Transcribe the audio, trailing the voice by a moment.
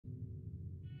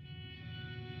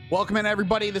Welcome in,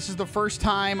 everybody. This is the first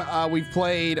time we've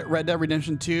played Red Dead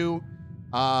Redemption 2.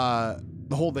 The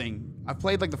whole thing. I've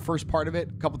played like the first part of it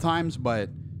a couple times, but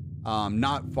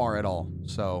not far at all.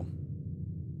 So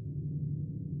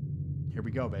here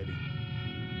we go, baby.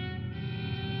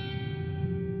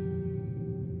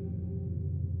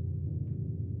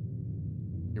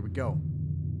 Here we go.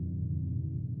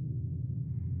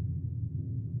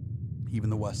 Even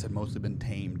the West had mostly been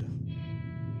tamed.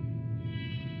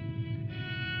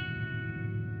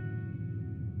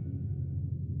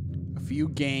 A few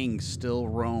gangs still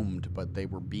roamed, but they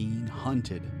were being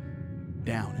hunted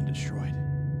down and destroyed.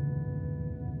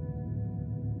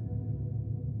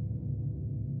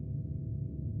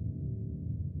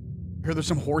 Hear there's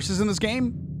some horses in this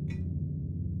game?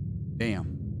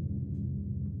 Damn.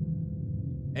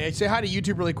 Hey, say hi to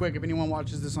YouTube really quick if anyone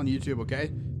watches this on YouTube, okay?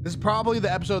 This is probably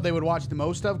the episode they would watch the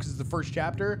most of because it's the first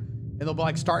chapter. And they'll be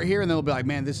like, start here, and they'll be like,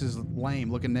 man, this is lame.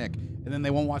 Look at Nick. And then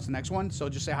they won't watch the next one. So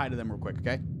just say hi to them real quick,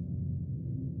 okay?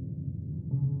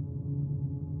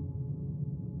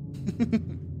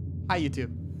 Hi,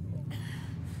 YouTube.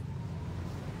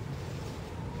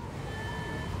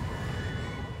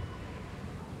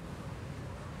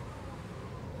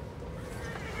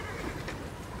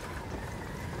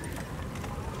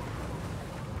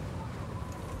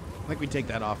 I think we take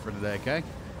that off for today, okay?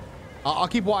 I'll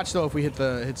keep watch though if we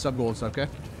hit sub goal and stuff, okay?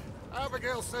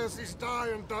 Abigail says he's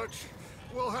dying, Dutch.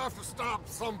 We'll have to stop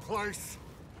someplace.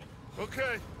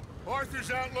 Okay, Arthur's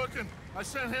out looking. I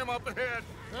sent him up ahead.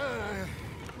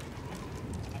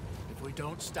 If we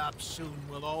don't stop soon,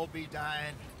 we'll all be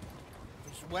dying.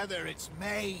 This weather, it's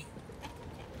May.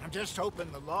 I'm just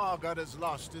hoping the law got as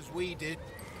lost as we did.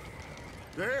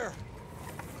 There.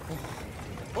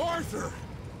 Arthur!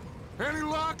 Any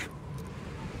luck?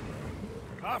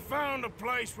 I found a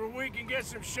place where we can get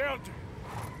some shelter.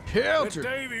 Shelter? Let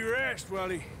Davy rest while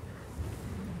he...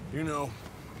 You know.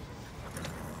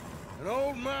 An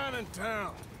old mining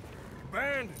town.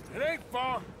 Abandoned. It ain't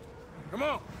far. Come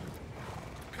on.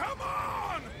 Come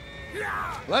on!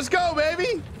 Yeah! Let's go,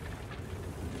 baby!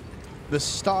 The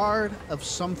start of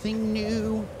something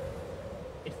new.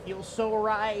 It feels so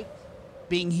right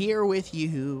being here with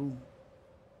you.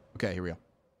 Okay, here we go.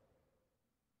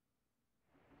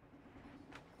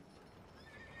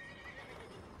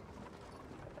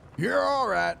 You're all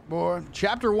right, boy.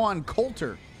 Chapter 1,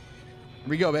 Coulter. Here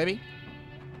we go, baby.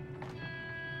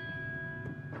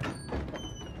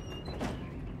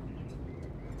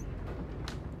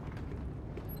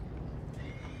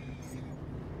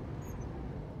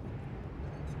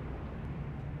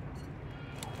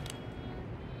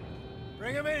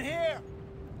 Bring him in here!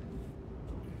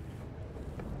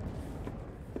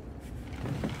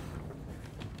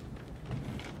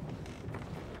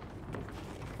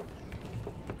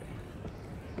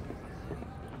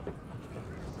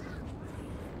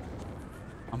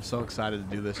 I'm so excited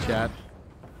to do this, chat.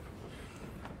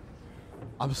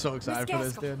 I'm so excited for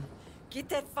this, dude. Get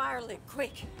that fire lit,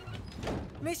 quick.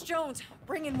 Miss Jones,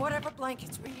 bring in whatever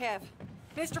blankets we have.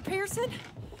 Mr. Pearson,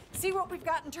 see what we've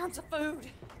got in terms of food.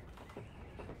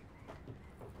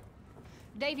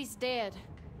 Davy's dead.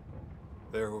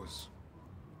 There was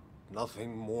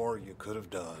nothing more you could have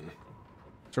done.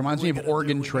 This reminds me of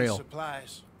Oregon Trail.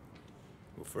 Supplies.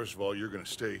 Well, first of all, you're gonna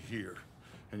stay here,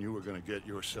 and you were gonna get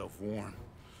yourself warm.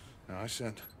 Now, I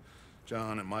sent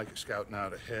John and Micah scouting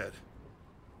out ahead.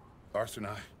 Arthur and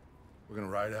I, we're gonna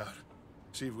ride out,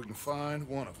 see if we can find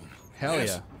one of them. Hell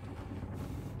Yes. yeah.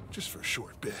 Just for a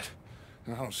short bit.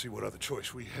 And I don't see what other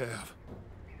choice we have.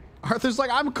 Arthur's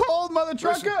like, I'm cold, mother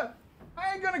Listen. trucker.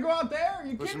 I ain't gonna go out there. Are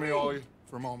you Listen kidding to me, all you,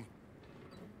 for a moment.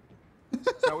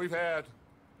 Now, we've had,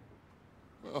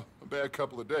 well, a bad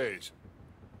couple of days.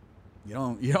 You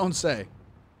don't say.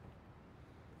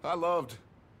 I loved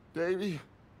Davy,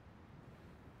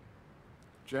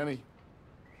 Jenny,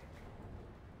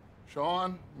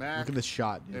 Sean, Mac. Look at this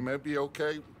shot, They dude. may be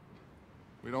okay.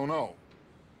 We don't know.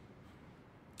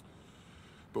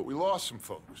 But we lost some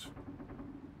folks.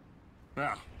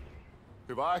 Now,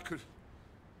 if I could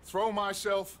throw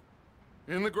myself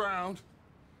in the ground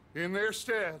in their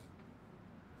stead,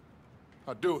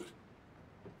 I'd do it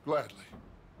gladly.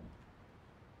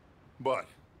 But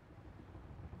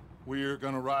we're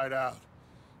gonna ride out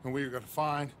and we're gonna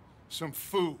find some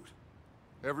food.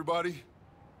 Everybody,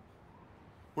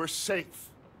 we're safe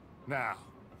now.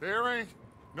 There ain't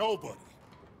nobody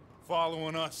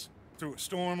following us through a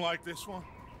storm like this one.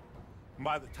 And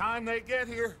by the time they get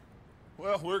here,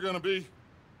 well, we're gonna be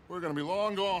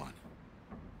long gone.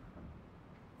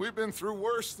 We've been through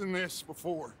worse than this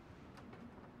before.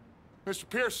 Mr.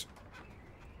 Pearson,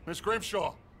 Miss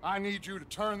Grimshaw, I need you to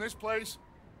turn this place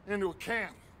into a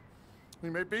camp. We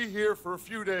may be here for a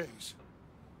few days.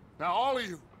 Now, all of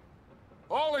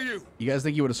you, You guys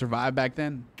think you would have survived back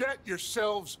then? get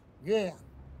yourselves warm.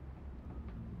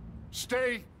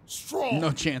 Stay strong.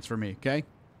 No chance for me, okay?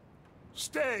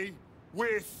 Stay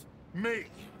with me.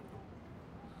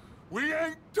 We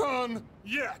ain't done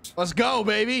yet. Let's go,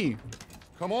 baby.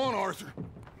 Come on, Arthur.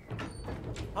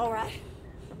 All right.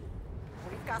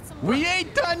 We've got some. We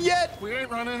ain't done yet. We ain't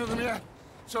run into them yet.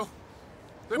 So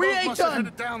they We both ain't must have done.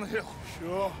 headed down the hill.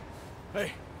 Sure.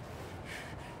 Hey,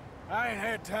 I ain't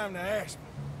had time to ask.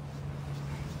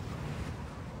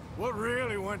 What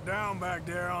really went down back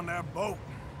there on that boat?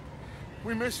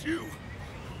 We missed you.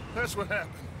 That's what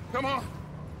happened. Come on.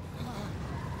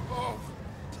 Oh.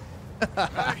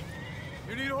 Hey,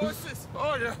 you need horses?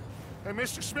 Oh, yeah. Hey,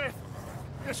 Mr. Smith,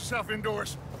 get yourself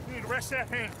indoors. You need to rest that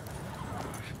hand.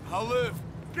 I'll live.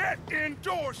 Get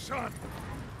indoors, son.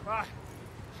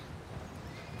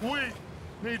 We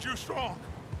need you strong.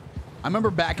 I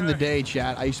remember back in the day,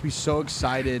 chat, I used to be so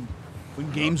excited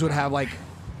when games would have like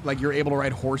you're able to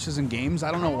ride horses in games.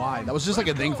 I don't know why. That was just like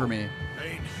a thing for me.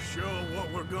 Ain't sure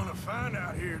what we're gonna find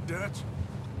out here, Dutch.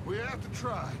 We have to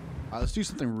try. All right, let's do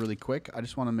something really quick. I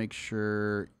just want to make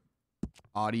sure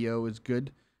audio is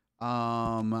good.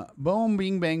 Boom,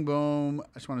 bing, bang, boom.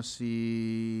 I just want to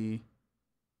see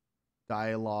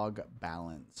dialogue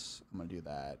balance. I'm going to do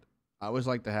that. I always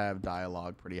like to have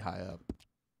dialogue pretty high up.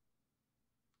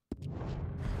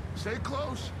 Stay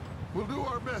close. We'll do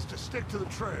our best to stick to the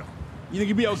trail. You think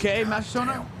you'd be okay, Master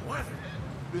Sono?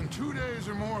 Been 2 days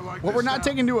or more like What this we're not now.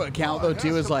 taking into account, though, It has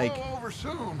too, is to like, blow over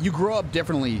soon. you grow up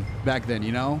differently back then,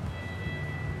 you know?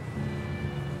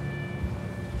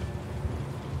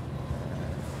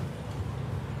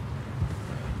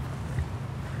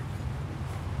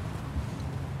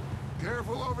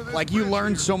 Careful over this Like, you bridge learn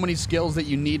here. so many skills that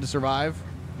you need to survive.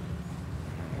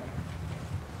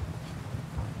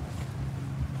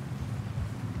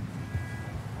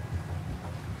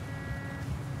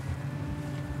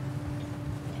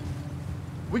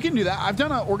 We can do that. I've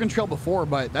done an Oregon Trail before,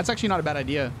 but that's actually not a bad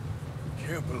idea.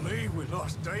 Can't believe we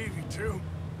lost Davy, too.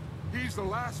 He's the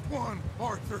last one,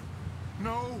 Arthur.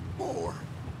 No more.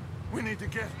 We need to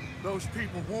get those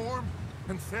people warm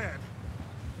and fed.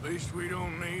 At least we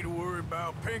don't need to worry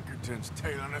about Pinkertons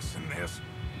tailing us in this.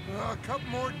 A couple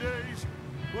more days,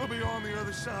 we'll be on the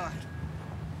other side.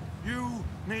 You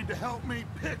need to help me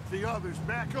pick the others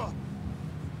back up.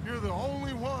 You're the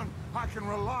only one I can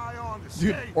rely on to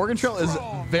Dude, stay Oregon Trail is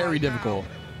strong very right difficult.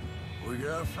 now. We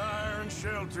got fire and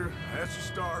shelter. That's a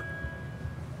start.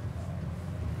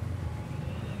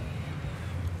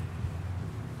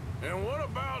 And what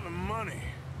about the money?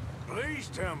 Please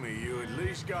tell me you at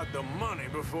least got the money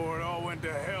before it all went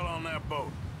to hell on that boat.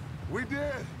 We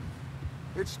did.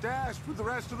 It's stashed with the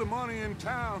rest of the money in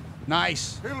town.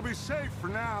 Nice. It'll be safe for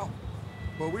now.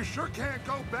 But we sure can't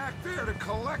go back there to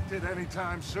collect it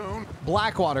anytime soon.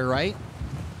 Blackwater, right?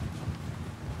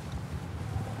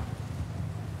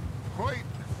 Wait,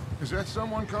 is that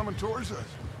someone coming towards us?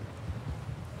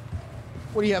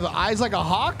 What do you have, the eyes like a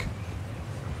hawk?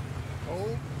 Oh.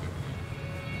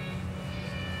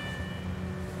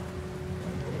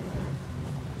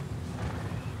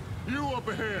 You up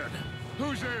ahead.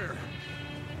 Who's there?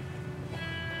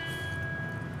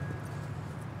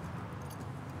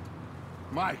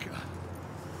 Micah.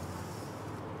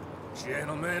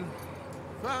 Gentlemen,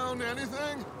 Found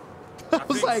anything? I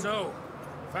was think like- so.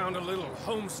 Found a little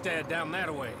homestead down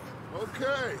that way.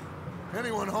 Okay.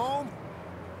 Anyone home?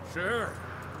 Sure.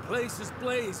 Place is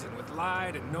blazing with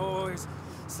light and noise.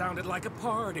 Sounded like a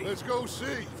party. Let's go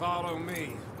see. Follow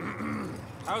me.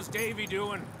 How's Davy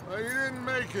doing? He didn't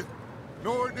make it.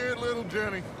 Nor did little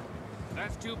Jenny.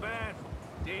 That's too bad.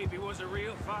 Davy was a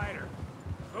real fighter.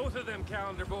 Both of them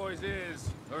calendar boys is,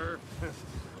 or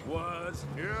was.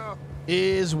 Yeah,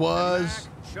 Was.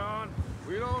 Mac, Sean,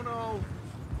 we don't know.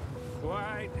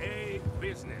 quite a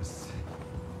business.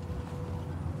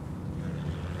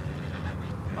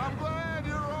 I'm glad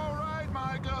you're all right,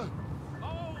 Micah.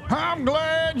 Oh, I'm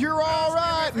glad you're all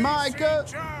right, Micah.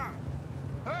 John!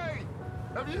 Hey,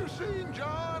 have you seen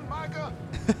John, Micah?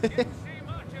 didn't see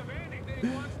much of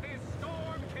anything once this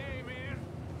storm came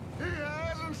in. He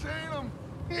hasn't seen him.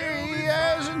 He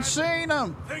hasn't seen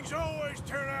him. Things always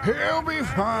turn out. He'll be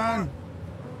fine.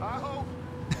 I hope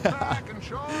Mac and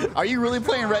Sean. Are you really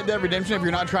playing Red Dead Redemption if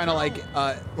you're not trying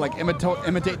to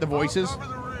imitate the voices? I'll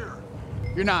cover the rear.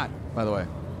 You're not, by the way.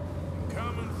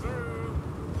 Coming through.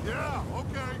 Yeah,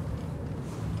 okay.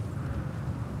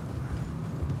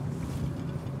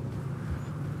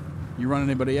 You run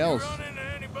anybody else? Run into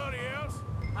anybody else?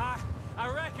 I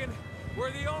reckon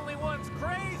we're the only ones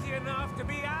crazy enough to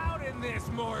be out in this,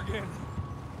 Morgan.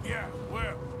 Yeah,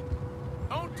 well,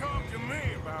 don't talk to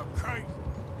me about crazy.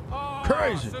 Oh,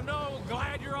 Crazy. So no,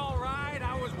 glad you're all right.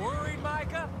 I was worried,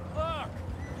 Micah. Look,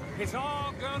 it's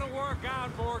all gonna work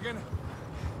out, Morgan.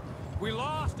 We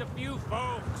lost a few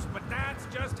folks, but that's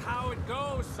just how it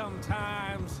goes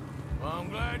sometimes. Well, I'm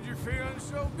glad you're feeling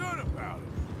so good about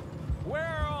it. Where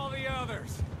are all the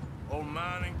others? Old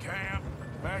mining camp,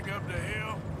 back up the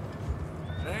hill.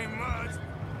 Ain't much.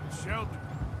 Shelter.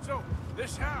 So,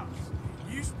 this house,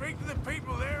 you speak to the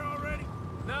people there already?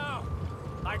 No,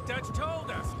 like Dutch told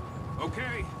us.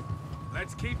 Okay,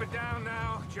 let's keep it down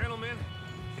now, gentlemen.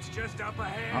 It's just up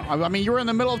ahead. I mean, you were in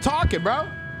the middle of talking, bro.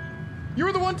 You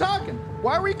were the one talking.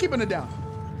 Why were you keeping it down?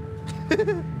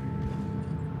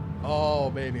 Oh,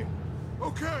 baby.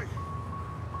 Okay,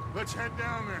 let's head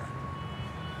down there.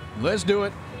 Let's do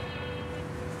it.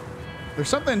 There's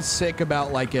something sick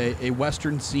about like a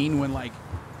Western scene when like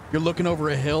you're looking over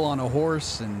a hill on a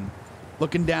horse and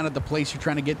looking down at the place you're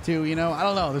trying to get to, you know? I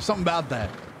don't know. There's something about that.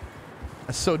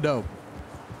 That's so dope.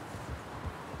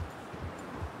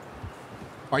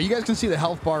 All right, you guys can see the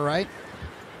health bar, right?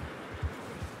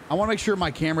 I want to make sure my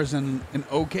camera's in an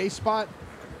okay spot.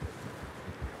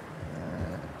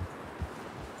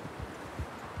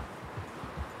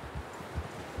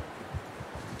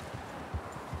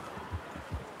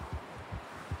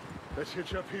 Let's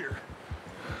hitch up here.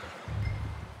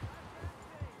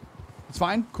 It's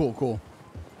fine? Cool, cool.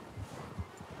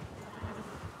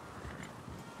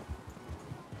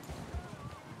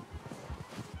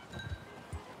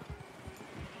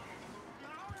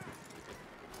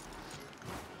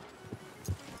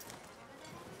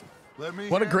 Let me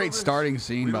What a handle great this. starting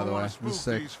scene, We by don't the way. wanna This is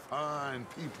spook sick. these fine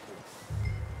people.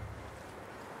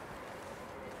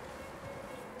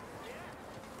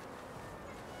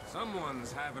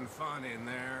 Someone's having fun in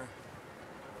there.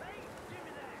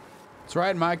 That's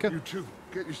right, Micah. You two,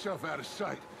 get yourself out of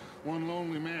sight. One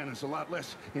lonely man is a lot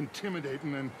less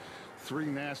intimidating than three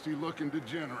nasty-looking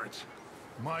degenerates.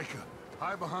 Micah,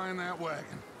 hide behind that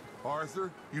wagon.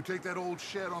 Arthur, you take that old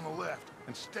shed on the left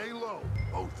and stay low,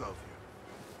 both of you.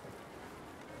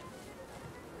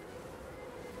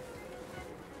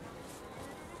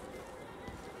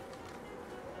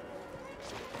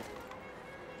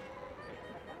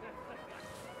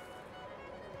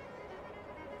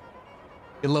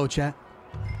 Hello, chat.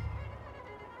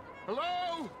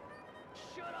 Hello?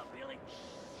 Shut up, Billy.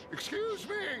 Excuse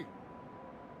me.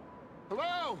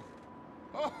 Hello?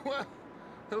 Oh, well,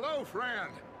 hello,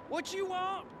 friend. What you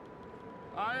want?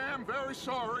 I am very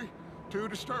sorry to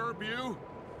disturb you.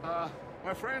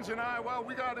 My friends and I, well,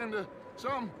 we got into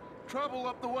some trouble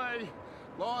up the way,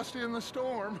 lost in the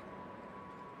storm.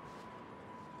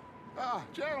 Ah,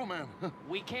 gentlemen,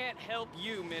 We can't help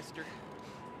you, mister.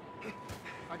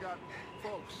 I got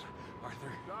folks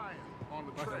Arthur, dying on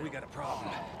the trail. Arthur, we got a problem.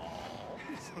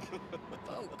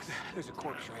 Folks, there's a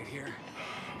corpse right here.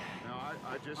 Now,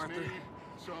 I just Arthur, need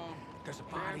some there's a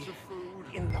cans body of food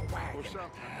in the or wagon.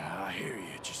 something. I hear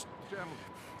you. Just Gentlemen,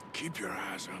 keep your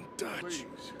eyes on Dutch.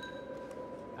 please.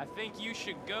 I think you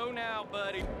should go now,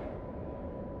 buddy.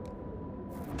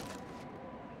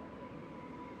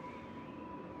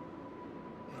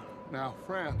 Now,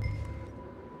 friend,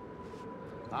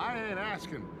 I ain't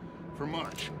asking for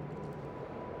much.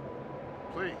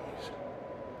 Please,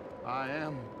 I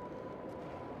am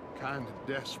kind of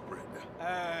desperate.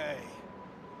 Hey,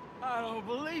 I don't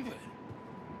believe it.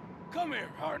 Come here,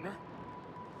 partner.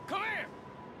 Come here.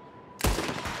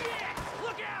 Yes!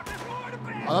 Look out! There's more to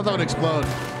I thought that would explode.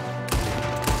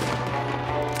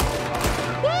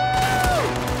 Woo!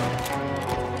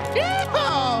 Yeah!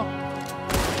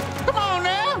 Come on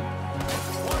now!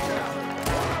 Watch out!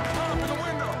 Top of the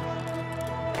window!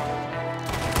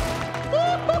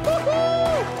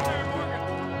 Woo-hoo-hoo-hoo!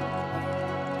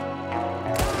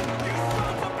 You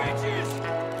sons of bitches!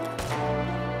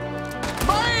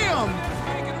 Bam!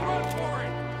 Making a run for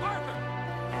it! Arthur!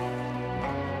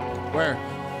 Where?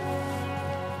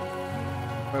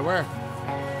 Wait, where?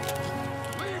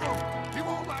 Leave him! He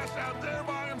won't last out there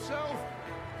by himself.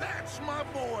 That's my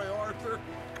boy, Arthur.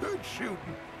 Good shooting.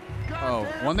 Oh,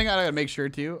 Goddamn. one thing I gotta make sure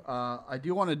too. I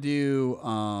do want to do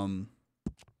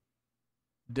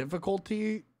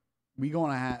difficulty. We're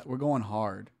going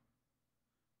hard.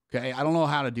 Okay, I don't know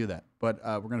how to do that, but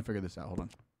we're gonna figure this out. Hold on.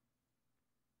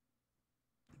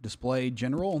 Display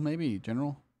general, maybe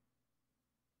general.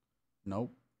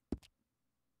 Nope.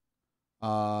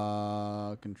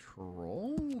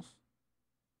 Controls.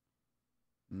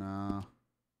 Nah.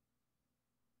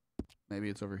 Maybe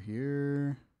it's over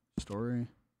here. Story.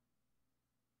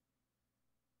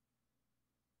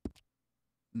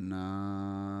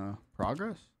 Nah.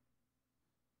 Progress?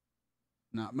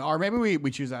 No, or maybe we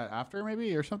choose that after,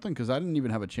 maybe, or something, because I didn't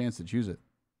even have a chance to choose it.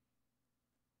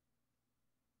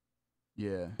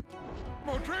 Yeah.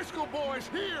 O'Driscoll boys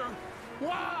here.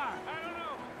 Why? I don't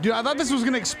know. Dude, I thought this was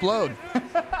gonna explode.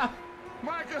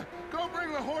 Micah, go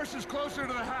bring the horses closer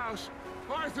to the house.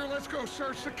 Arthur, let's go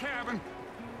search the cabin.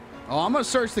 Oh, I'm gonna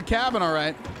search the cabin, all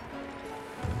right.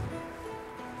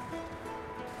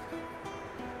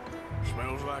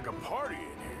 Smells like a party in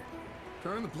here.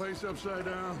 Turn the place upside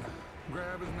down.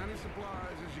 Grab as many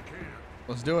supplies as you can.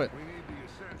 Let's do it. We need the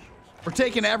essentials. We're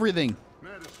taking everything.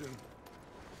 Medicine,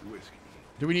 whiskey.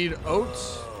 Do we need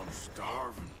oats? I'm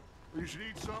starving. You should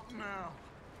eat something now.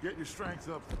 Get your strength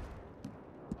up.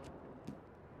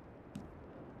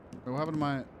 What happened to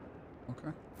my...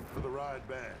 Okay. For the ride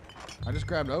back. I just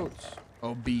grabbed oats.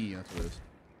 Oh, B, that's what it is.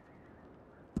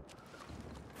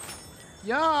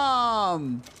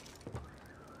 Yum!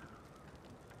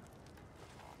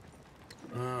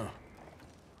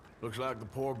 Looks like the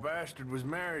poor bastard was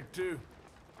married too.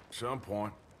 At some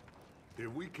point.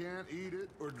 If we can't eat it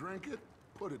or drink it,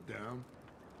 put it down.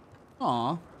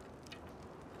 Aw.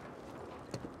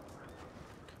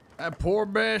 That poor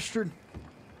bastard.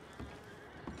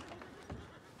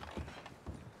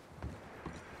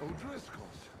 O'Driscoll's.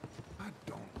 I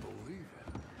don't believe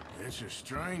it. It's a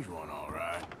strange one, all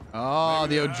right. Oh,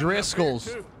 Maybe the they're hiding up O'Driscolls.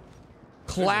 here, too.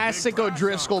 Classic There's a big price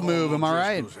O'Driscoll on move, am I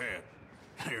right? O'Driscoll's head.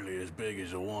 Nearly as big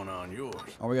as the one on yours.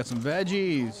 Oh, we got some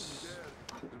veggies.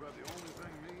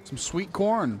 Some sweet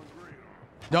corn.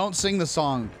 Don't sing the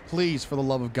song, please, for the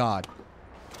love of God.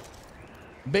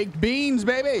 Baked beans,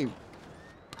 baby.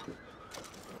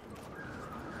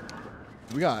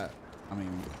 We got, I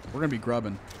mean, we're gonna be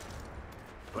grubbing.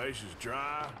 Place is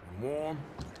dry and warm.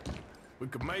 We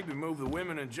could maybe move the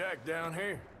women and Jack down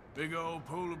here. Big old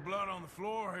pool of blood on the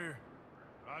floor here.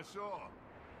 I saw.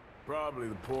 Probably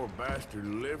the poor bastard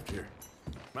who lived here.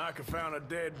 Micah found a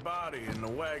dead body in the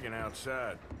wagon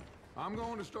outside. I'm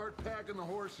going to start packing the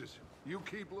horses. You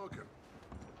keep looking.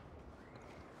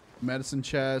 Medicine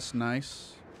chest,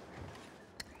 nice.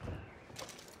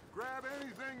 Grab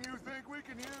anything you think we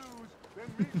can use,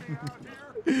 then meet me out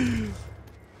here.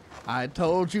 I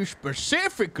told you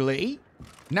specifically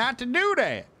not to do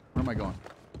that. Where am I going?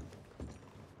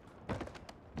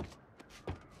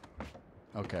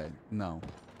 Okay, no.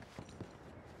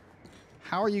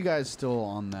 How are you guys still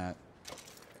on that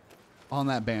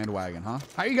bandwagon, huh?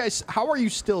 How are you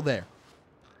still there?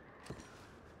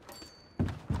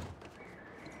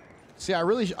 See,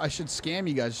 I should scam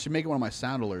you guys. I should make it one of my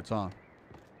sound alerts, huh?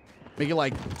 Make it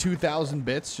like 2,000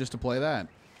 bits just to play that.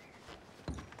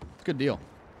 It's a good deal.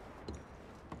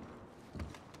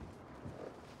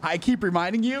 I keep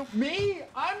reminding you. Me?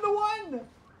 I'm the one! All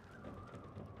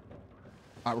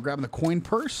right, we're grabbing the coin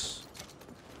purse.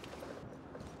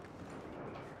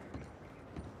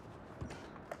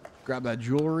 Grab that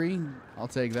jewelry. I'll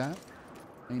take that.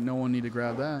 Ain't no one need to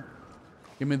grab that.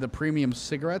 Give me the premium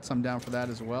cigarettes. I'm down for that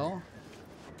as well.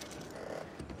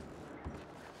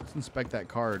 Let's inspect that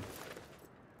card.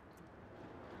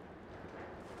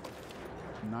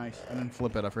 Nice. And then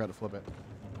flip it. I forgot to flip it.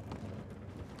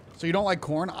 So you don't like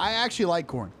corn? I actually like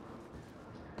corn.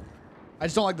 I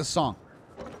just don't like the song.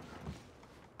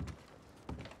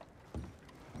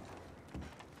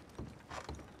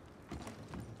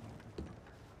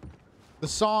 The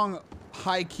song,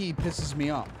 high key, pisses me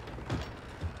off.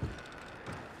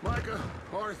 Micah,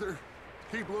 Arthur,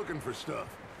 keep looking for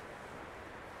stuff.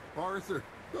 Arthur,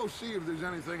 go see if there's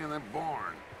anything in that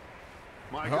barn.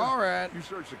 Micah, all right. You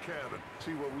search the cabin,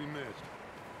 see what we missed.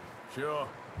 Sure.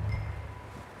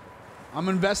 I'm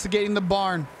investigating the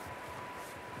barn.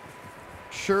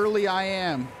 Surely I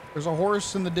am. There's a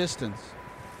horse in the distance.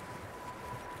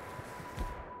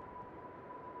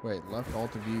 Wait, left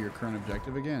alt to view your current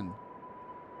objective again.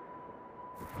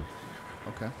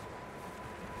 Okay.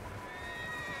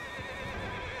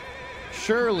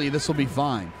 Surely this will be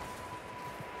fine.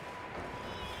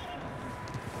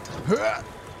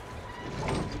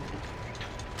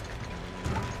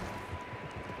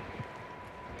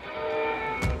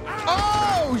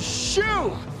 Oh,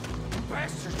 shoot!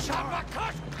 Bastard shot my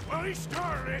cousin. Well, he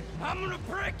started it. I'm gonna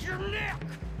break your neck.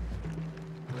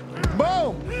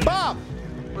 Boom! Bop!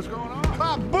 What's going on?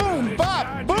 Bop! Boom!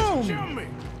 Bop! Boom!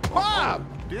 Bop!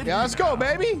 Yeah, let's go,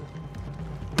 baby.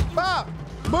 Bop!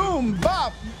 Boom!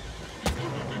 Bop!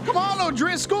 Come on,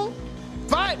 O'Driscoll!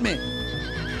 Fight me!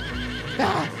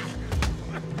 Ah.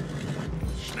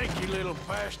 Sneaky little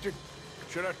bastard.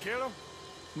 Should I kill him?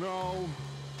 No.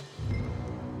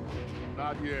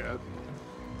 Not yet.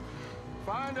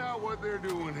 Find out what they're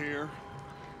doing here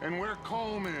and where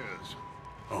Colm is.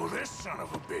 Oh, this son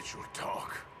of a bitch will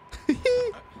talk.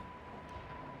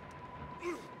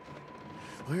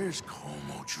 Where's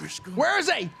Colm O'Driscoll? Where is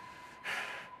he?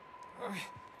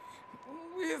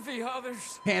 With the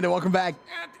others. Panda, welcome back.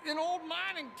 At an old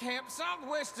mining camp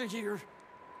southwest of here,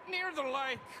 near the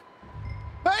lake.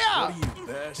 Hey, yeah. What are you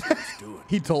bastards doing?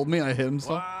 He told me I hit him.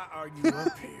 So. Why are you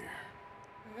up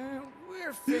here?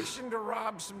 We're fixing to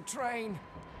rob some train.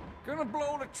 Gonna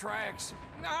blow the tracks.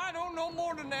 I don't know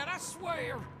more than that, I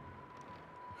swear.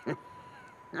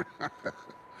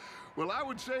 Well, I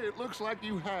would say it looks like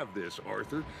you have this,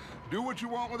 Arthur. Do what you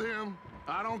want with him.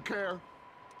 I don't care.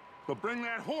 But bring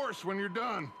that horse when you're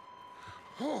done.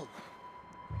 Oh.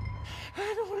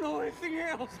 I don't know anything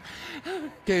else.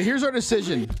 Okay, here's our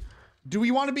decision. Do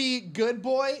we want to be good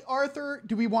boy Arthur?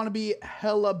 Do we want to be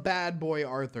hella bad boy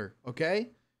Arthur?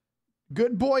 Okay?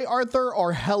 Good boy Arthur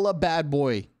or hella bad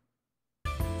boy?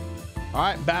 All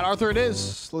right, bad Arthur it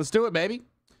is. Let's do it, baby.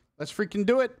 Let's freaking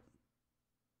do it.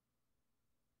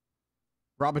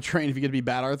 Rob a train if you get to be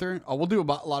bad Arthur. Oh, we'll do a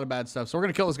lot of bad stuff. So we're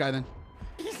going to kill this guy then.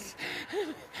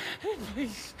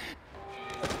 Please.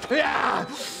 Yeah!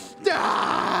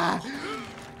 Yeah!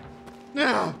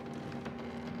 Yeah!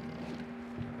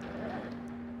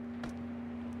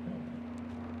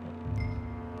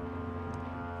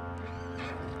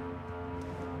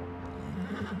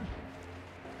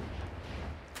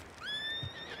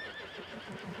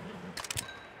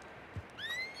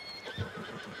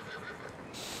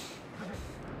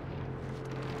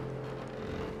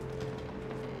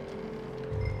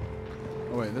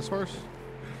 Oh, wait, this horse?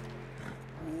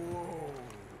 Whoa.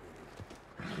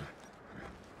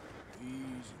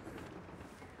 Easy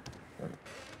there.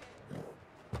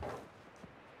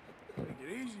 Take it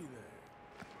easy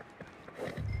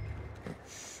there.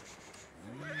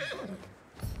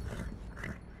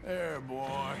 There,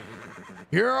 boy.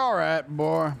 You're all right,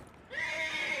 boy.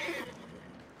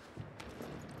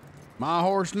 My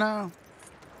horse now?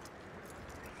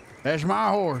 That's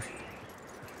my horse.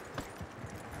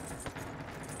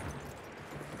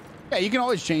 Yeah, you can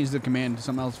always change the command to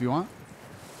something else if you want.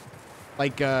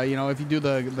 Like, you know, if you do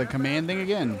the command thing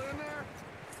again.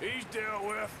 He's dealt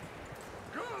with.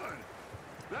 Good.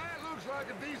 That looks like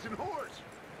a decent horse.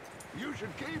 You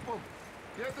should keep him.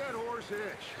 Get that horse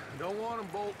hitch. Don't want him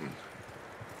bolting.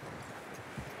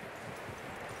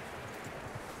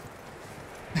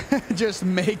 Just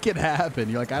make it happen.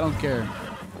 You're like, I don't care. Get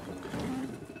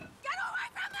away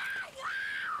from me!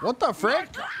 What the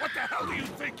frick? What the hell do you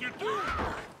think you're doing?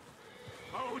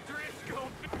 O'Driscoll,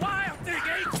 wild thing,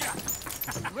 ain't ya?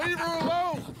 Leave her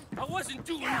alone. I wasn't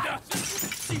doing nothing.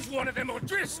 She's one of them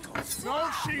O'Driscolls. No,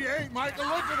 she ain't, Michael.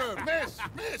 Look at her.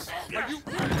 Miss, are you...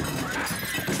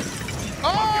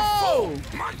 Oh!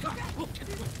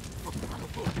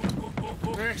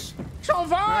 Miss, It's on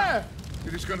fire!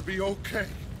 it is gonna be okay.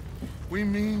 We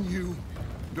mean you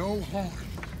no harm.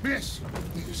 Miss.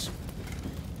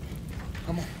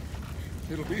 Come on.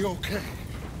 It'll be okay.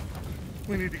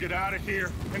 We need to get out of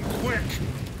here, and quick.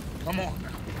 Come on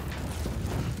now.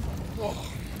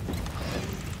 Oh.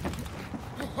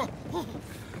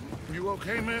 You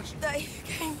okay, miss? They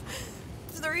came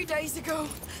 3 days ago.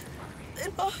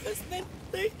 And my husband,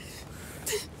 they...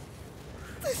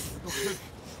 Okay.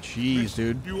 Jeez,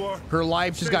 dude. You are... Her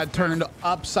life just got turned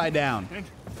upside down. And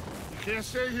you can't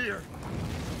stay here.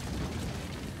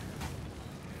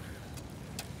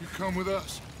 You come with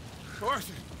us.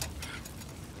 Arthur.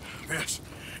 Miss,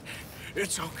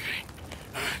 it's okay.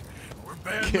 We're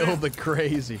bad Kill men. the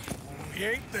crazy. We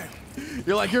ain't them.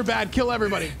 You're like, you're bad. Kill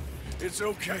everybody. It's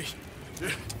okay.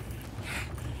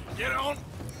 Get on.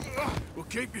 We'll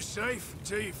keep you safe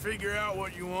until you figure out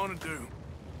what you want to do.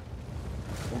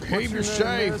 Keep you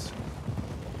safe.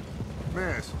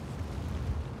 Miss.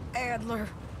 Adler.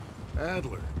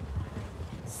 Adler.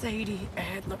 Sadie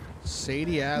Adler.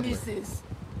 Sadie Adler. Mrs.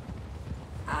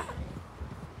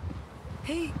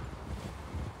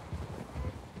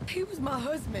 He was my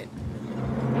husband.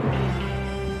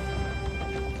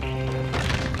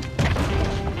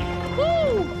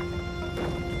 Woo!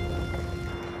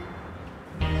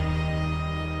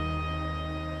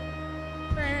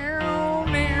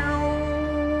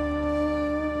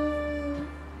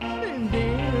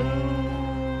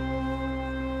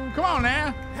 Come on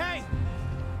now. Hey!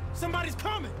 Somebody's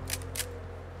coming!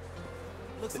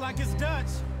 Looks like it's Dutch.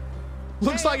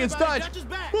 Looks Hey, like it's everybody, Dutch. Dutch is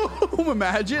back.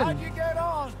 Imagine. How'd you get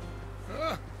on?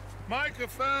 Micah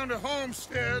found a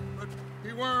homestead, but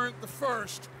he weren't the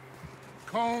first.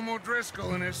 Colm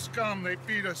O'Driscoll and his scum, they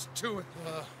beat us to it.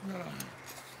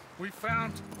 We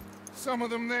found some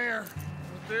of them there,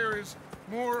 but there is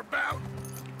more about,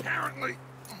 apparently.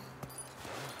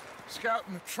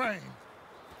 Scouting the train.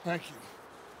 Thank you.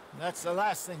 That's the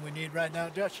last thing we need right now,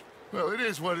 Dutch. Well, it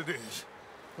is what it is.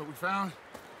 But we found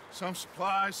some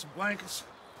supplies, some blankets,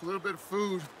 a little bit of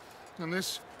food, and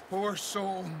this poor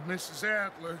soul, Mrs.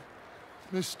 Adler,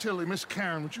 Miss Tilly, Miss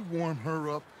Karen, would you warm her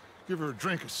up? Give her a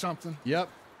drink or something? Yep.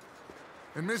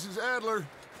 And Mrs. Adler,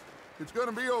 it's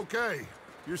gonna be okay.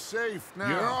 You're safe now.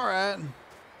 You're all right.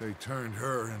 They turned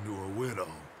her into a widow.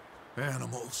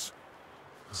 Animals.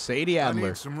 Sadie I Adler.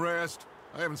 need some rest.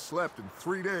 I haven't slept in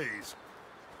 3 days.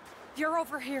 You're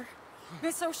over here.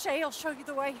 Miss O'Shea will show you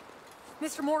the way.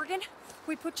 Mr. Morgan,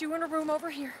 we put you in a room over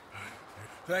here.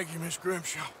 Thank you, Miss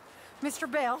Grimshaw.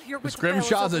 Mr. Bell, you're with Miss the fellas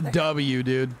Grimshaw's a over there. W,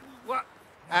 dude. What?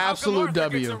 Absolute How come Arthur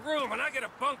W. gets a room and I get a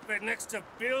bunk bed next to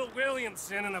Bill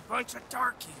Williamson and a bunch of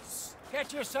darkies?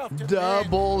 Get yourself to bed.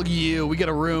 Double U. We get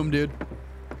a room, dude.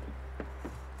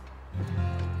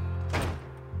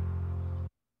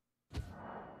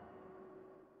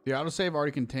 The autosave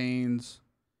already contains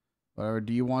whatever.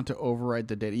 Do you want to overwrite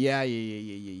the data? Yeah.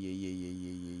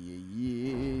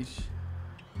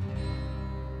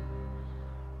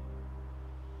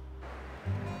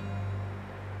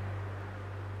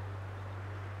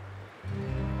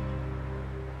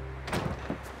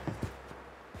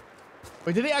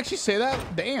 Wait, did he actually say that?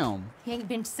 Damn. He ain't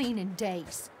been seen in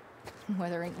days.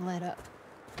 Weather ain't let up.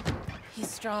 He's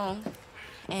strong,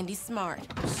 and he's smart.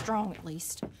 Strong, at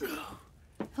least.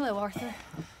 Hello, Arthur.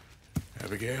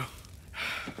 Abigail?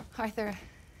 Arthur,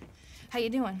 how you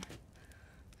doing?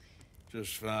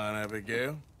 Just fine,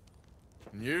 Abigail.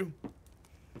 And you?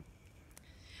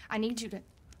 I need you to...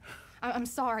 I'm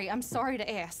sorry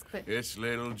to ask, but... It's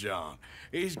little John.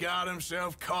 He's got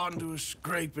himself caught into a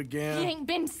scrape again. He ain't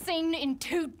been seen in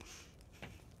two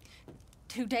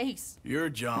days. Your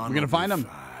John We're gonna will be find him.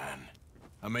 fine.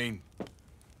 I mean,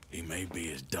 he may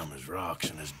be as dumb as rocks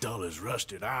and as dull as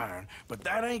rusted iron, but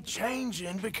that ain't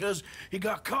changing because he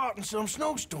got caught in some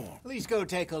snowstorm. Please go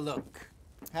take a look.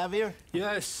 Javier?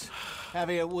 Yes.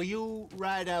 Javier, will you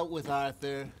ride out with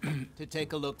Arthur to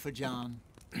take a look for John?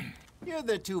 You're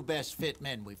the two best fit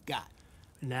men we've got.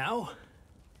 Now?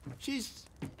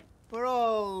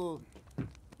 We're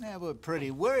pretty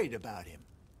worried about him.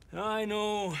 I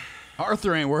know.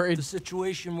 Arthur ain't worried. The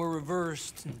situation were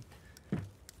reversed.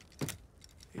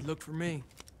 He looked for me.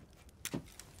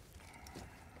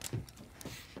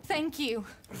 Thank you.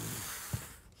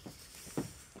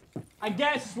 I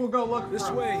guess we'll go look this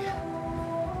way.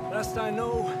 Last I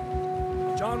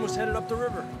know, John was headed up the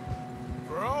river.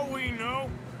 For all we know,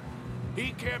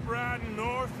 he kept riding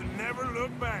north and never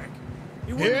looked back.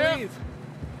 He wouldn't Yeah. leave.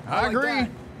 I like agree. that.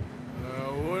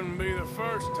 Wouldn't be the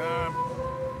first time.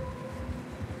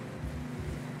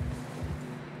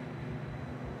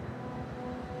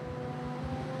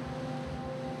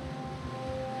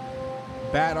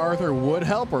 Bad Arthur would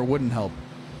help or wouldn't help?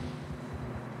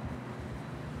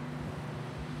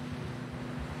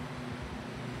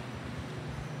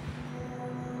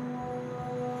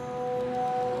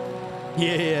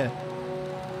 Yeah.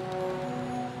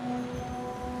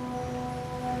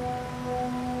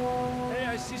 Hey,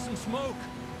 I see some smoke.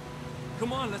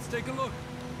 Come on, let's take a look.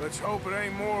 Let's hope it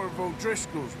ain't more of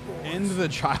O'Driscoll's boys. End the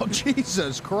child.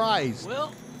 Jesus Christ.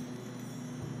 Well,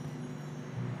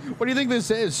 What do you think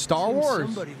this is? Star seems Wars?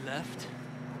 somebody left.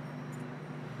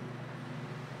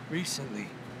 Recently.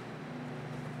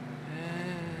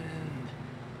 And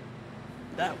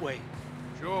that way.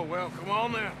 Sure, well, come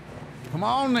on then. Come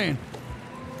on then.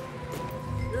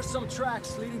 There's some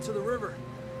tracks leading to the river.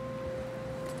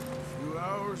 A few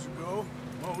hours ago,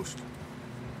 most.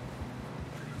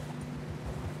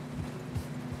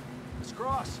 Let's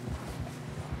cross.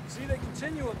 See, they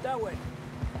continue up that way.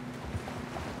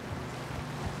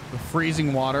 The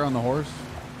freezing water on the horse.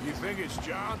 You think it's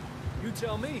John? You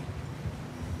tell me.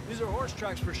 These are horse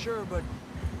tracks for sure, but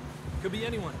could be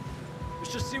anyone.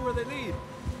 Let's just see where they lead.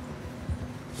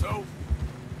 So,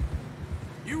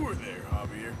 you were there,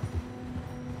 Javier.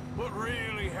 What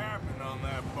really happened on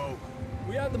that boat?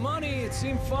 We had the money, it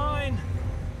seemed fine.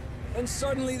 And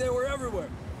suddenly they were everywhere.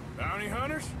 Bounty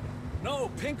hunters? No,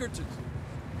 Pinkertons.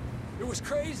 It was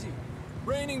crazy.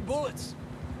 Raining bullets.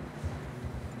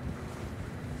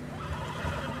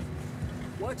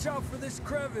 Watch out for this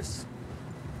crevice.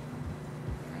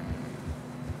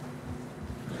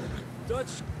 Dutch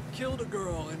killed a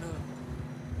girl in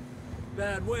a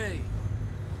bad way.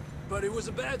 But it was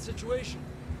a bad situation.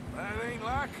 That ain't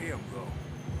like him, though.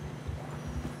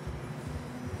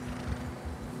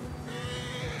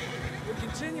 We'll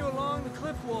continue along the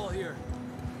cliff wall here.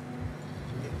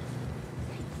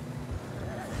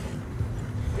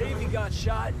 Davey got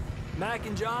shot. Mac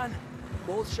and John,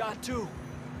 both shot too.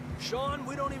 Sean,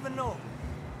 we don't even know.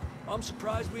 I'm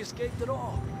surprised we escaped at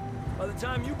all. By the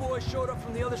time you boys showed up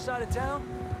from the other side of town,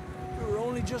 we were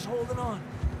only just holding on.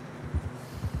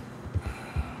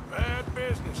 Bad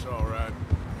business, all right.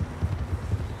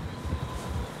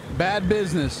 Bad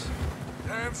business.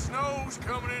 Damn snow's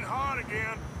coming in hard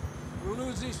again. We'll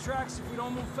lose these tracks if we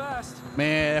don't move fast.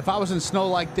 Man, if I was in snow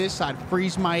like this, I'd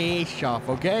freeze my ass off,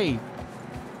 okay?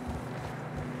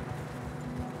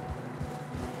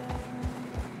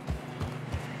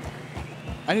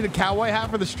 I need a cowboy hat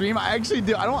for the stream. I actually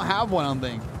do. I don't have one, I don't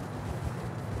think.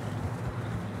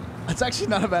 That's actually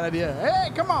not a bad idea.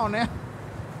 Hey, come on now.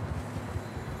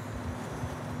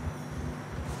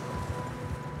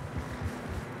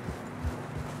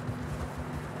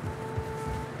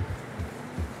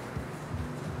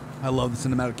 I love the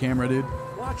cinematic camera, dude.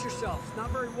 Watch yourself. It's not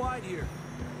very wide here.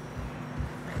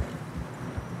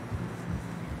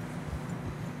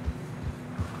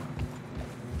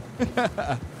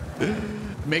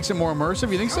 Makes it more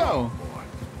immersive. You think so?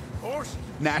 Horse.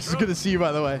 Nash is good to see you,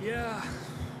 by the way. Yeah,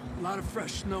 a lot of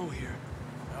fresh snow here.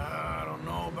 I don't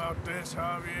know about this,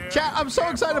 Javier. Chat, I'm so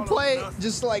excited to play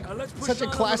just like let's push such a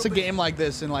on a classic little bit. game like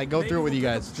this and like go through it with you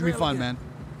we'll guys. pick It's up gonna the be fun, trail man.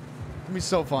 It's gonna be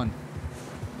so fun.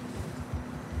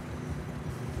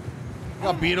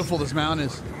 Look how beautiful this mountain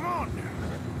is. Come on now.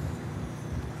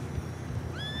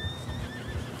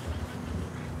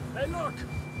 Hey, look!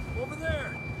 Over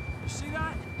there! You see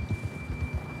that?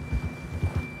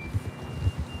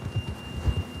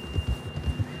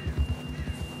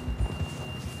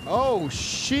 Oh,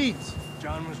 shit.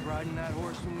 John was riding that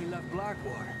horse when we left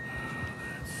Blackwater.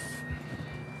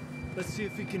 Let's see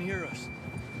if he can hear us.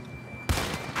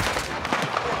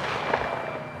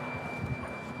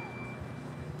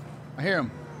 I hear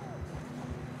him.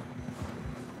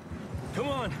 Come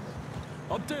on!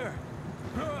 Up there!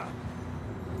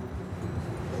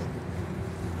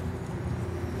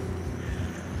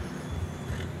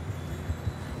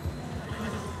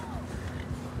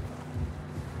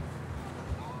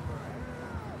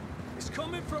 It's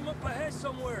coming from up ahead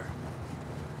somewhere.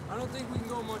 I don't think we can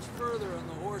go much further on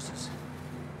the horses.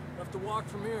 We'll have to walk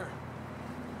from here.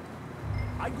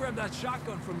 I'd grab that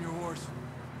shotgun from your horse.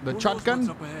 The Who knows shotgun? what's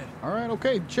up ahead? All right,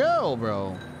 okay, chill,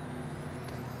 bro.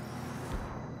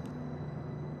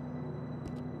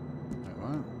 Wait,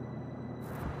 what?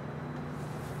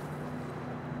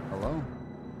 Hello?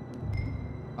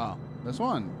 Oh, this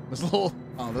one. This little,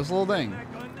 oh, this little thing.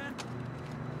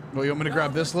 Well, you want me to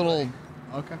grab this little,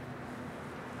 okay.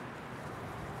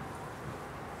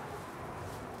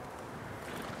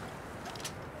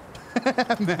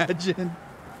 Imagine.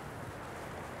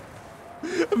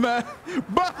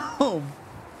 Boom!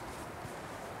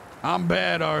 I'm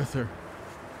bad, Arthur.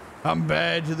 I'm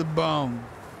bad to the bone.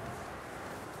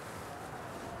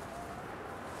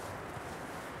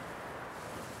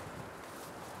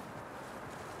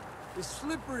 It's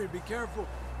slippery, be careful.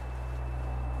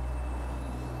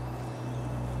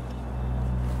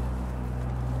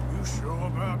 You sure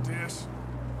about this?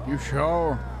 You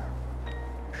sure?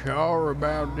 Sure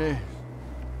about this?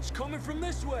 It's coming from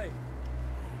this way.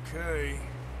 Okay.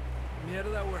 Yeah,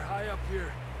 that we're high up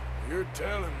here. You're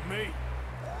telling me.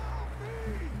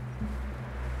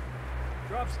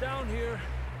 Drops down here.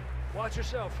 Watch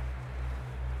yourself.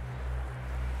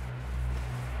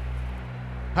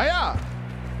 Hiya!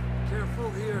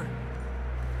 Careful here.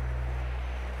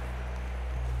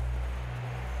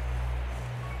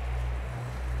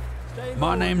 Stay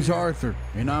My low name's here. Arthur,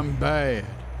 and I'm bad.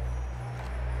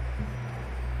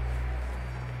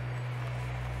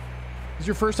 Is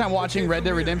your first time watching Red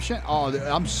Dead Redemption? Oh,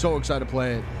 I'm so excited to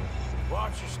play it.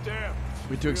 Watch your step.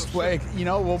 We to explain, you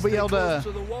know, we'll be able Close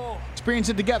to to the wall. experience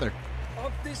it together.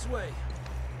 Up this way.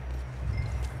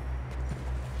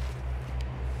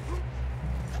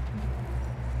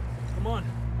 Come on.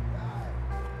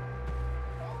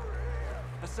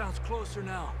 That sounds closer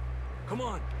now. Come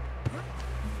on.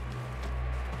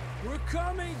 We're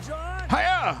coming, John.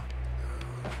 Hiya!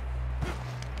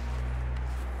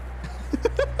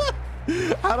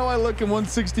 How do I look in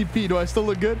 160p? Do I still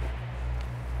look good?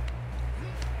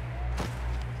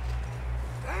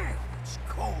 Damn, it's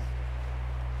cold.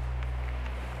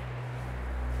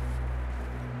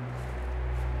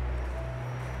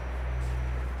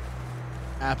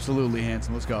 Absolutely,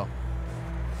 handsome. Let's go.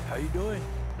 How you doing?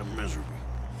 I'm miserable.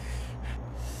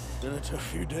 Been a tough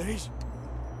few days.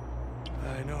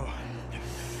 I know.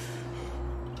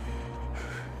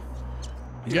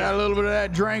 You got a little bit of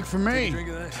that drink for me? Drink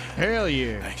of that. Hell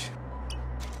yeah. Thanks.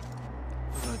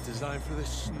 Not designed for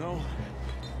this snow.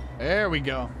 There we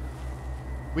go.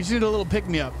 We just need a little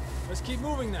pick-me-up. Let's keep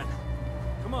moving then.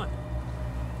 Come on.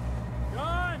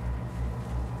 John!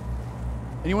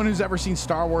 Anyone who's ever seen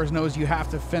Star Wars knows you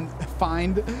have to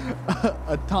find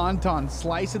a tauntaun,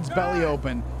 slice its belly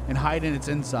open, and hide in its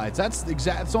insides. That's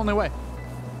the only way.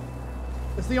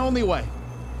 It's the only way.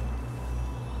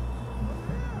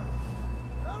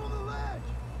 Out on the ledge.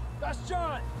 That's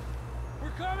John. We're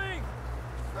coming.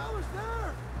 Fella's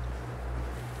there.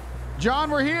 John,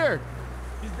 we're here.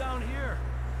 He's down here.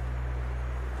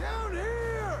 Down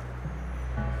here.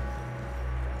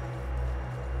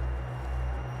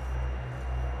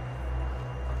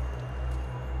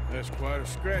 That's quite a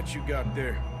scratch you got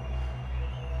there.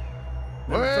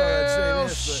 Never thought I'd say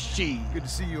this, but she. good to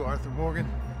see you, Arthur Morgan.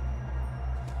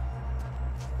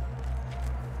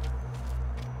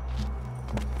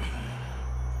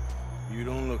 You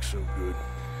don't look so good.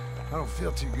 I don't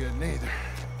feel too good neither.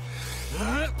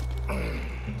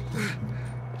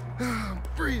 I'm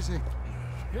freezing.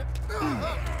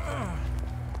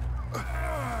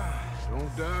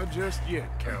 Don't die just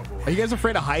yet, cowboy. Are you guys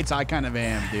afraid of heights? I kind of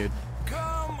am, dude.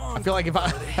 Come on. I feel like if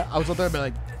I was up there, I'd be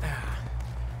like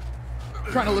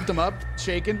trying to lift him up,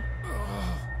 shaking.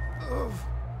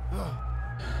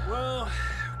 Well,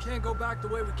 we can't go back the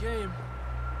way we came.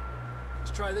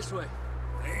 Let's try this way.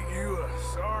 Ain't you a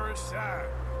sorry sight?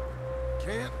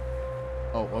 Can't.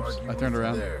 Oh, whoops! I turned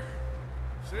around. There.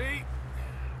 See?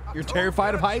 You're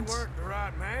terrified of heights? The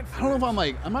right man for I don't know if I'm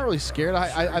like. I'm not really scared.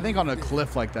 I think on a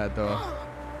cliff like that though.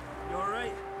 You all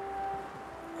right?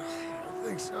 I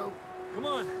think so. Come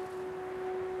on.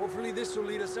 Hopefully this will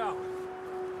lead us out.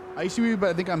 I used to be, but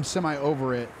I think I'm semi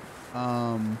over it.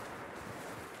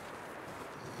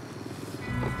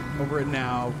 Over it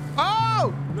now.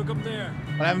 Oh! Look up there.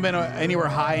 I haven't been anywhere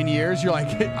high in years. You're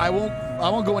like, I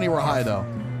won't go anywhere high though.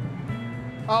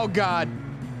 Oh God.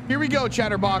 Here we go,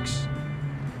 Chatterbox.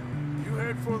 You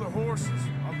head for the horses.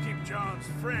 I'll keep John's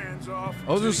friends off.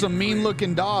 Those are some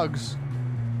mean-looking dogs.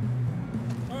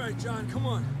 All right, John, come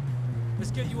on.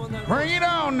 Let's get you on that Bring it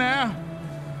on now.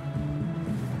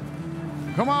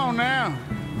 Come on now.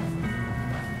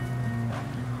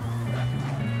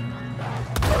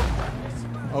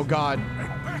 Oh God.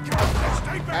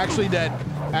 Actually dead.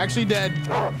 Actually dead.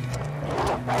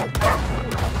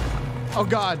 Oh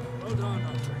God. Hold on,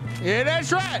 Arthur. Yeah,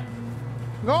 that's right.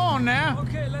 Go on now.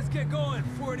 Okay, let's get going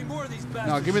before any more of these bastards.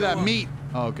 No, give me that show up. meat.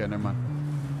 Oh, okay, never mind.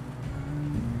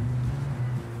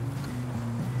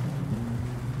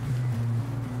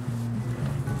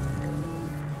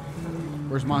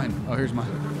 Where's mine? Oh, here's mine.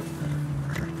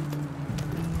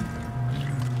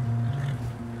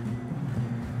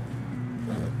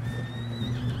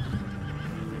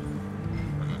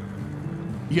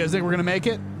 You guys think we're gonna make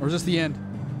it? Or is this the end?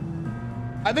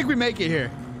 I think we make it here.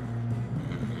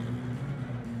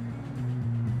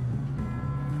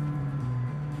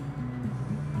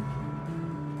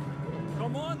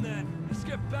 Come on then. Let's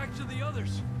get back to the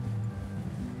others.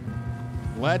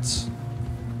 Let's.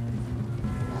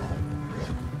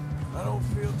 I don't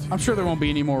feel too I'm sure there won't be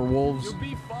any more wolves. You'll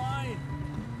be fine.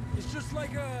 It's just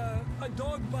like a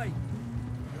dog bite.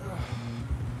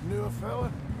 Knew a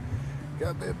fella.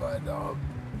 Got bit by a dog.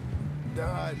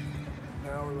 Died an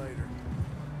hour later.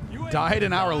 You ain't Died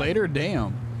an hour died. later?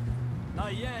 Damn.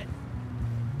 Not yet.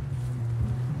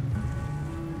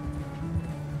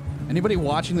 Anybody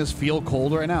watching this feel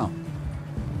cold right now?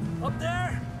 Up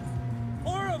there.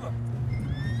 More of them.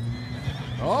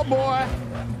 Oh boy.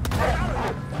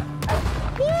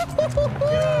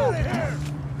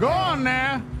 Go on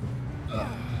now.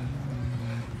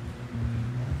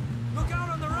 Look out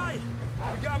on the right.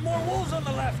 We got more wolves on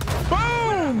the left.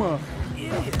 Boom!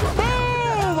 Idiot. Boom!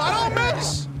 I don't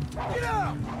miss! Get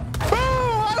out. Boom!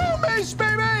 I don't miss,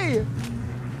 baby!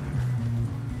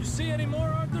 You see any more,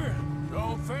 Arthur?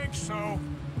 Don't think so.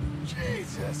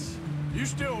 Jesus. You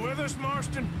still with us,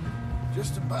 Marston?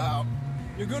 Just about.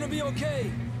 You're gonna be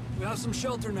okay. We have some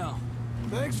shelter now.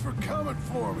 Thanks for coming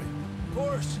for me. Of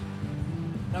course.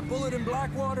 That bullet in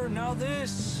Blackwater, now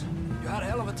this. You had a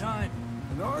hell of a time.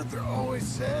 And Arthur always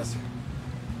says,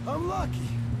 I'm lucky.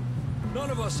 None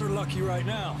of us are lucky right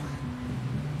now.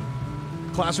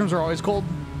 Classrooms are always cold?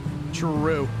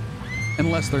 True.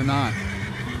 Unless they're not.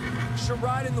 Should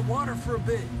ride in the water for a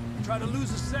bit. Try to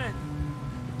lose a scent.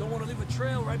 Don't want to leave a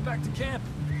trail right back to camp.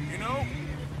 You know,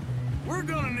 we're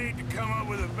gonna need to come up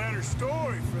with a better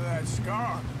story for that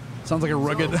scar. Sounds like a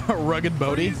rugged, rugged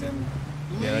boaty. Freezing,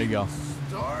 Yeah, there you go.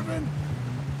 starving,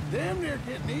 damn near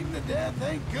getting eaten to death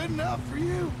ain't good enough for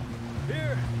you.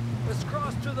 Here, let's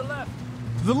cross to the left.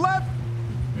 To the left.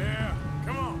 Yeah,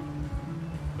 come on.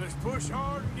 Let's push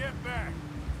hard and get back.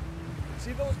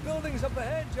 See those buildings up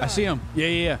ahead, John? I see him. Yeah,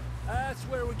 yeah, yeah. That's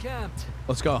where we camped.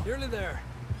 Let's go. Nearly there.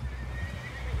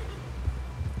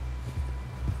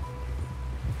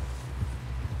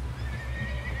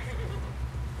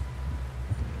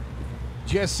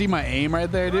 Did you guys see my aim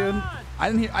right there, dude?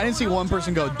 I didn't see one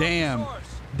person go, damn.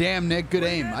 Damn, Nick, good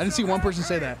aim. I didn't see one person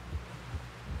say that.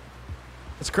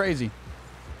 It's crazy.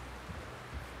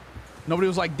 Nobody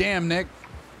was like, damn, Nick,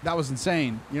 that was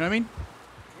insane. You know what I mean?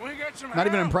 Can we get some Not help?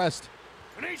 even impressed.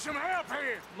 We need some help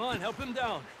here. Come on, help him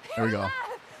down. There we go.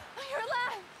 You're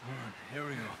alive. Here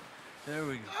we go. There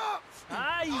we go.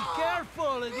 Ay,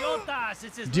 careful, idiotas.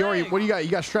 It's his Diori, leg. what do you got?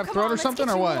 You got strep Come throat on, or let's something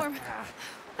get or you what? warm.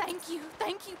 Thank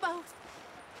you both.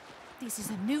 This is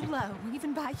a new low,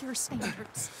 even by your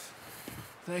standards.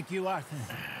 Thank you, Arthur.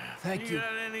 Thank you.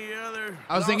 Got any other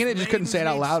I was thinking it, just couldn't lost say it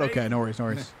out maidens loud. need Okay, no worries, no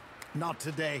worries. Not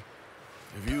today.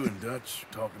 Have you and Dutch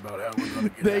talked about how we're gonna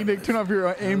get They out Nick, of turn this? off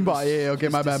your aimbot. Yeah, okay,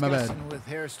 my bad, my bad. Discussing with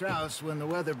Herr Strauss when the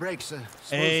weather breaks. Hey,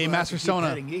 suppose we'll have Master to keep Sona.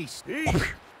 heading east.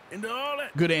 East, into all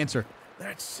that. Good answer.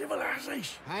 That's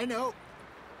civilization. I know.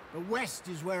 The west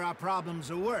is where our problems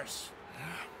are worse.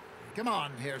 Come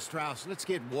on, Herr Strauss. Let's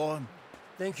get warm.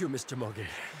 Thank you, Mr. Morgan.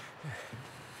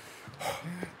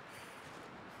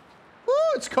 Woo,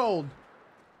 it's cold.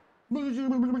 We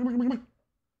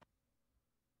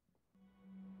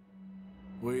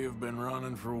have been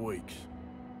running for weeks.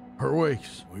 Her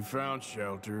weeks. We found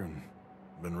shelter and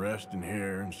been resting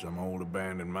here in some old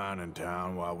abandoned mining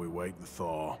town while we wait the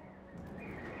thaw.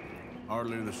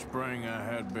 Hardly the spring I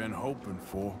had been hoping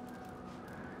for.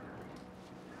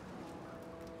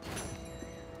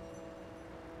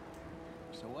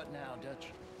 So what now, Dutch?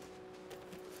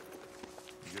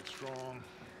 We get strong,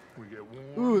 we get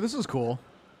warm, Ooh, this is cool.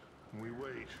 and we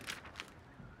wait.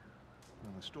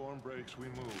 When the storm breaks, we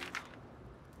move.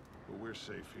 But we're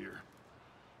safe here.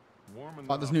 Warm enough.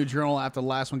 Bought this new journal after the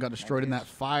last one got destroyed in that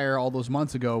fire all those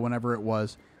months ago, whenever it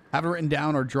was. Haven't written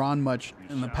down or drawn much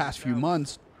in the past few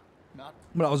months,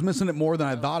 but I was missing it more than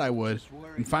I thought I would.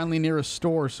 And finally near a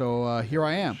store, so here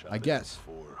I am, I guess.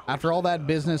 After all that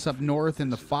business up north in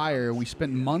the fire, we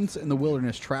spent months in the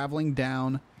wilderness traveling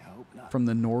down from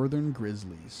the northern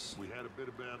grizzlies. We had a bit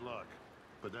of bad luck,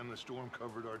 but then the storm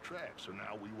covered our tracks, so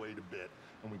now we wait a bit,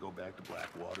 and we go back to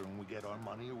Blackwater, and we get our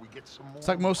money, or we get some more. It's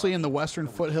like mostly in the western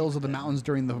foothills of the mountains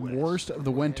during the worst of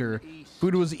the winter.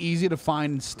 Food was easy to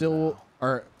find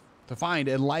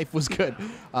and life was good.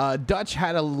 Dutch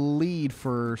had a lead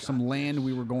for some land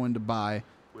we were going to buy,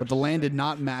 but the land did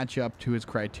not match up to his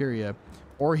criteria,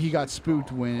 or he got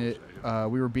spooked when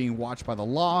we were being watched by the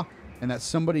law, and that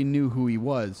somebody knew who he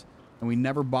was, and we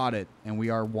never bought it, and we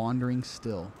are wandering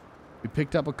still. We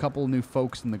picked up a couple new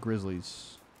folks in the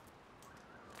Grizzlies.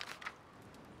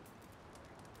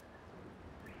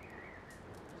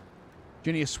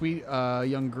 Jenny, a sweet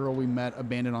young girl we met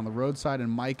abandoned on the roadside,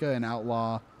 and Micah, an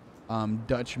outlaw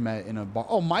Dutch met in a bar.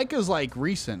 Oh, Micah's like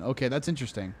recent. Okay, that's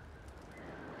interesting.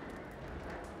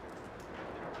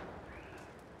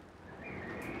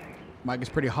 Micah's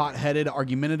pretty hot-headed,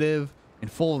 argumentative,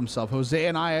 and full of himself. Jose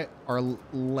and I are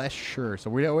less sure, so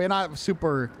we're not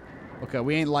super. Okay,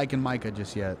 we ain't liking Micah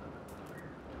just yet.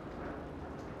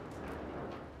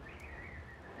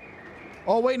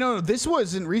 Oh wait, no, this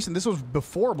wasn't recent. This was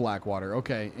before Blackwater.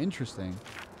 Okay, interesting.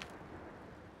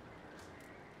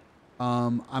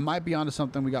 I might be onto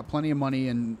something. We got plenty of money,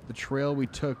 and the trail we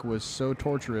took was so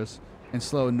torturous and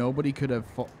slow. Nobody could have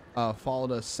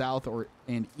followed us south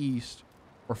and east,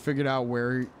 or figured out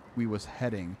where we was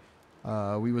heading.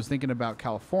 We was thinking about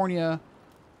California,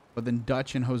 but then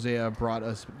Dutch and Hosea brought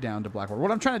us down to Blackwater.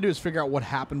 What I'm trying to do is figure out what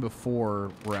happened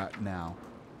before we're at now.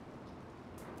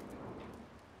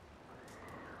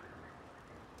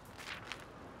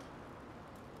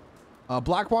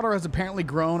 Blackwater has apparently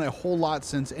grown a whole lot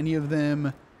since any of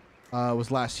them was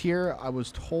last year. I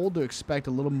was told to expect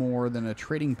a little more than a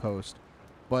trading post,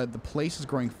 but the place is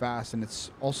growing fast, and it's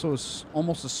also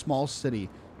almost a small city.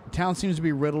 The town seems to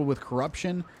be riddled with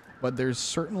corruption, but there's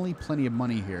certainly plenty of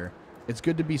money here. It's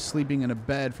good to be sleeping in a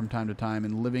bed from time to time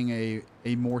and living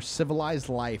a more civilized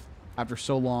life after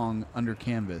so long under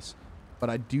canvas, but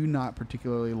I do not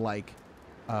particularly like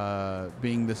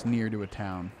being this near to a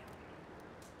town.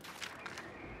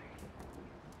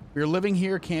 We are living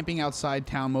here, camping outside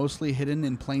town, mostly hidden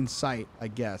in plain sight, I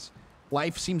guess.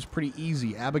 Life seems pretty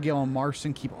easy. Abigail and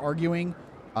Marston keep arguing.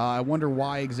 I wonder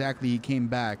why exactly he came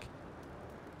back.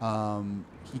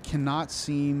 He cannot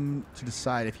seem to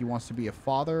decide if he wants to be a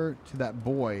father to that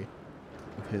boy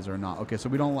of his or not. Okay, so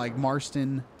we don't like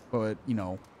Marston, but, you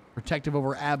know, protective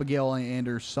over Abigail and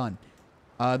her son.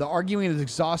 The arguing is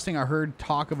exhausting. I heard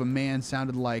talk of a man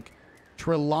sounded like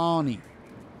Trelawney.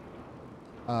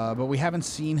 But we haven't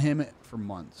seen him for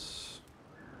months.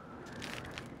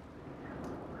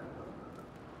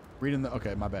 Reading the...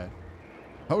 Okay, my bad.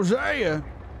 Hosea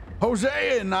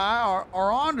and I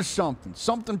are on to something.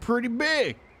 Something pretty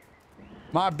big.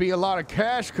 Might be a lot of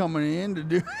cash coming in to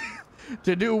do...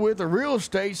 to do with a real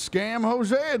estate scam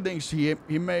Hosea thinks he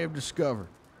may have discovered.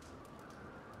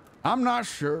 I'm not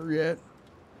sure yet.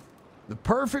 The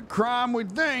perfect crime, we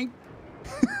think.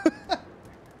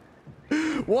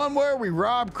 One where we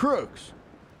rob crooks.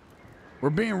 We're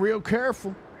being real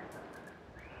careful.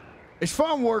 It's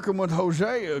fun working with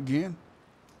Hosea again.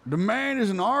 The man is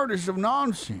an artist of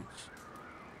nonsense.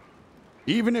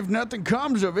 Even if nothing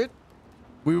comes of it,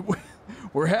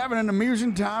 we're having an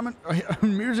amusing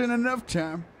enough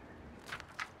time.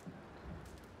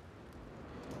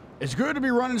 It's good to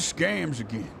be running scams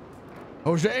again.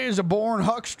 Hosea is a born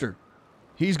huckster.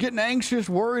 He's getting anxious,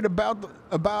 worried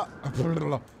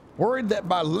worried that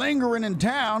by lingering in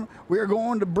town, we are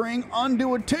going to bring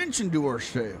undue attention to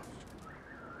ourselves.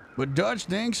 But Dutch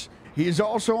thinks he is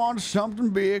also on something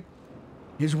big.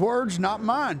 His words, not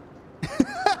mine.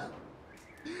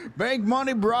 Bank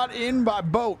money brought in by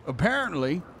boat,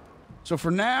 apparently. So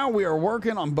for now, we are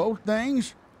working on both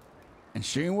things and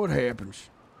seeing what happens.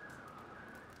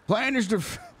 Plan is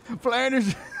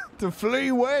to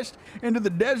flee west into the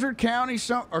desert county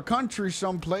or country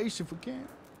someplace if we can.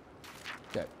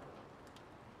 Okay.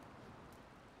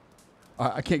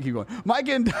 I can't keep going. Mike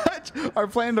and Dutch are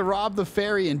planning to rob the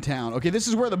ferry in town. Okay, this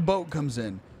is where the boat comes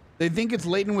in. They think it's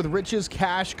laden with riches,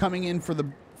 cash coming in for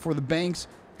the banks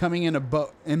coming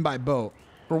in by boat.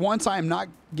 For once, I am not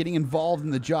getting involved in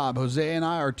the job. Jose and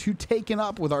I are too taken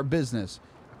up with our business,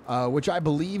 which I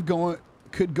believe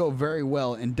could go very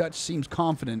well. And Dutch seems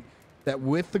confident that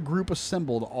with the group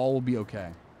assembled, all will be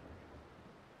okay.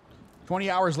 20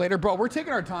 hours later, bro, we're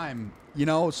taking our time, you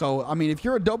know? So, I mean, if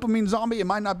you're a dopamine zombie, it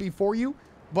might not be for you,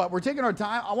 but we're taking our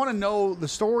time. I want to know the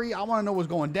story. I want to know what's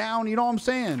going down. You know what I'm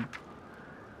saying?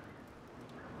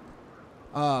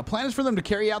 Plan is for them to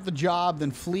carry out the job,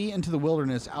 then flee into the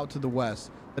wilderness out to the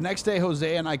west. The next day,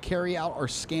 Jose and I carry out our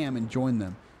scam and join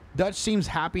them. Dutch seems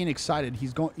happy and excited.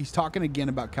 He's talking again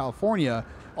about California,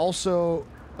 also,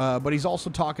 but he's also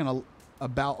talking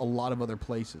about a lot of other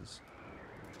places.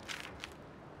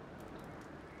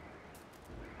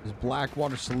 There's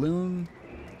Blackwater Saloon.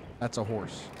 That's a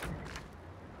horse.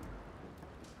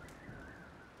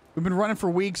 We've been running for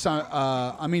weeks.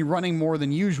 I mean, running more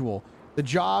than usual. The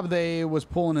job they was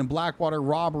pulling in Blackwater,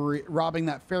 robbing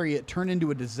that ferry, it turned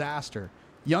into a disaster.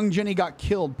 Young Jenny got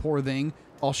killed, poor thing,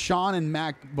 while Sean and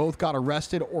Mac both got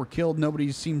arrested or killed.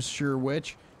 Nobody seems sure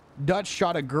which. Dutch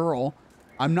shot a girl.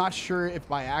 I'm not sure if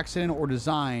by accident or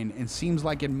design, and seems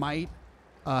like it might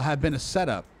have been a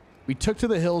setup. We took to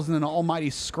the hills in an almighty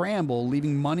scramble,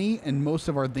 leaving money and most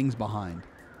of our things behind.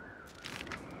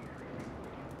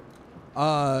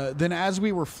 Then as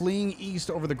we were fleeing east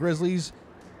over the Grizzlies,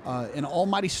 an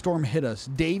almighty storm hit us.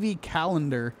 Davy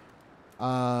Callender,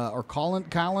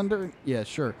 Callender? Yeah,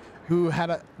 sure. Who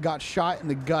got shot in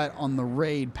the gut on the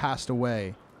raid, passed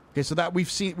away. Okay, so that we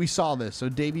saw this. So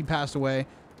Davy passed away.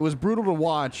 It was brutal to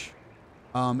watch,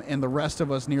 and the rest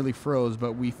of us nearly froze,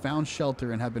 but we found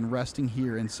shelter and have been resting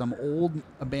here in some old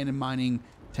abandoned mining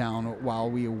town while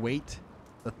we await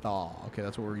the thaw. Okay,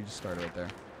 that's where we just started right there.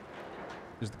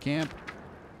 There's the camp.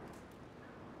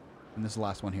 And this is the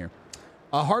last one here.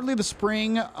 Hardly the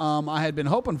spring I had been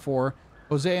hoping for.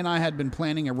 Jose and I had been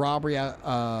planning a robbery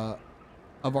of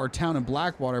our town in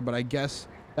Blackwater, but I guess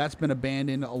that's been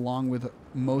abandoned along with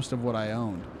most of what I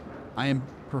owned. I am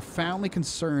profoundly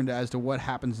concerned as to what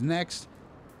happens next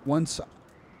once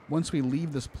we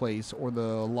leave this place or the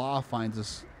law finds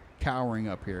us cowering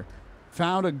up here.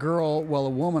 Found a girl, well, a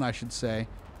woman, I should say.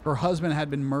 Her husband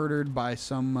had been murdered by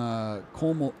some of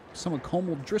Colmel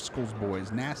Driscoll's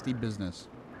boys. Nasty business.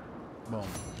 Boom.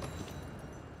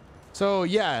 So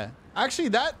yeah, actually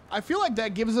I feel like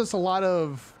that gives us a lot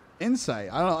of insight.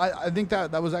 I don't know. I think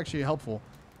that was actually helpful.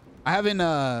 I haven't,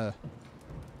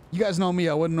 you guys know me,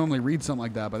 I wouldn't normally read something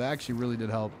like that, but that actually really did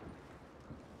help.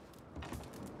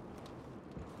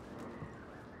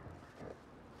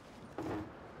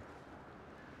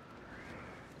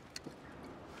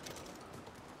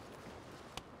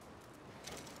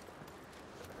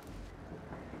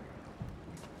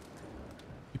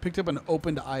 Picked up an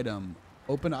opened item.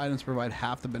 Opened items provide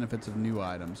half the benefits of new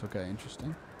items. Okay,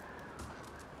 interesting.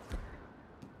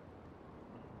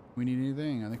 We need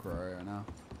anything? I think we're alright right now.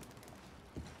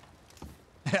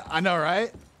 I know,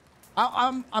 right?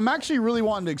 I'm actually really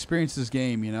wanting to experience this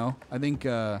game, you know? I think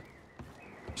there's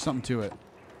something to it.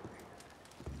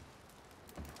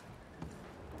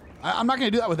 I'm not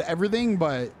gonna do that with everything,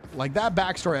 but like that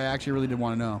backstory I actually really did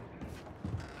want to know.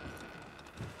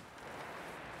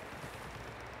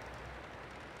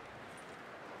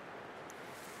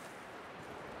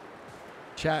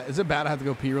 Chat, is it bad I have to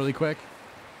go pee really quick?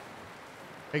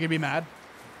 I can be mad.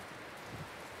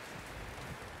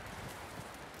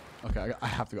 Okay, I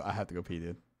have to go. I have to go pee,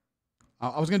 dude.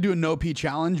 I was gonna do a no pee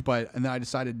challenge, and then I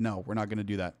decided no, we're not gonna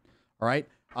do that. All right,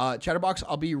 Chatterbox,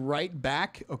 I'll be right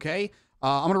back. Okay,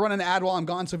 I'm gonna run an ad while I'm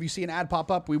gone. So if you see an ad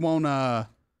pop up, we won't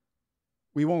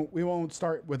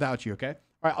start without you. Okay.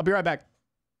 All right, I'll be right back.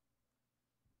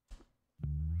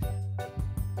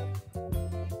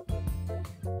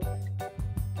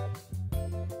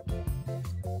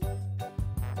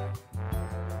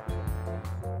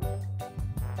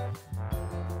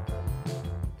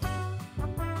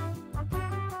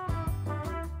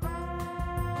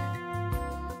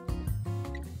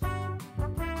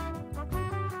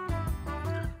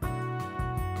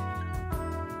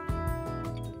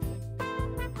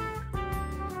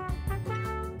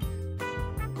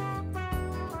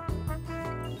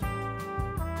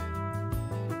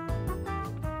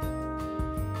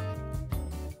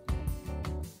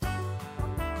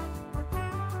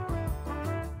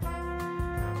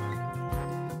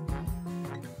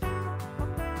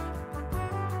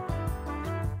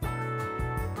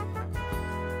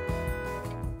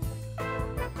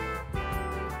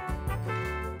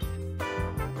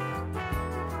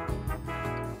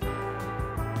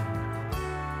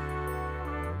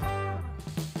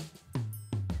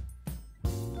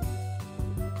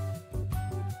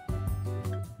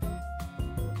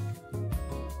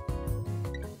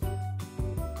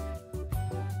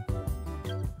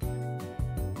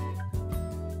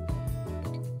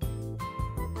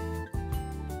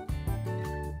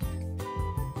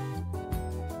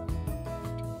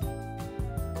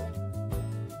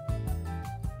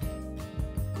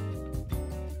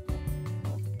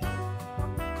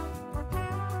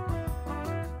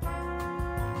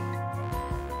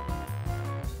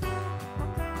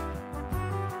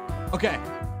 Okay.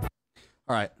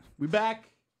 All right. We back.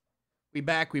 We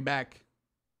back.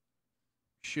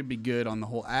 Should be good on the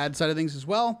whole ad side of things as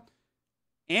well.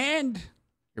 And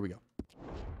here we go.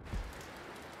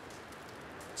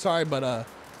 Sorry, but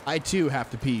I too have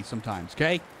to pee sometimes,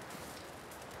 okay?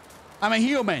 I'm a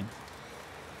human.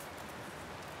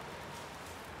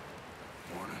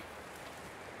 Morning.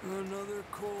 Another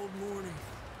cold morning.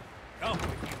 Come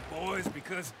with you boys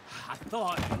because I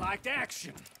thought you liked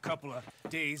action. A couple of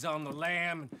days on the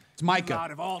lam. It's Micah. You lot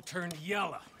have all turned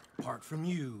yellow. Apart from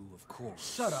you, of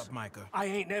course. Shut up, Micah. I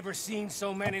ain't never seen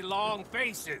so many long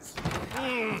faces.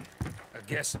 I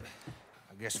guess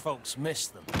folks miss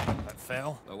them. That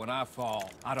fell. But when I fall,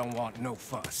 I don't want no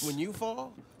fuss. When you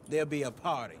fall, there'll be a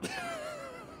party.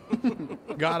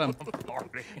 Got him.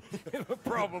 Party.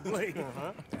 Probably.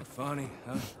 That funny,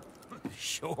 huh?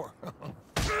 Sure.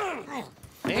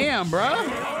 Damn, bro.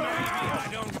 I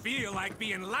don't feel like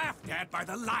being laughed at by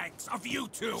the likes of you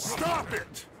two. Stop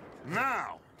it!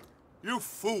 Now! You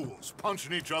fools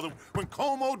punching each other when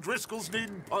Colm O'Driscoll's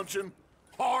needing punching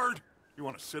hard. You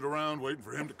want to sit around waiting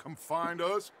for him to come find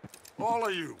us? All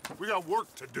of you, we got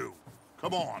work to do.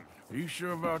 Come on. Are you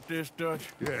sure about this, Dutch?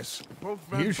 Yes. Both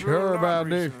been You through sure a lot about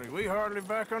this? recently. We hardly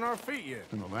back on our feet yet.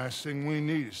 And the last thing we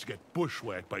need is to get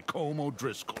bushwhacked by Colm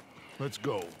O'Driscoll. Let's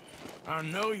go. I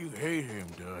know you hate him,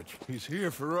 Dutch. He's here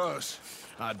for us.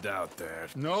 I doubt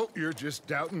that. No, you're just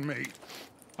doubting me.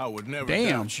 I would never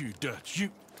Damn. doubt you, Dutch.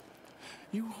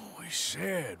 You always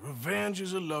said revenge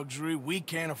is a luxury we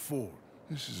can't afford.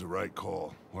 This is the right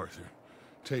call, Arthur.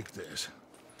 Take this.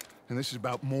 And this is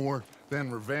about more than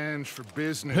revenge for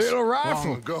business. Hit a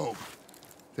rifle. Long ago,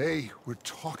 they were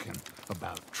talking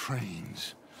about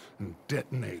trains and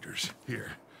detonators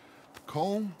here.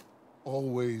 Colm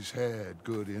always had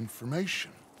good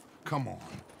information. Come on.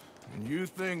 And you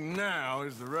think now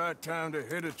is the right time to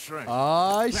hit a train?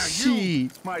 Oh, Now shit. you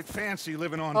might fancy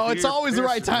living on Oh, it's beer, always the piss,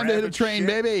 right and time to hit a rabbit train,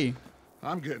 shit. baby.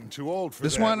 I'm getting too old for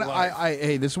This that one, life.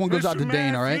 hey, this one goes out to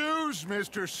Dane, all right? Matthews,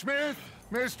 Mr. Smith,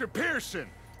 Mr. Pearson,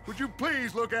 would you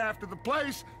please look after the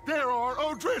place? There are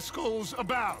O'Driscolls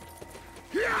about.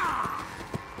 Yeah!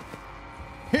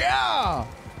 Yeah!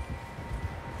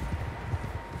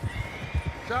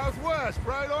 Southwest,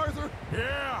 right, Arthur?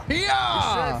 Yeah.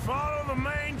 Yeah! You said follow the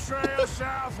main trail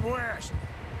southwest.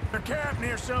 The camp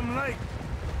near some lake.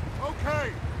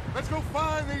 Okay, let's go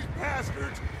find these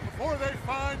bastards before they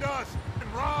find us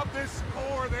and rob this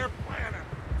core they're planning.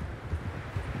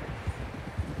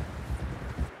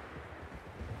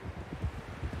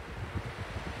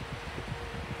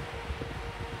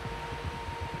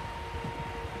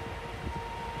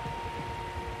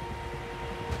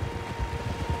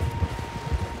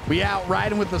 We out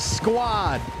riding with the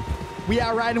squad. We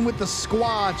out riding with the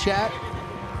squad, chat.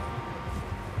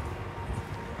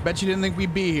 Bet you didn't think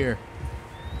we'd be here.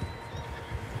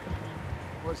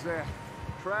 What's that?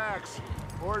 Tracks.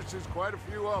 Horses, quite a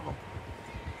few of them.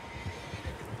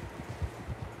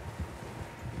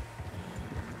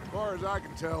 far as I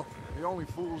can tell, the only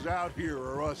fools out here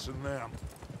are us and them.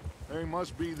 They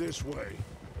must be this way.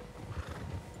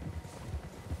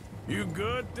 You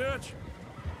good, Dutch?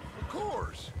 Of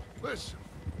course. Listen,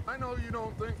 I know you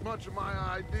don't think much of my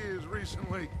ideas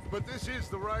recently, but this is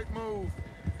the right move.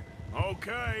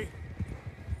 Okay.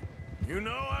 You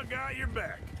know I got your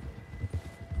back.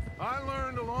 I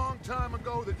learned a long time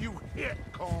ago that you hit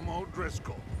Colm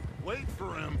O'Driscoll. Wait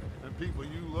for him, and people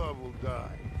you love will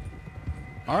die.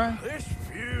 All right. This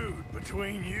feud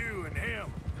between you and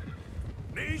him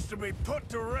needs to be put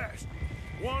to rest,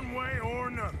 one way or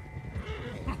another.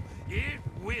 It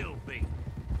will be.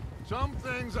 Some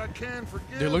things I can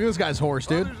forgive. Dude, look at this guy's horse,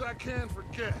 dude. Others I can't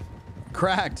forget.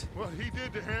 Cracked. What he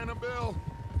did to Annabelle,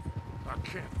 I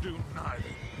can't do neither.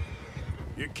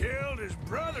 You killed his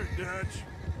brother, Dutch.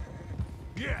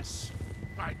 Yes,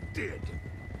 I did.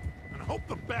 And I hope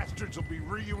the bastards will be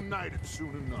reunited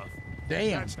soon enough.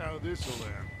 Damn. That's how this will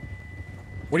end.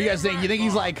 What do you guys think? You think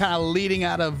he's like kind of leading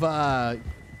out of,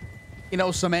 you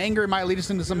know, some anger? It might lead us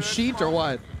into some sheet or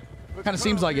what? Kind of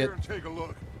seems like it. And take a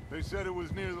look. They said it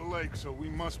was near the lake, so we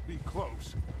must be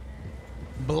close.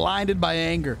 Blinded by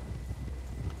anger.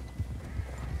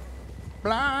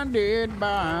 Blinded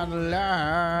by the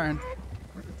light.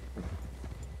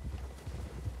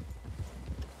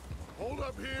 Hold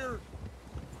up here.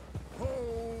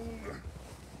 Hold.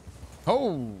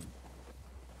 Oh.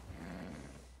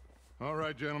 All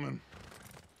right, gentlemen.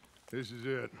 This is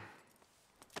it.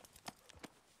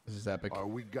 This is epic. Are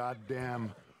we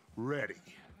goddamn ready?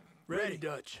 Ready,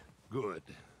 Dutch. Good.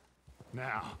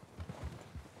 Now,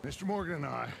 Mr. Morgan and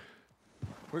I,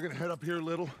 we're gonna head up here a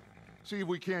little, see if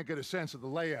we can't get a sense of the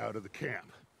layout of the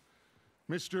camp.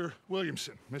 Mr.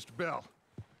 Williamson, Mr. Bell,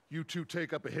 you two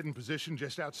take up a hidden position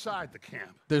just outside the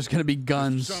camp. There's gonna be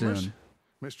guns Mr. Summers, soon.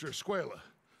 Mr. Escuela.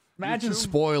 Imagine you two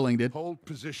spoiling, dude. Hold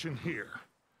position here.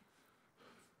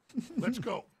 Let's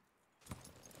go.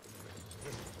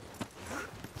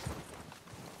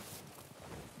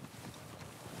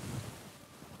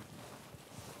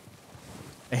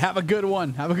 Hey, have a good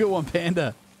one. Have a good one,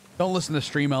 Panda. Don't listen to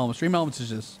Stream Elements. Stream Elements is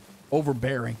just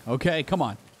overbearing. Okay, come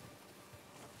on.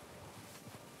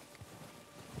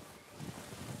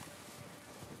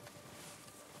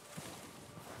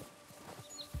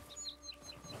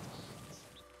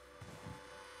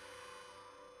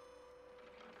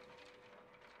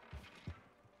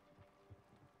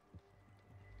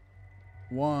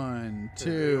 One,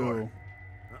 two,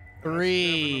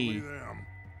 three,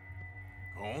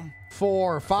 Home?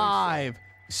 4, 5,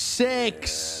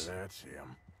 6. Yeah, that's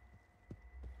him.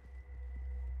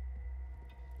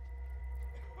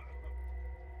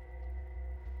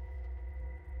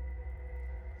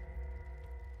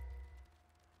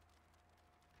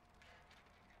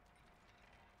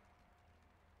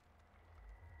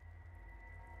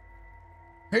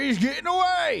 He's getting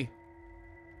away.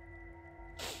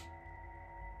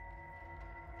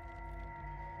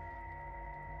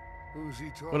 Who's he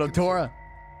talking What up, Tora? to?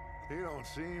 He don't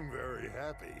seem very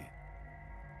happy.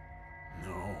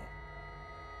 No.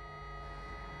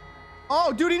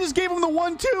 Oh, dude, he just gave him the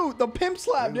 1-2, the pimp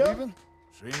slap, dude. Leaving?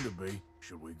 Seem to be.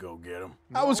 Should we go get him?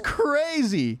 That was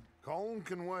crazy. Colm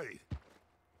can wait.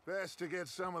 Best to get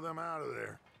some of them out of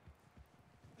there.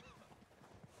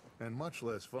 And much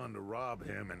less fun to rob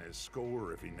him and his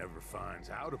score if he never finds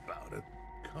out about it.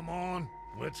 Come on,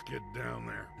 let's get down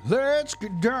there. Let's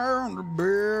get down to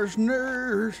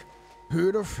business.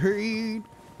 Hit a feet,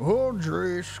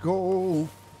 O'Driscoll.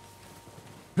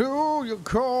 Do you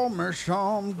call me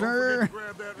someday? Don't forget to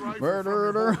grab that rifle from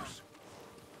your horse.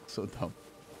 So dumb.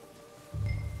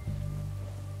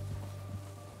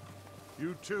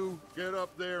 You two, get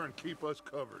up there and keep us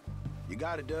covered. You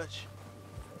got it, Dutch.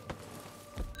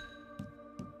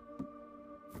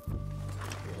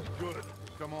 Good.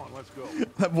 Come on, let's go.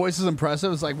 That voice is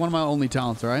impressive. It's like one of my only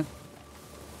talents, all right?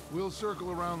 We'll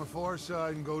circle around the far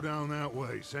side and go down that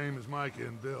way, same as Micah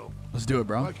and Bill. Let's do it,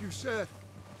 bro. Like you said,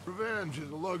 revenge is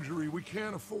a luxury we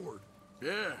can't afford.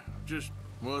 Yeah, just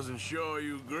wasn't sure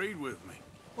you agreed with me.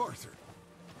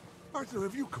 Arthur,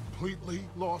 have you completely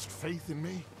lost faith in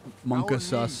me? Monka Our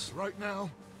sus. needs right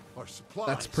now are supplies.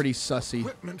 That's pretty sussy.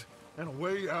 Equipment and a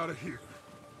way out of here.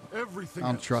 Everything I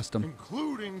don't else, trust him.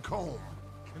 including Colm,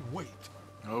 can wait.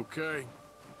 Okay.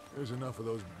 There's enough of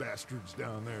those bastards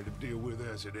down there to deal with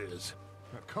as it is.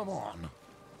 Now, come on.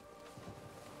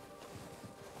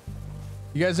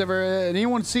 You guys ever,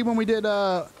 anyone see when we did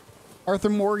Arthur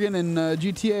Morgan and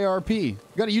GTA RP? We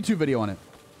got a YouTube video on it.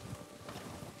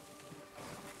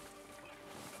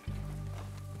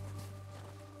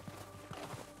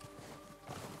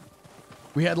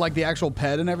 We had like the actual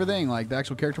pet and everything, like the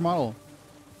actual character model.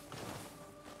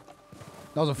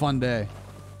 That was a fun day.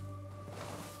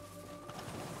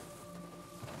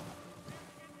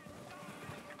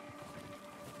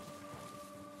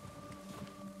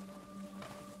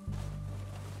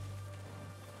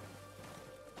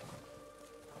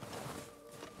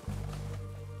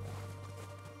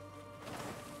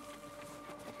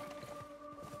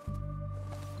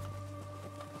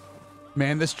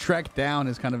 Man, this trek down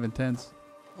is kind of intense.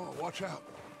 Oh, watch out.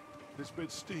 This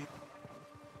bit's steep.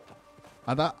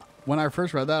 I thought when I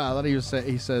first read that, I thought he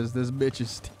says this bitch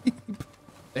is steep.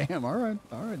 Damn, all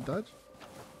right, Dutch.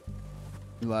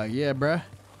 He's like, yeah, bruh.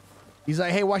 He's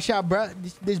like, hey, watch out, bruh.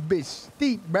 This bitch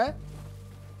steep, bruh.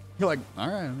 You're like, all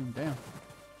right, I mean, damn.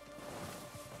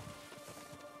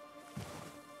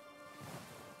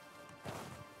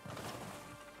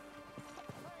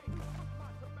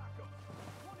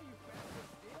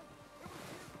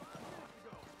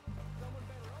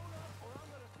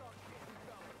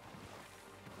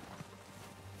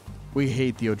 We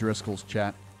hate the O'Driscolls,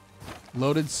 chat.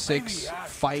 Loaded 6,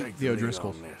 fight the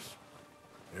O'Driscolls.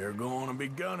 They're going to be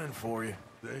gunning for you.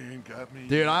 They ain't got me.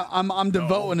 Dude, I'm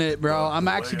devoting it, bro. I'm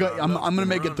actually I'm gonna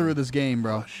make it through this game,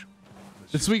 bro.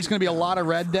 This week's gonna be a lot of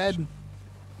Red Dead.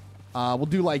 We'll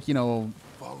do like, you know,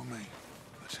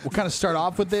 we'll kind of start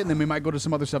off with it, and then we might go to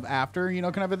some other stuff after, you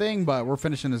know, kind of a thing. But we're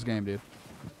finishing this game, dude.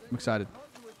 I'm excited.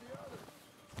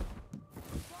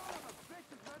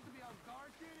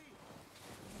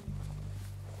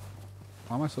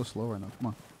 Why am I so slow right now? Come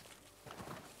on.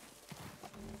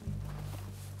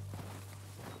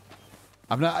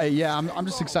 I'm not. Yeah, I'm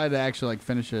just excited to actually like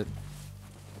finish it.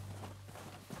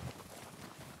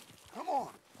 Come on,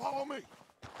 follow me.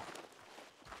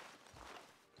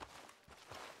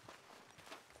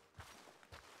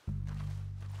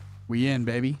 We in,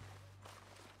 baby.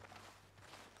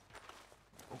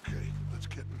 Okay, let's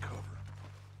get in cover.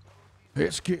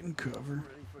 Let's get in cover.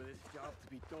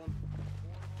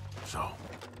 So,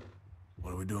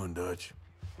 what are we doing, Dutch?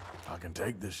 I can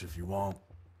take this if you want.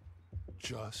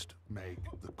 Just make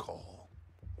the call.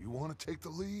 You want to take the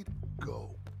lead?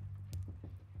 Go.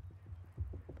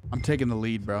 I'm taking the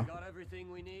lead, bro. Got everything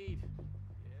we need.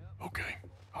 Okay,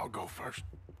 I'll go first.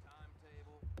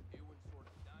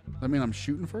 Does that mean I'm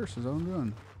shooting first? Is that what I'm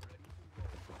doing?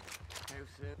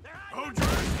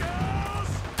 O'Driscolls!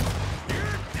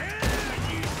 You're dead,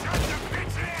 you sons of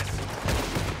bitches!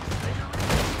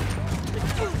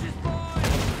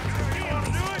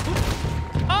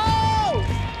 Oh!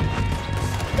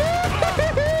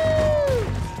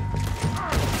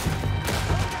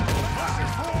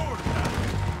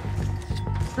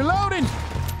 Reloading!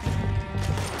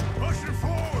 Pushing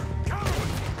forward! Cover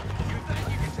me! You think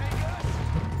you can take us?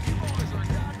 You boys are a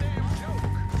goddamn joke.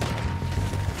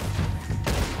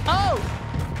 Oh!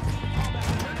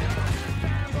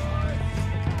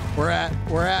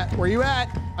 Where you at?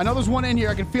 I know there's one in here.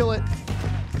 I can feel it.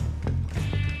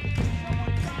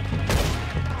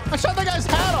 I shot the guy's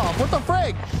hat off. What the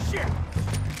frig? Shit!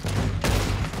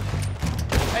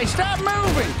 Hey, stop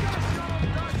moving!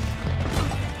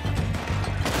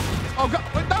 Oh God!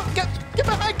 Wait, no! Get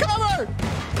behind cover!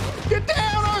 Get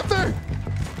down, Arthur!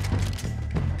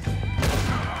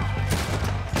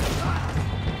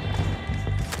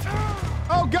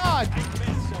 Oh God!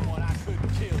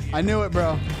 I knew it,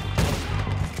 bro.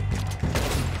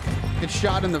 Get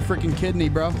shot in the freaking kidney,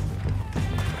 bro.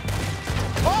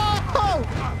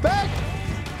 Oh! Back!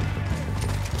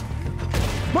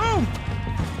 Boom!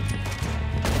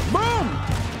 Boom!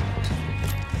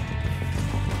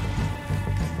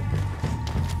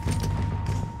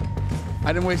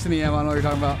 I didn't waste any ammo. I don't know what you're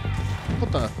talking about.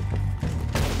 What the?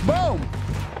 Boom!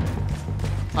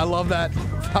 I love that.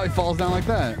 How he falls down like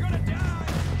that.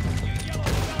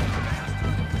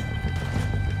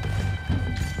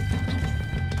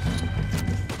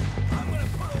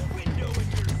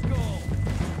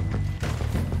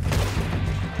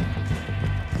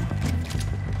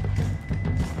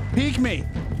 Peek me.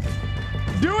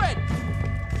 Do it.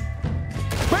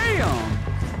 Bam.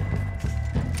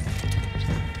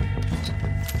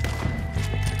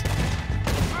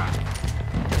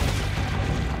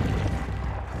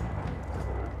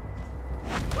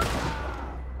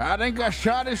 I think I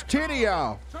shot his titty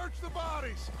off. Search the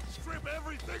bodies. Strip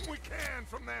everything we can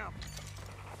from them.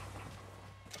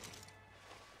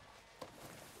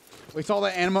 We saw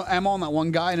that ammo on that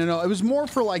one guy. No, it was more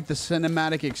for like the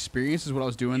cinematic experience is what I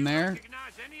was doing there.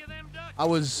 I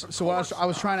was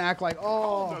trying to act like,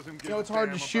 oh, you know, it's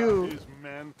hard to shoot.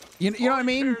 You know what I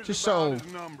mean? Just so.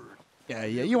 Yeah,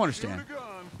 you understand.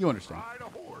 You understand.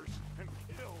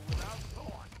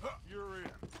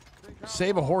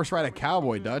 Save a horse, ride a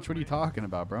cowboy, Dutch. What are you talking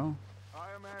about, bro?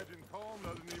 I imagine Colm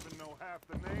doesn't even know half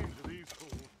half the names of these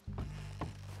fools.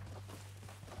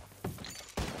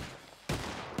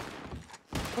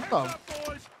 What Heads the? up,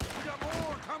 boys! We got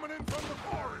more coming in from the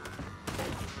forest.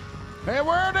 Hey,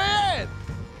 where they at?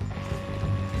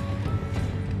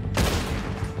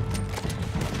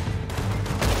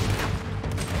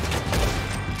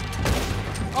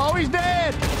 Oh, he's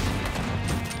dead.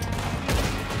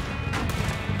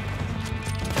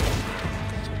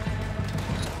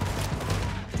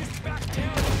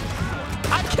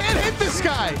 I can't hit this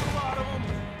guy.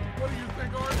 What do you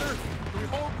think, Arthur? We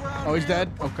hold ground. Oh, he's here.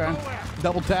 dead. Okay.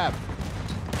 Double tap.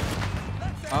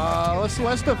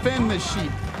 Let's defend this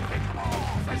sheep.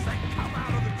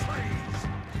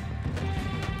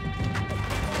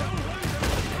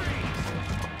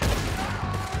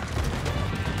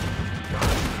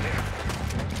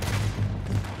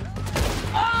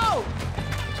 Oh!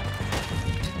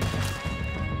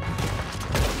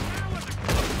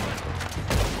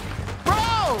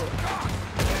 Bro!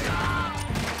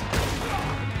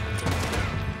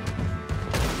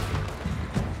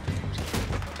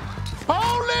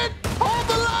 Hold it! Hold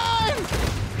the line!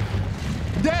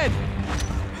 Dead.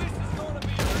 This is gonna be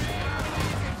real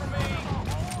easy for me.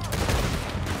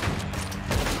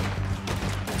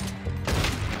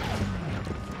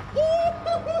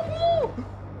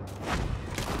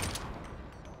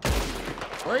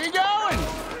 Where you going?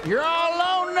 You're all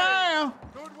alone now.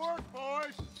 Good work,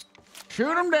 boys.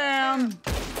 Shoot him down.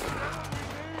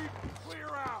 Clear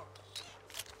out.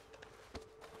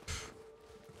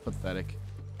 Pathetic.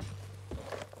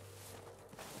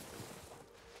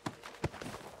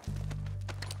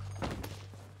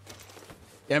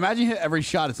 Yeah, imagine you hit every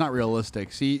shot. It's not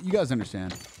realistic. See, you guys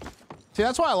understand. See,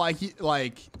 that's why I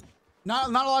like not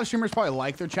a lot of streamers probably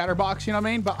like their chatterbox, you know what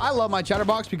I mean? But I love my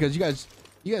chatterbox because you guys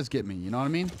get me, you know what I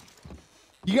mean?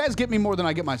 You guys get me more than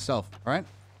I get myself, all right?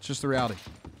 It's just the reality.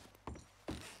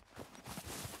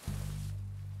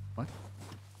 What?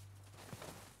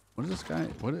 What is this guy?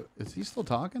 What is he still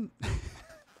talking?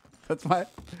 That's why.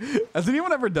 Has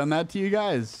anyone ever done that to you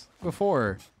guys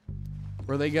before?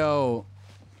 Where they go,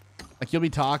 like you'll be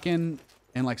talking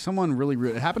and like someone really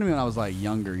rude. It happened to me when I was like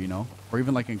younger, you know, or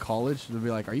even like in college. They'll be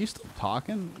like, "Are you still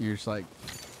talking?" And you're just like,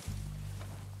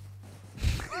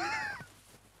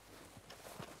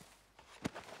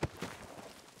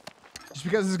 just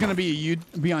because it's gonna be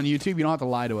on YouTube, you don't have to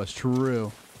lie to us.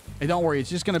 True. Hey, don't worry. It's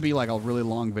just gonna be like a really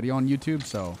long video on YouTube,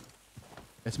 so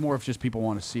it's more if just people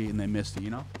want to see it and they missed it, you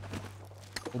know.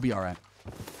 We'll be all right.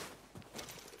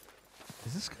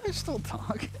 Is this guy still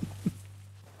talking?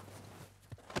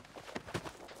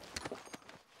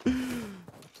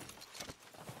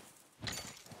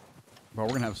 Bro,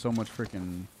 we're gonna have so much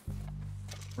freaking.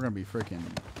 We're gonna be freaking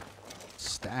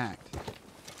stacked.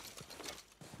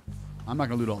 I'm not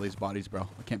gonna loot all these bodies, bro.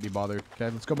 I can't be bothered. Okay,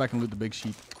 let's go back and loot the big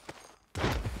sheep.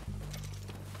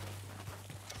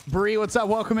 Bree, what's up?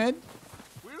 Welcome in.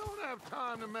 We don't have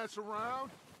time to mess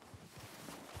around.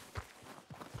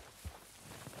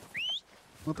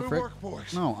 What the Good frick? work,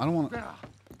 boys. No, I don't want to. Now,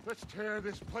 let's tear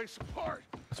this place apart.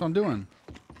 That's what I'm doing.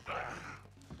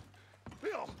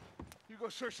 Bill, you go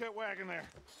search that wagon there.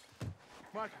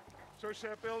 Mike, search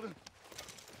that building.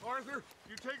 Arthur,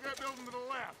 you take that building to the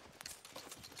left.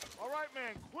 All right,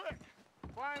 man, quick.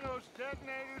 Find those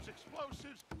detonators,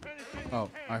 explosives, anything Oh, you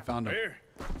can. I found him. Here.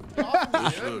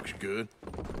 This looks good.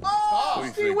 Oh,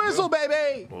 Steve Whistle,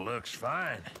 baby. Looks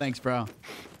fine. Thanks, bro.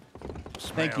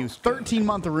 Thank you. Smells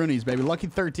 13-month Roonies, baby. Lucky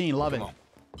 13. Love it.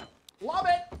 Love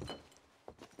it.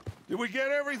 Did we get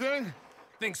everything?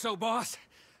 Think so, boss?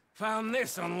 Found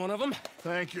this on one of them.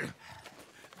 Thank you.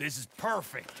 This is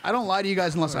perfect. I don't lie to you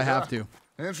guys unless I have to.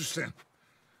 Interesting.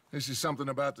 This is something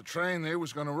about the train they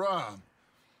was gonna rob.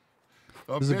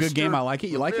 This is a good game. I like it.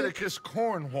 You like it? Leviticus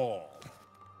Cornwall.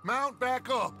 Mount back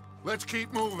up. Let's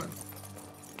keep moving.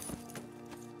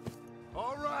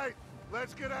 All right,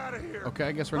 let's get out of here. Okay,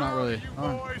 I guess we're not really. You All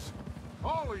right. boys,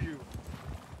 all of you,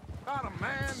 not a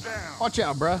man down. Watch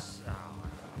out, bruh.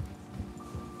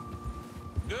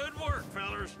 Good work,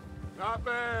 fellas. Not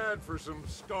bad for some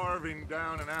starving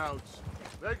down and outs.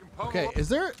 They can pummel Okay, up. is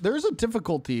there's a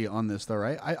difficulty on this though,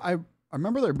 right? I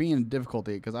remember there being a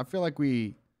difficulty because I feel like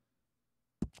we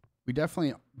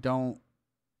definitely don't.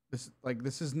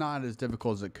 This is not as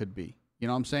difficult as it could be. You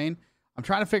know what I'm saying? I'm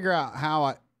trying to figure out how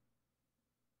I.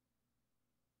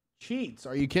 Cheats?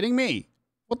 Are you kidding me?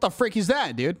 What the frick is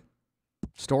that, dude?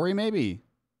 Story maybe.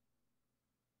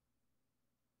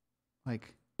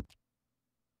 Like.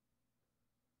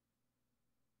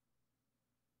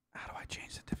 How do I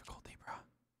change the difficulty, bro?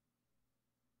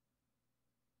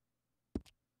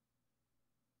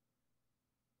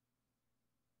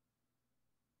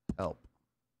 Help.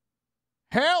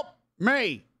 Help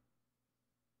me.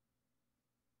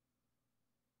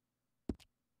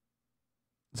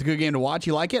 It's a good game to watch.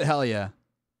 You like it? Hell yeah.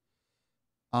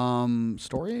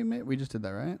 Story? We just did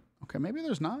that, right? Okay, maybe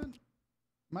there's not.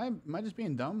 Am I just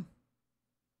being dumb?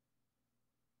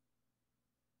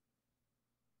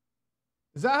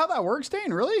 Is that how that works,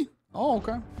 Dane? Really? Oh,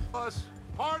 okay. Us,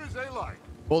 hard as they like.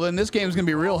 Well, then this game's gonna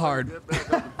be real hard.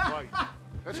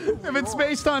 If it's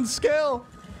based on skill,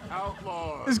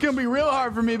 Outlaws. it's gonna be real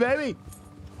hard for me, baby.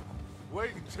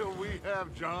 Wait until we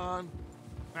have John,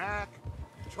 Mac,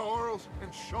 Charles,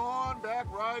 and Sean back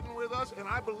riding with us, and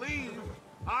I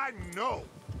know,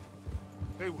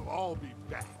 they will all be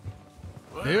back.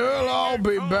 Well, They'll all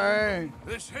be Cole, back.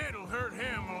 This hit'll hurt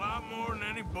him a lot more than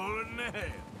any bullet in the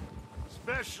head.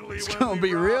 Especially It's when gonna we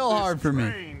be rob real this hard for me.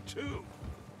 train, too.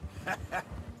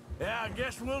 Yeah, I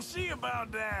guess we'll see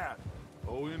about that.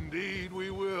 Oh, indeed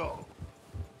we will.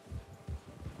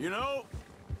 You know,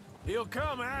 he'll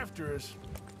come after us.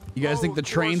 You guys think the Of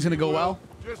course train's gonna he go will, well?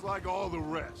 Just like all the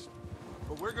rest.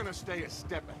 But we're gonna stay a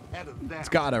step ahead of them. It's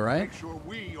gotta, right? Make sure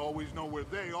we always know where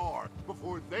they are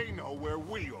before they know where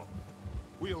we are.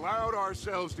 We allowed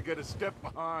ourselves to get a step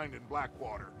behind in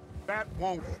Blackwater. That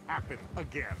won't happen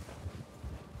again.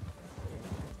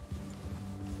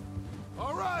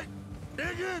 All right,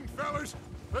 dig in, fellas.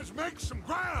 Let's make some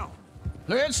ground.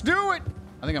 Let's do it.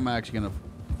 I think I'm actually gonna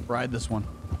ride this one.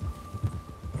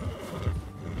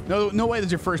 No way. This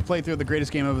is your first playthrough of the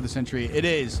greatest game of the century. It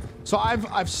is. So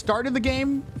I've started the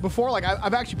game before. Like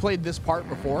I've actually played this part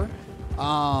before,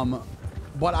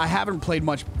 but I haven't played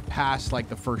much past like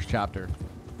the first chapter.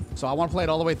 So I want to play it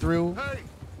all the way through. Hey, I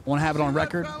want to have it on see that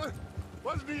record. fella?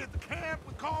 Wasn't he at the camp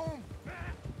with Colm?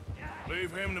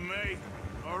 Leave him to me.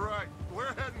 All right,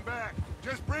 we're heading back.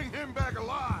 Just bring him back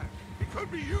alive. He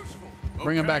could be useful.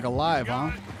 Bring him back alive,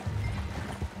 huh?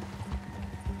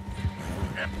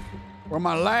 Where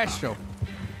my lasso?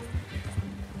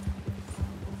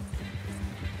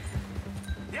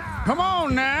 Come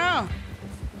on now.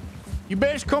 You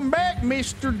best come back,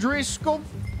 Mr. Driscoll.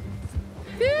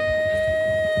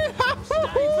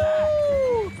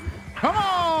 Come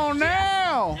on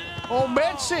now. Old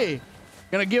Betsy.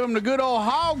 Gonna give him the good old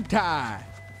hog tie.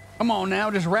 Come on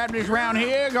now, just wrap this around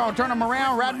here. Gonna turn him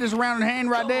around, wrap this around his hand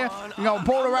right there. You're gonna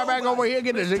pull it right back over here.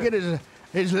 Get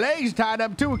his legs tied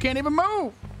up too. He can't even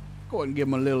move. Go ahead and give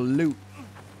him a little loot.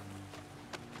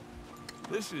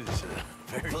 This is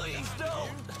very... Please don't.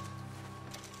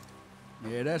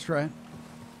 Yeah, that's right.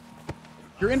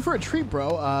 You're in for a treat,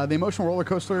 bro. The emotional roller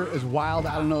coaster is wild.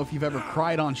 I don't know if you've ever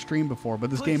cried on stream before, but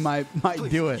this game might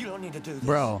do it. You don't need to do this.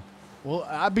 Bro. Well,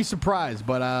 I'd be surprised,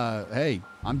 but hey,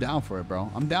 I'm down for it,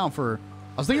 bro. I'm down for...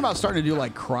 I was thinking about starting to do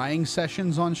like crying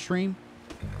sessions on stream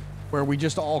where we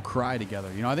just all cry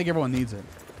together. You know, I think everyone needs it.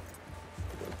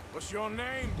 What's your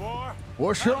name, boy?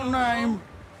 What's your name?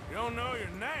 You don't know your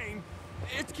name?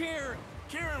 It's Kieran.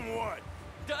 Kieran what?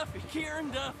 Duffy.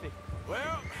 Kieran Duffy.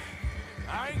 Well,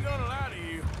 I ain't gonna lie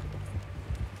to you.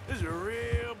 This is a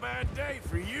real bad day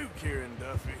for you, Kieran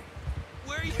Duffy.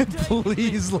 Where are you taking me?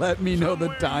 Please let me know the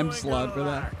Somewhere time you ain't slot for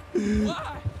gonna that.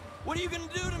 Why? What are you gonna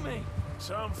do to me?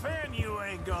 Some fan you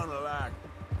ain't gonna like.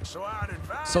 So I'd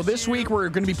advise So this week we're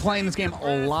going to be playing this game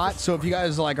a lot. So if you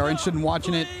guys like are interested in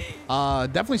watching it,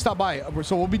 definitely stop by.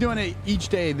 So we'll be doing it each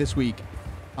day this week.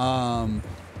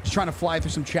 Just trying to fly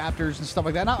through some chapters and stuff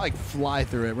like that. Not like fly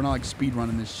through it. We're not like speed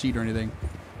running this sheet or anything.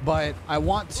 But I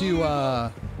want to.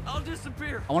 I'll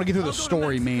disappear. I want to get through the I'll go to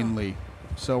story Mexico. mainly.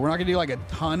 So we're not going to do like a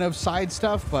ton of side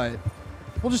stuff, but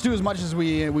we'll just do as much as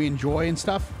we enjoy and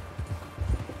stuff.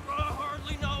 I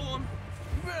hardly know him.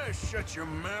 You better shut your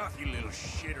mouth, you little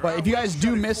shitter. But if you guys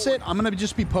do miss it, I'm gonna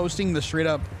just be posting the straight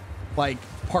up like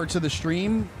parts of the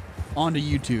stream onto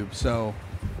YouTube. So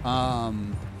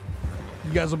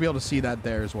you guys will be able to see that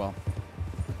there as well.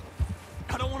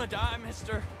 I don't want to die,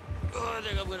 mister. Oh, I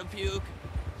think I'm gonna puke.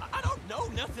 I don't know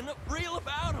nothing real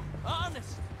about him,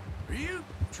 honest. Are you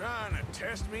trying to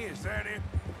test me? Is that it?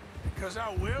 Because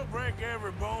I will break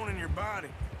every bone in your body.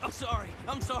 I'm sorry.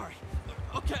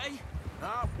 Okay?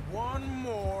 Not one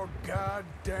more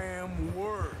goddamn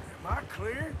word. Am I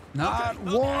clear? Not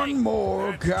Okay. one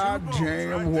more That's 2 bones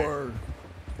goddamn right there. word.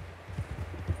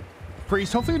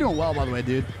 Priest, hopefully you're doing well, by the way,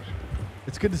 dude.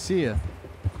 It's good to see you.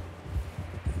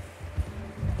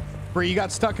 Bree, you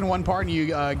got stuck in one part and you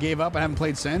gave up and haven't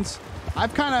played since.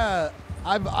 I've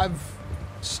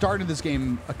started this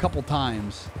game a couple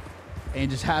times and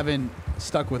just haven't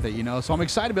stuck with it, you know? So I'm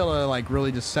excited to be able to like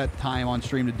really just set time on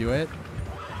stream to do it.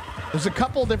 There's a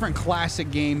couple different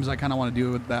classic games I kind of want to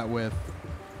do that with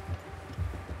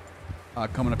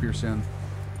coming up here soon.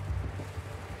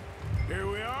 Here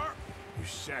we are. you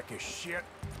sack of shit.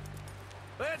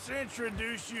 Let's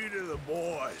introduce you to the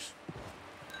boys.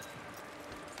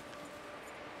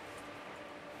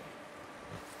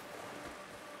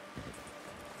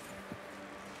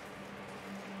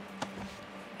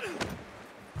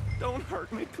 Don't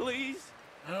hurt me, please.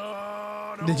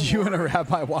 Oh, Did you and a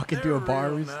rabbi walk into a bar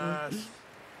recently? Nice.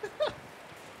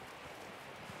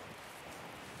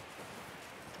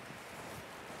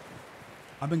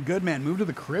 I've been good, man. Moved to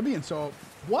the Caribbean, so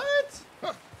what?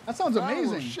 That sounds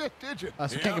amazing. Oh, shit, did you?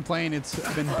 So can't complain. It's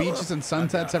been beaches and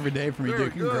sunsets every day for me,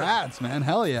 dude. Congrats, man.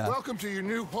 Hell yeah. Welcome to your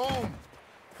new home.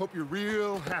 Hope you're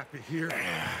real happy here.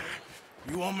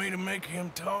 You want me to make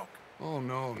him talk? Oh,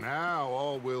 no. Now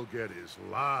all we'll get is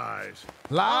lies.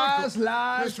 Lies,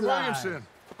 lies, Mr. lies. Williamson,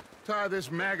 tie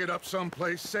this maggot up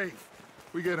someplace safe.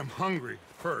 We get him hungry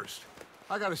first.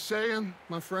 I got a saying,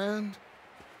 my friend.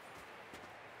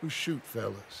 We shoot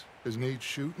fellas as need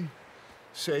shooting,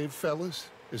 save fellas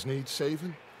as need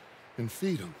saving, and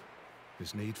feed them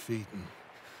as need feeding.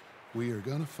 We are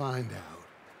gonna find out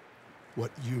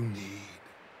what you need.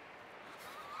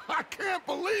 I can't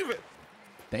believe it!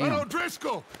 Damn. An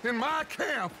O'Driscoll in my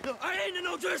camp! I ain't an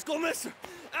O'Driscoll, mister!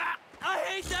 I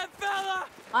hate that fella!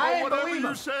 Oh, whatever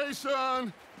you say,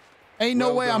 son. Ain't no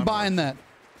Well way I'm done, buying that.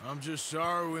 I'm just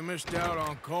sorry we missed out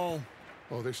on Cole.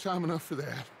 Oh, there's time enough for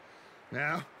that.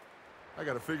 Now, I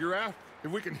gotta figure out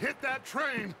if we can hit that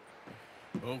train.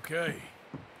 Okay.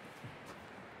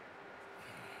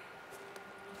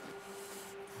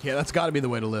 Yeah, that's got to be the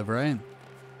way to live, right?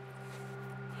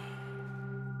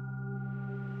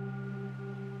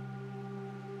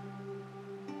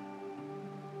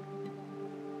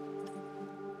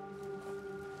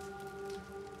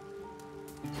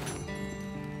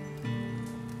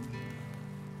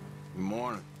 Good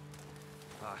morning.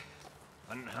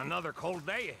 Another cold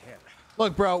day ahead.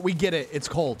 Look, bro, we get it. It's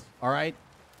cold, all right?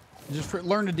 Just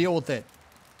learn to deal with it.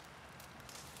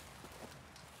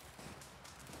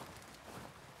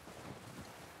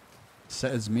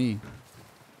 Says me.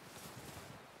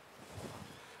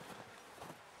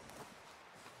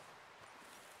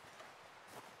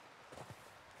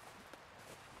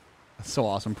 That's so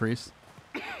awesome, Priest.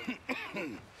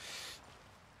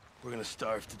 We're gonna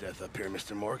starve to death up here,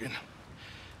 Mr. Morgan.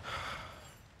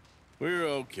 We're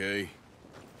okay.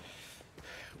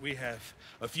 We have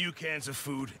a few cans of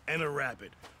food and a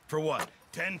rabbit. For what,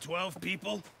 10, 12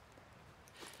 people?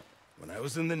 When I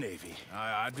was in the Navy...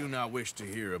 I do not wish to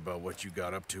hear about what you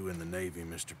got up to in the Navy,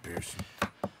 Mr. Pearson.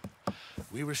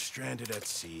 We were stranded at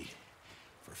sea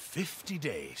for 50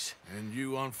 days. And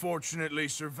you unfortunately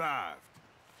survived.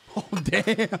 Oh,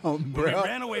 damn, bro. When I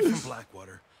ran away from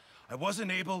Blackwater, I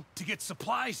wasn't able to get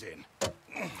supplies in.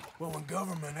 Well, when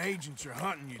government agents are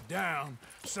hunting you down,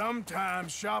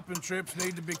 sometimes shopping trips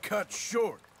need to be cut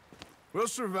short. We'll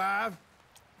survive.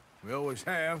 We always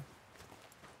have.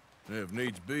 And if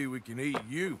needs be, we can eat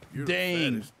you. You're the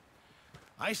fattest.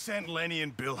 I sent Lenny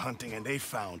and Bill hunting, and they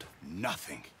found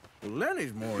nothing. Well,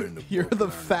 Lenny's more into You're the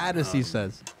fattest, he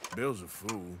says. Bill's a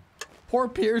fool. Poor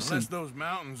Pearson. Unless those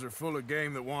mountains are full of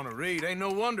game that want to read, ain't no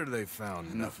wonder they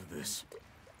found Enough of this.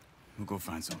 We'll go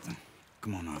find something.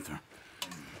 Come on, Arthur.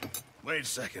 Wait a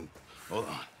second. Hold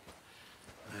on.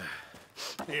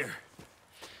 Here.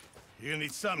 You're gonna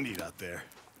need something to eat out there.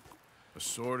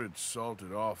 Assorted,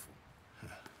 salted offal.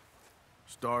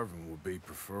 Starving would be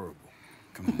preferable.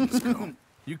 Come on, let's go.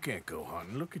 You can't go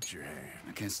hunting. Look at your hand.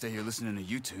 I can't stay here listening to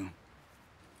you two.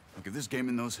 Look, if there's game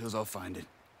in those hills, I'll find it.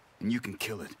 And you can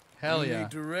kill it. Hell You yeah.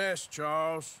 need to rest,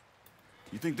 Charles.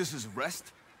 You think this is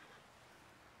rest?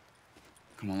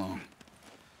 Come along.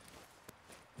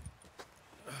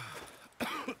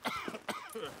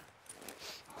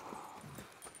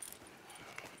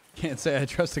 Can't say I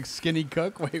trust a skinny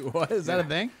cook. Wait, what? Is that a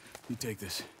thing? You take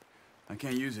this. I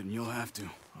can't use it, and you'll have to.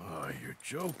 Oh, you're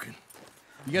joking.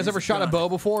 You guys ever shot a bow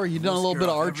before? You done a little bit of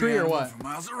archery or what? For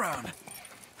miles around.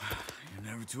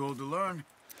 You're never too old to learn,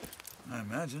 I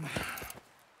imagine.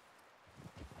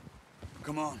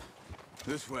 Come on,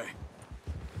 this way.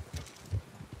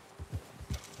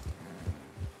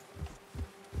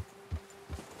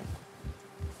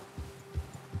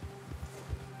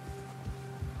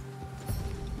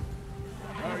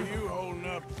 How are you holding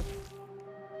up?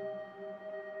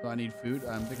 Do I need food?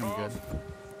 I think I'm good.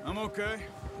 I'm okay,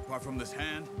 apart from this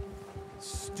hand.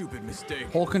 Stupid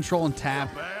mistake. Hold control and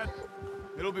tap. Bad?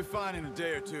 It'll be fine in a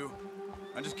day or two.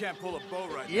 I just can't pull a bow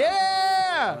right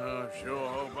Yeah! Oh, sure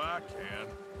hope I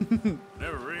can.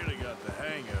 Never really got the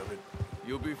hang of it.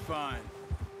 You'll be fine.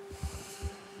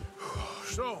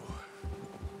 So,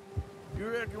 you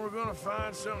reckon we're gonna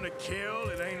find something to kill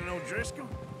that ain't no Driscoll?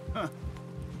 Huh.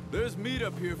 There's meat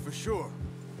up here for sure.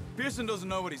 Pearson doesn't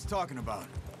know what he's talking about.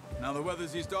 Now the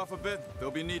weather's eased off a bit,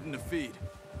 they'll be needing to feed.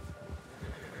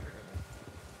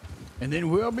 And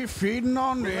then we'll be feeding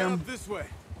on We'll head them. up this way.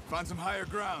 Find some higher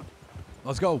ground.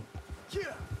 Let's go.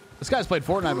 This guy's played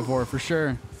Fortnite before, for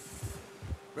sure.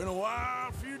 Been a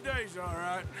wild few days, all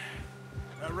right.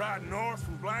 That ride north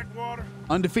from Blackwater.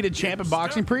 Undefeated champ and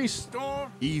boxing priest.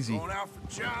 Storm. Easy. Going out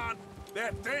for John.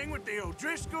 That thing with the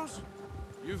O'Driscolls.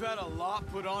 You've had a lot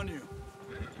put on you.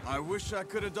 I wish I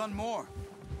could have done more.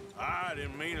 I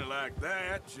didn't mean it like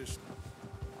that. Just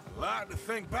a lot to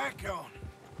think back on.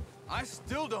 I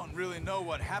still don't really know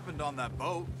what happened on that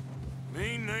boat.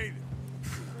 Me neither.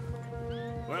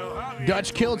 Well, Javier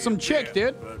Dutch killed told some me chick,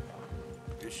 dead, dude.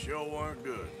 But it sure weren't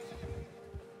good.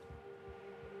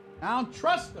 I don't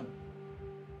trust him.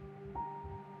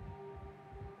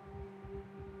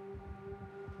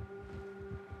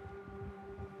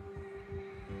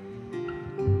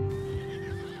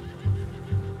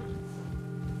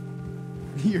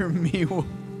 Your me will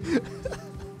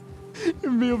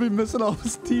your me will be missing all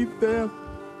his teeth, damn.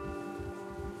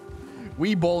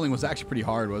 Wii bowling was actually pretty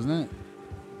hard, wasn't it?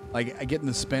 Like getting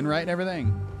the spin right and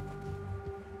everything.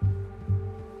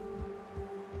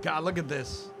 God, look at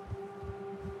this.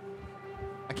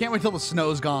 I can't wait till the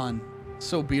snow's gone. It's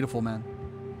so beautiful, man.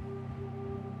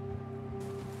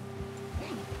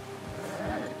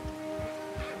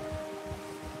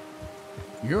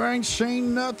 You ain't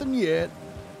seen nothing yet.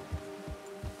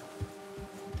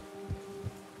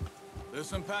 There's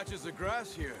some patches of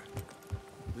grass here.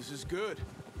 This is good.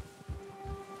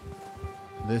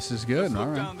 This is good, Let's all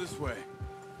look right. down this way.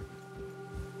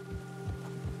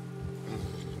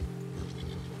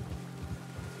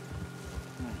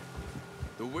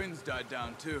 The wind's died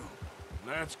down too.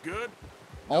 That's good.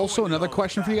 Also, another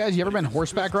question for you guys. You ever been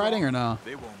horseback riding or no?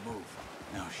 They won't move.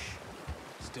 Now shh.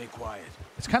 Stay quiet.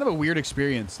 It's kind of a weird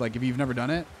experience, like if you've never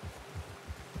done it.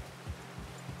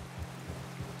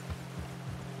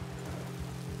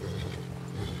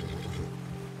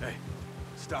 Hey,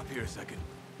 stop here a second.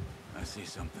 I see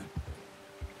something.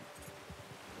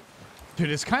 Dude,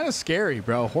 it's kind of scary,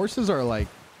 bro. Horses are like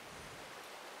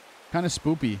kind of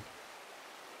spoopy.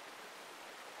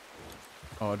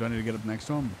 Oh, do I need to get up next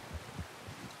to him?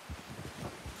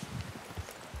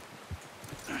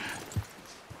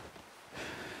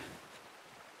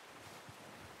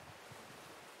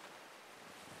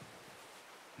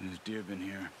 There's deer been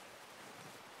here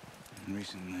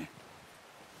recently.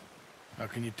 How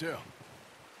can you tell?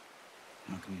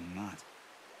 How can you not?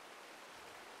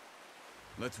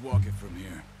 Let's walk it from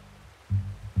here.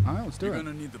 All right, let's do You're it.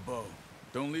 gonna need the bow.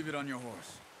 Don't leave it on your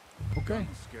horse. Okay.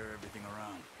 It'll scare everything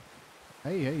around.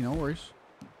 Hey, hey, no worries.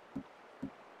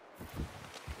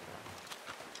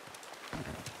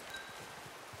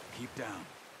 Keep down.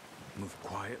 Move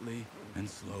quietly and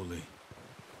slowly.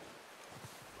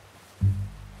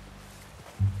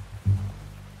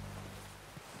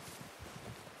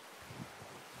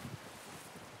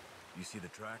 You see the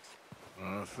tracks?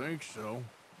 I think so.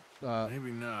 Maybe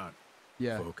not.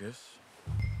 Yeah. Focus.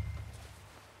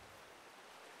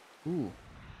 Ooh.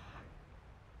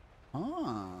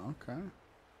 Ah, okay.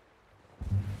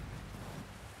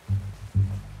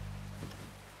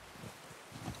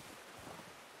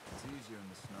 It's easier in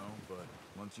the snow, but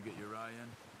once you get your eye in,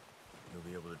 you'll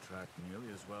be able to track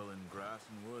nearly as well in grass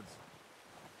and woods.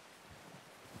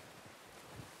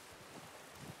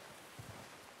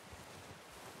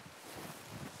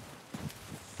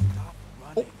 Stop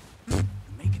running. You're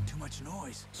making too much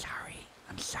noise. Sorry.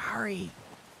 I'm sorry.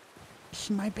 It's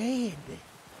my bed.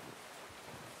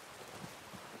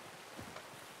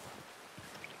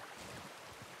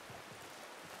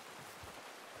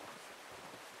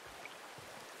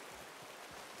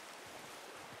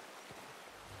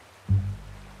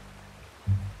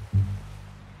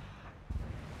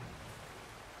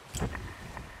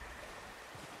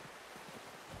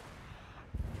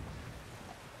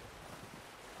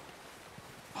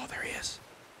 Oh, there he is.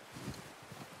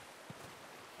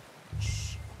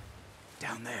 Shh.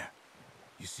 Down there.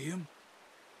 You see him?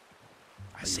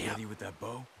 I see him. Ready with that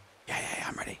bow? Yeah,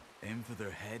 I'm ready. Aim for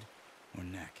their head or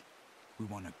neck. We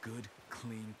want a good,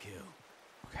 clean kill.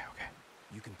 Okay.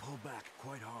 You can pull back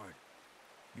quite hard.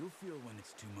 You'll feel when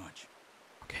it's too much.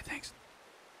 Okay, thanks.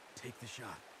 Take the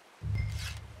shot.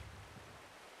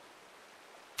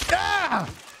 Ah!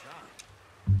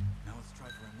 Now let's try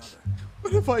for another.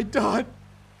 What have I done?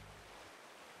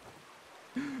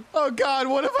 Oh God,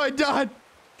 what have I done?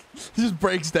 He just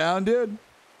breaks down, dude.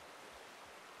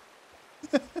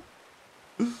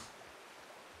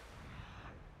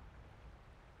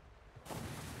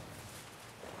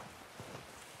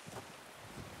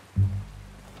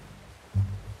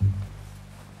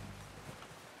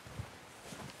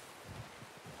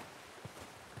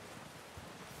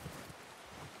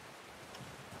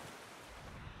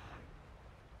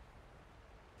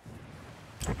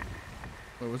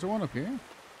 Wait, was there one up here?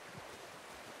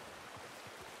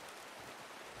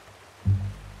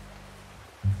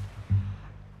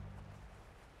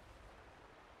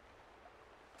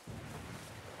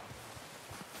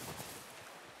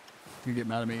 You get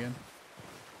mad at me again?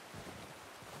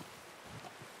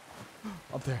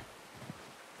 Up there.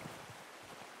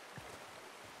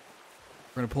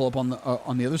 We're gonna pull up on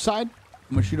the other side.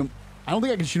 I'm gonna shoot him. I don't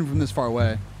think I can shoot him from this far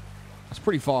away. It's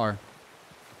pretty far.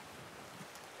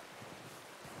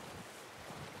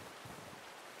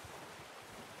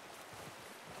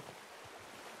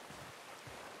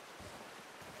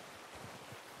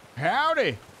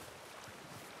 Howdy.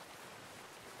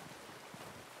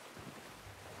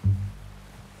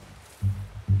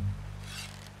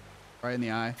 Right in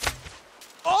the eye.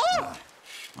 Oh!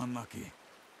 Unlucky.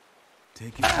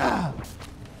 Take it. Ah!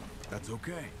 That's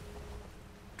okay.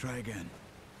 Try again.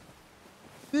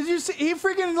 Did you see? He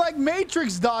freaking like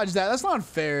Matrix dodged that. That's not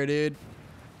fair, dude.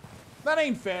 That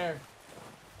ain't fair.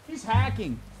 He's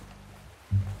hacking.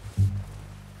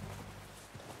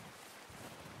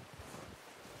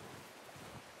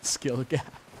 Skill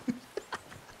gap.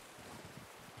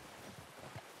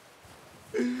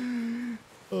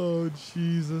 Oh,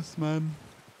 Jesus, man.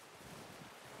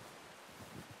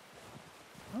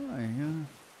 Oh, yeah.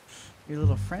 Your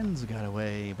little friends got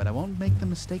away, but I won't make the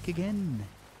mistake again.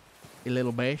 You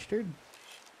little bastard.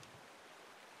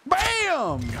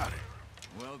 BAM! Got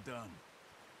it. Well done.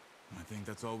 I think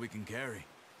that's all we can carry.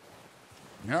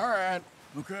 All right.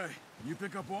 Okay, you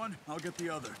pick up one, I'll get the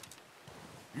other.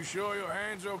 You sure your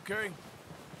hand's okay?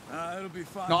 It'll be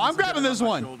fine. No, I'm grabbing this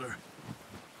one. Shoulder.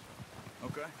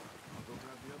 Okay, I'll go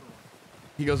grab the other one.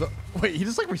 He goes, wait, he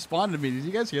just like responded to me. Did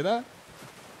you guys hear that?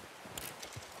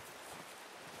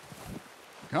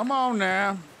 Come on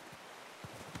now.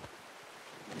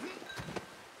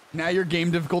 Now your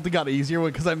game difficulty got easier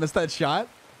because I missed that shot.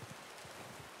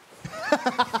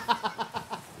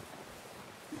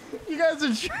 You guys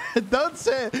are don't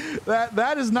say that.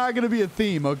 That is not going to be a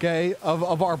theme, okay,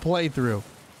 of our playthrough.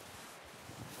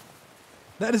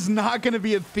 That is not going to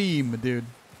be a theme, dude.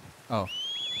 Oh.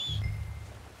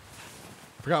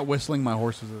 I forgot whistling my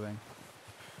horse was a thing.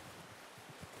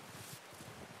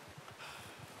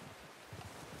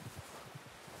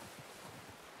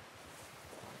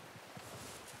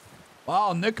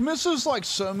 Wow, Nick misses like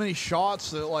so many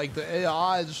shots that like the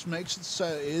AI just makes it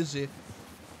so easy.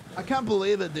 I can't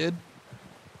believe it, dude.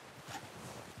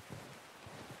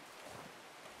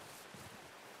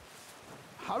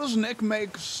 How does Nick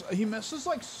make... He misses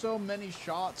like so many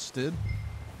shots, dude.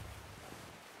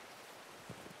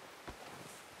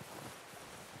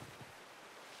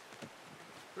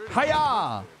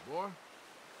 Hiya! Boy.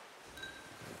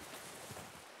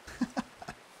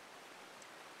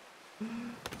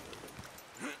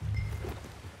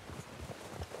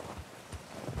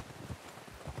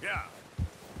 Yeah.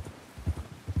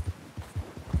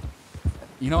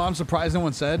 You know, I'm surprised no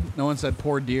one said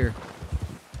poor deer.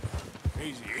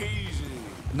 Easy, easy.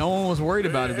 No one was worried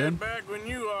about it, dude. Back when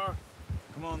you are.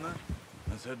 Come on then.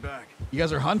 Let's head back. You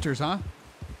guys are hunters, huh?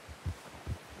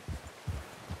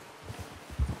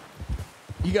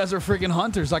 You guys are freaking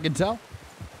hunters, I can tell.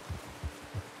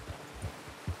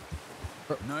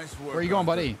 Nice work. Where are you going,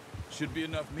 buddy? Should be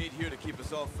enough meat here to keep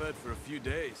us all fed for a few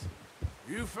days.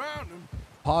 You found him.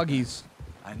 Hoggies.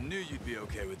 I knew you'd be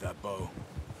okay with that bow.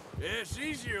 It's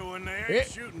easier when they ain't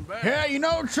shooting back. Yeah, you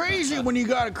know it's easy when you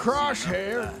got a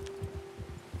crosshair.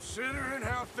 Considering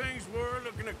how things were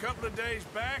looking a couple of days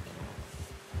back,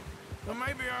 well,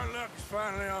 maybe our luck's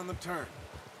finally on the turn.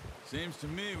 Seems to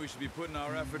me we should be putting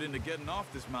our effort into getting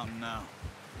off this mountain now.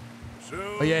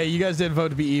 So, Oh yeah, you guys did vote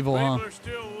to be evil, huh? people are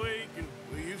still weak, and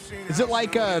well, you've seen Is how it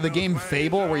like snowy the those game plains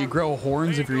Fable where you are. grow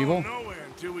horns They if you're ain't evil? going nowhere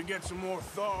until we get some more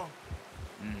thaw.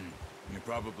 You're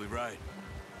probably right.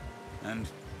 And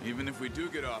even if we do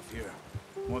get off here,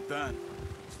 what then?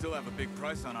 Still have a big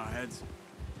price on our heads.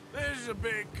 This is a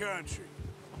big country.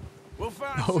 We'll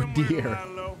find Oh, somewhere dear. to lie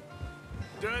low.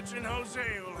 Dutch and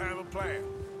Jose will have a plan.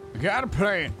 Got a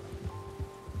plan.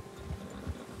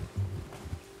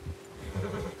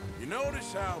 You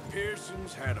notice how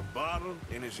Pearson's had a bottle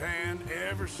in his hand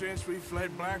ever since we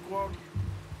fled Blackwater?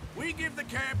 We give the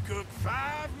camp cook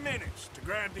 5 minutes to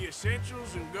grab the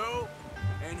essentials and go,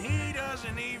 and he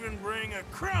doesn't even bring a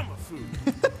crumb of food.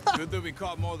 Good that we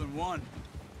caught more than one.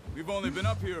 We've only been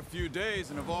up here a few days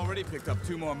and have already picked up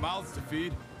 2 more mouths to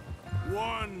feed.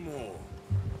 One more.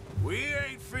 We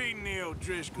ain't feeding the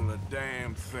O'Driscoll a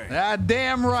damn thing. Ah,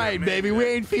 damn right, baby. We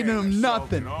ain't feeding him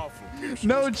nothing.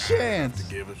 No chance.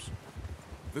 To give us.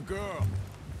 The girl.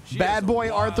 Bad boy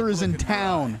Arthur is in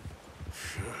town.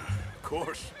 Of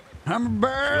course. I'm a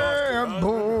bad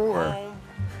boy.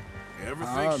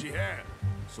 Everything she had.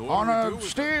 So On a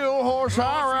steel horse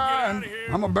I ride.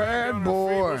 I'm a bad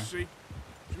boy. She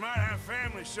might have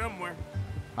family somewhere.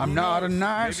 I'm not a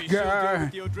nice Maybe she'll guy. deal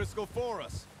with the O'Driscoll for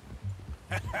us.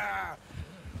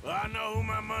 Well, I know who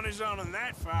my money's on in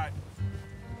that fight.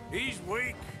 He's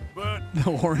weak, but The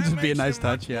horns that would be a makes nice him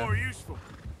much touch, yeah. more useful.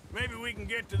 Maybe we can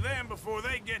get to them before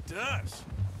they get to us.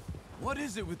 What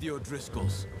is it with the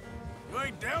O'Driscolls? You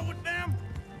ain't dealt with them?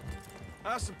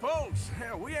 I suppose.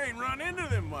 Hell, we ain't run into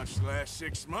them much the last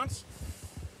 6 months.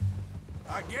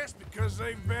 I guess because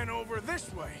they've been over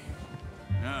this way.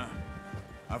 Yeah.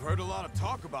 I've heard a lot of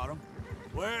talk about them.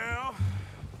 Well,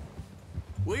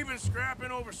 we've been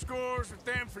scrapping over scores with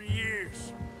them for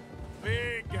years.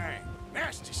 Big gang.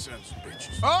 Nasty sons of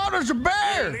bitches. Oh, there's a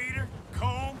bear! Their leader,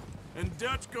 Combe, and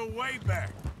Dutch go way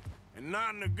back. And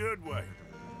not in a good way.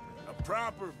 A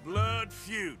proper blood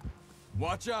feud.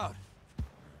 Watch out.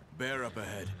 Bear up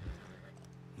ahead.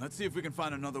 Let's see if we can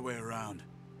find another way around.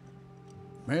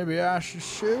 Maybe I should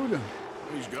shoot him.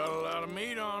 He's got a lot of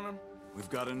meat on him. We've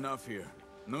got enough here.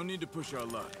 No need to push our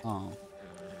luck. Oh.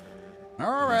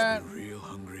 All right. Must be real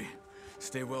hungry.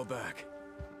 Stay well back.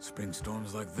 Spring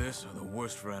storms like this are the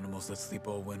worst for animals that sleep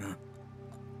all winter.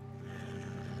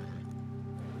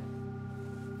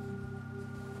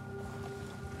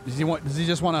 Does he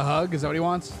just want a hug? Is that what he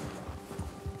wants?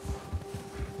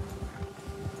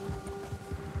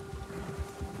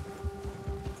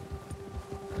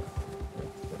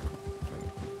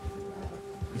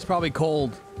 He's probably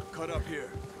cold. Cut up here,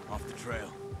 off the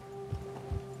trail.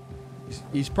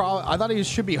 He's probably. I thought he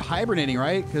should be hibernating,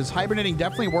 right? Because hibernating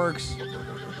definitely works.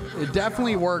 It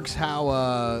definitely works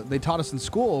how they taught us in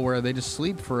school, where they just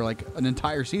sleep for like an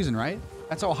entire season, right?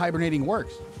 That's how hibernating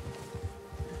works.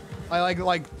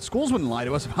 Like schools wouldn't lie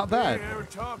to us about that. We ain't never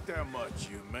talked that much,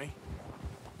 you and me.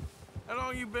 How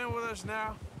long you been with us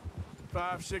now?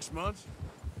 5, 6 months?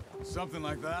 Something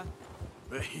like that.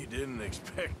 Bet you didn't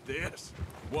expect this.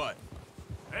 What?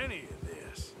 Any of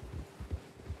this.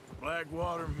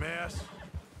 Blackwater mess.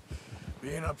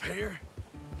 Being up here.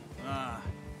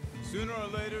 Sooner or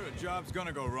later, a job's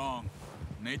gonna go wrong.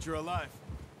 Nature of life.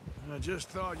 I just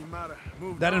thought you might have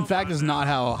moved That, in on fact, by is now. not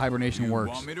how hibernation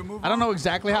works. want me to move I don't know on?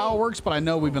 exactly how it works, but I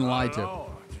know we've been lied Not to. at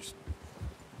all.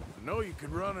 I know you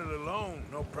could run it alone,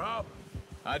 no problem.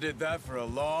 I did that for a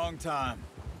long time.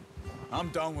 I'm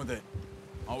done with it.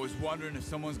 Always wondering if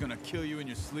someone's gonna kill you in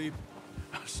your sleep.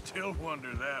 I still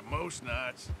wonder that most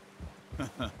nights.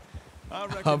 I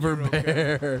reckon Hover you're okay.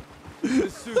 bear.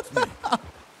 This suits me.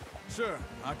 Sure,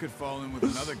 I could fall in with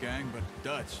another gang, but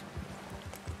Dutch.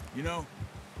 You know,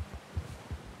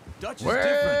 Dutch is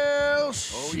different. Well, Oh,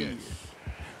 shit.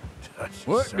 yes.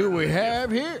 What do we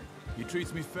have here? He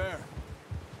treats me fair.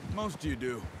 Most of you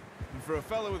do. And for a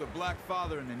fellow with a black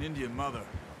father and an Indian mother,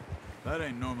 that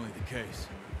ain't normally the case.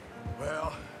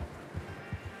 Well,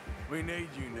 we need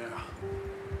you now.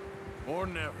 More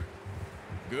than ever.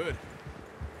 Good.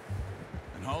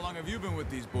 And how long have you been with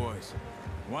these boys?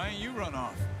 Why ain't you run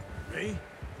off? Me?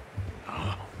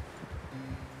 Oh,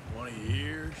 20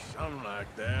 years, something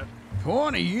like that.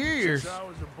 20 years. Since I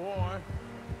was a boy.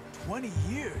 20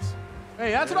 years?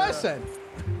 Hey, that's what I said.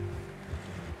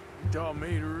 He taught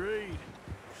me to read.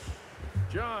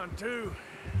 John, too.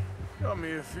 Taught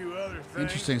me a few other things.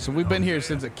 Interesting. So we've been here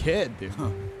since a kid, dude.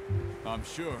 I'm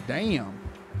sure. Damn.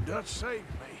 Dutch saved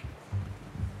me.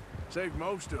 Saved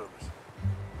most of us.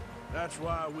 That's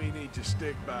why we need to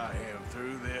stick by him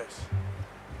through this.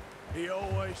 He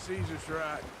always sees us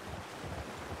right.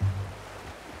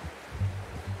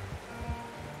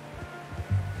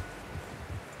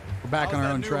 We're back How's on our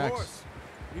that own new tracks. horse?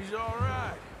 He's all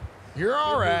right. You're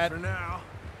all Good right. for now.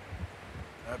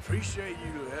 I appreciate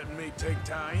you letting me take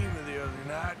Taima the other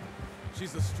night.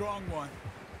 She's the strong one.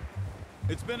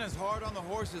 It's been as hard on the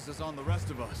horses as on the rest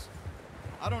of us.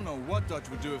 I don't know what Dutch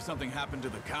would do if something happened to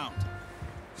the Count.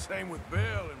 Same with Bill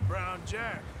and Brown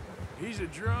Jack. He's a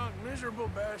drunk, miserable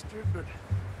bastard, but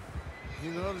he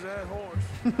loves that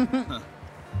horse.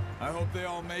 I hope they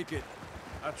all make it.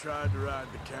 I tried to ride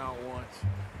the Count once.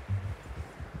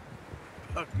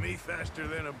 Bucked me faster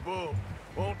than a bull.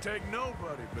 Won't take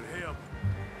nobody but him.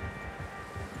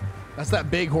 That's that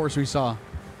big horse we saw.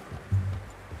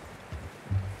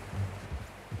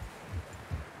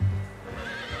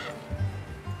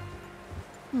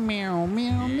 Meow,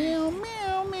 meow, meow,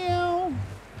 meow, meow.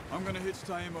 I'm gonna hitch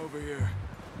Taima over here.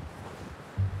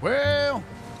 Well,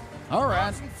 all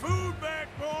right. Got some food back,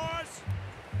 boys.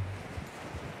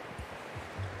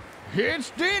 It's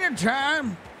dinner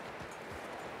time.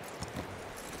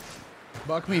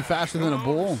 Buck me faster than a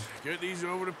bull. Get these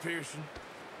over to Pearson.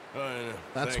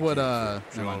 That's Thank what, you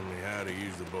for never mind. showing me how to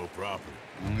use the bow properly.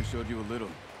 I only showed you a little.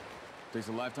 Takes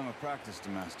a lifetime of practice to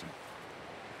master.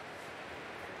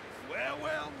 Well,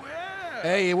 well, well.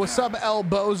 Hey, what's up, El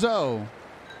Bozo?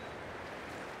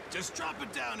 Just drop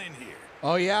it down in here.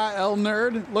 Oh yeah, El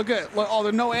Nerd. Look, oh, there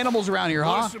are no animals around here,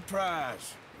 What huh? a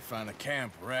surprise. You find a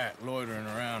camp rat loitering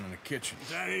around in the kitchen.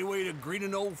 Is that any way to greet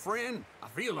an old friend? I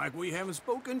feel like we haven't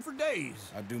spoken for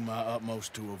days. I do my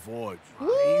utmost to avoid you.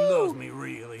 He loves me,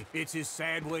 really. It's his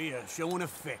sad way of showing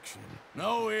affection.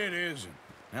 No, it isn't.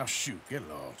 Now shoot, get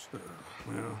lost.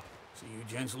 Well, see you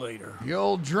gents later. You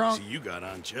old drunk. See, you got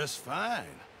on just fine.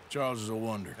 Charles is a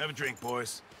wonder. Have a drink,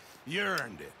 boys. You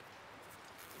earned it.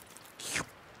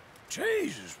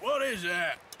 Jesus, what is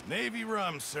that? Navy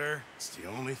rum, sir. It's the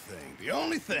only thing. The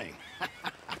only thing.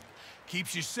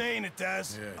 Keeps you sane, it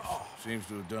does. Yeah, seems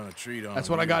to have done a treat on That's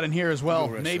what I got in here as well.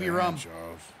 Go rest Navy that rum. hand,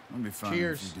 Charles. I'll be fine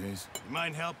Cheers. in a few days. You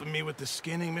mind helping me with the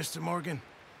skinning, Mr. Morgan?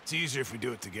 It's easier if we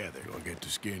do it together. Do I get to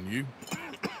skin you?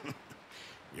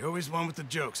 You're always one with the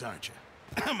jokes, aren't you?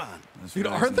 Come on. Let's Dude,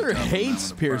 relax and Arthur talk about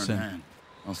hates with a burnt Pearson. hand.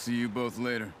 I'll see you both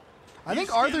later. I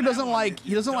think Arthur doesn't like,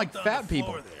 he doesn't like fat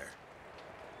people. There.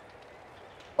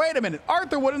 Wait a minute,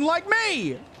 Arthur wouldn't like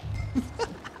me!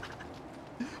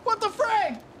 What the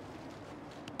frick?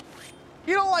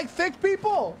 You don't like thick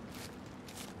people?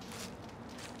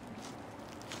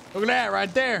 Look at that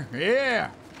right there.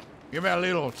 Yeah. Give me a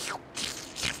little.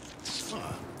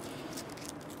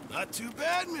 Not too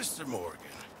bad, Mr. Morgan.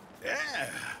 Yeah.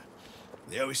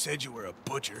 They always said you were a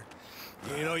butcher.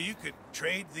 You know, you could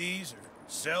trade these or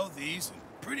sell these in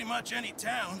pretty much any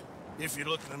town. If you're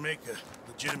looking to make a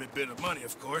legitimate bit of money,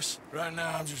 of course. Right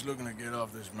now, I'm just looking to get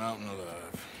off this mountain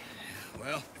alive.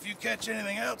 Well, if you catch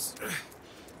anything else,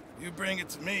 you bring it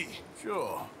to me.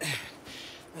 Sure.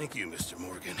 Thank you, Mr.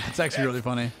 Morgan. It's actually really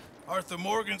funny. Arthur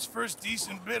Morgan's first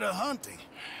decent bit of hunting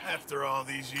after all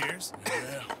these years.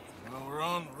 Yeah. Well, we're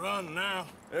on the run now.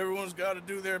 Everyone's got to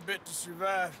do their bit to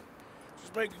survive.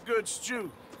 Just make a good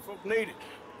stew. Folk need it.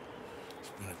 It's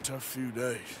been a tough few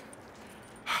days.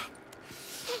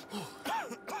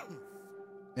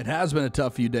 It has been a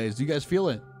tough few days. Do you guys feel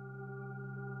it?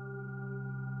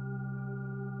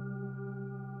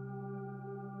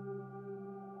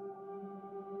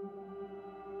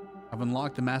 I've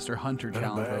unlocked the Master Hunter Been a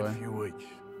challenge, by the bad way. few weeks,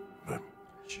 but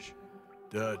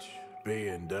Dutch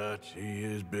being Dutch, he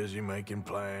is busy making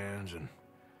plans, and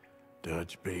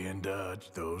Dutch being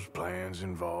Dutch, those plans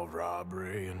involve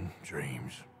robbery and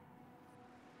dreams.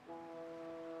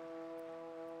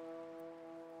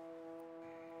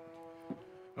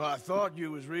 Well, I thought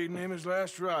you was reading him his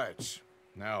last rites.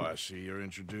 Now I see you're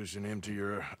introducing him to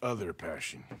your other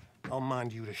passion. I'll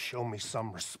mind you to show me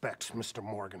some respect, Mr.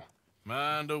 Morgan.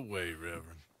 Mind away,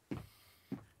 Reverend.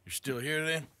 You still here,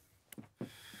 then?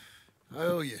 I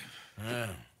owe you.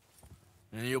 Yeah.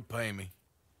 And you'll pay me.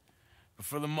 But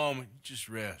for the moment, just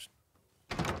rest.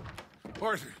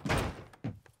 Arthur,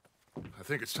 I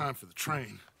think it's time for the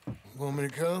train. Want me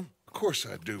to come? Of course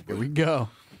I do, but Here we go.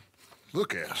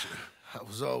 look at you. I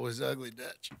was always ugly,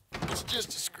 Dutch. It's just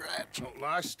a scratch. Don't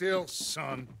lie still,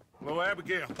 son. Hello,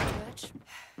 Abigail. Dutch,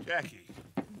 Jackie.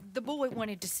 the boy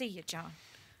wanted to see you, John.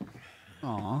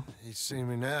 Aw. He's seen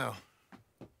me now.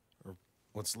 Or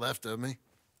what's left of me.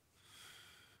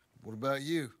 What about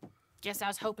you? Guess I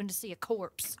was hoping to see a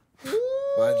corpse. Bide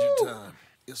your time.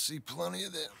 You'll see plenty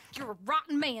of them. You're a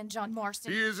rotten man, John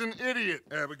Marston. He is an idiot,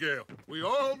 Abigail. We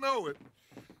all know it.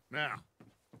 Now,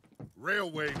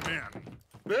 railway men.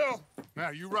 Bill, now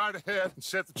you ride ahead and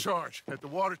set the charge at the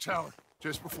water tower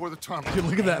just before the tunnel. Dude,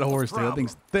 look at that horse, dude. That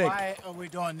thing's thick. Why are we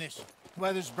doing this?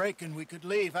 Weather's breaking. We could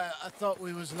leave. I thought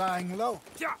we was lying low.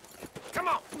 Yeah, come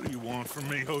on. What do you want from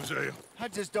me, Hosea? I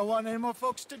just don't want any more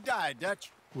folks to die,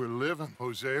 Dutch. We're living,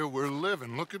 Hosea. We're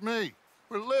living. Look at me.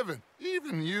 We're living.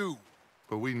 Even you.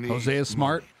 But we need Hosea's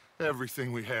smart. money.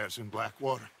 Everything we has in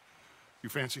Blackwater. You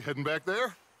fancy heading back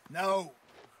there? No.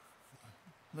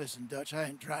 Listen, Dutch, I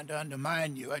ain't trying to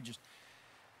undermine you. I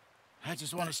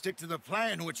just want to stick to the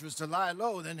plan, which was to lie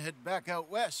low, then head back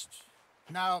out west.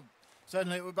 Now,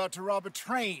 suddenly we're about to rob a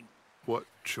train. What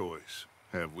choice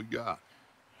have we got?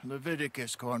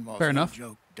 Leviticus Cornwall's Fair no enough.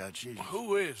 joke, Dutch.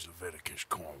 Who is Leviticus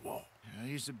Cornwall?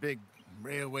 He's a big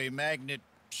railway magnate,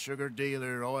 sugar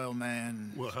dealer, oil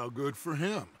man. Well, how good for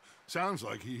him. Sounds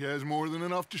like he has more than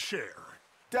enough to share.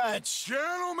 Dutch!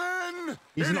 Gentlemen!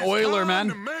 He's it an is oiler, time man.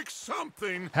 to make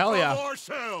something Hell yeah. of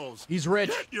ourselves. He's rich.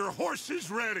 Get your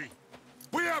horses ready.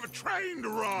 We have a train to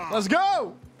rob. Let's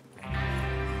go!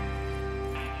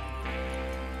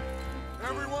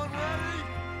 Everyone ready?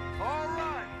 All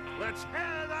right, let's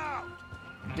head out.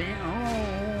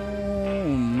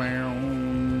 Down, bow,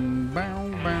 bow,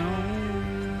 bow.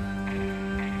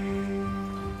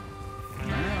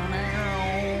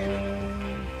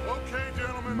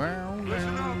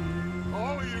 Listen up,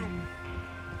 all of you.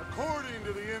 According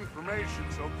to the information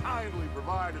so kindly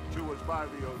provided to us by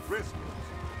the O'Driscolls,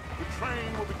 the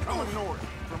train will be coming north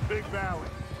from Big Valley.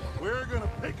 We're gonna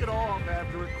pick it off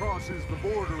after it crosses the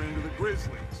border into the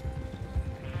Grizzlies.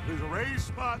 There's a raised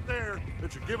spot there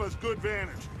that should give us good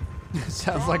vantage.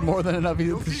 Sounds like more than enough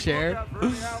to share.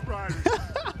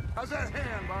 How's that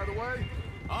hand, by the way?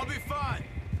 I'll be fine.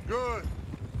 Good.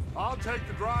 I'll take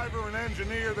the driver and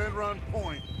engineer, then run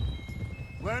point.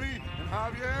 Lenny and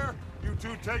Javier, you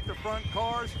two take the front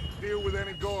cars, deal with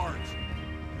any guards.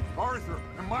 Arthur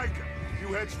and Micah, you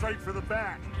head straight for the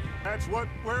back. That's what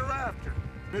we're after.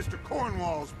 Mr.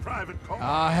 Cornwall's private car.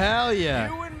 Oh, hell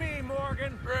yeah. You and me,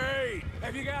 Morgan. Great.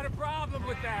 Have you got a problem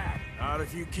with that? Not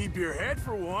if you keep your head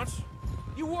for once.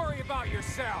 You worry about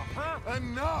yourself, huh?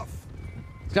 Enough.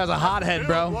 This guy's a hothead,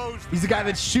 bro. He's the guy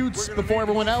that shoots before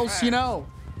everyone else, you know.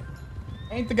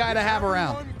 Ain't the guy to have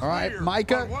around. All right,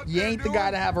 Micah, you ain't the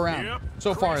guy to have around.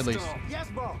 So far, at least. Yes,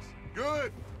 boss.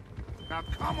 Good. Now,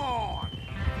 come on.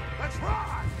 Let's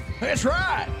ride. Let's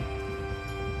ride.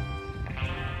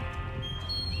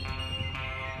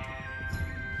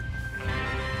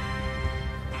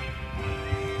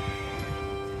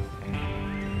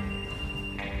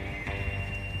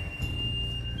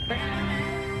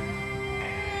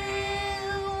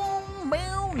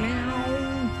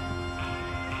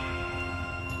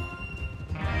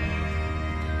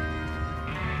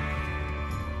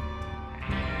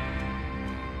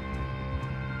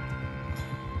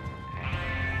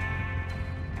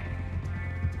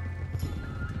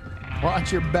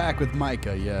 Watch your back with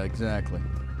Micah. Yeah, exactly.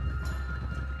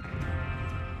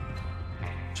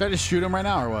 Should I just shoot him right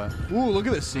now or what? Ooh, look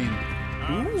at this scene.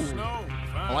 Ooh.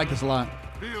 I like this a lot.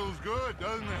 Feels good,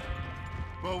 doesn't it?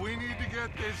 But we need to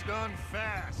get this done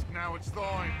fast. Now it's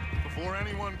thawing before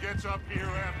anyone gets up here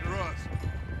after us.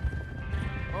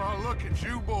 Oh, look at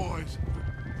you boys.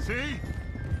 See?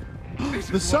 This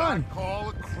The is sun. what I call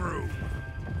a crew.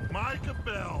 Micah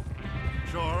Bell,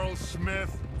 Charles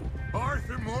Smith,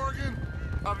 Arthur Morgan,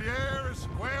 Javier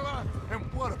Escuela, and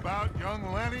what about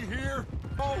young Lenny here?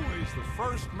 Always the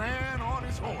first man on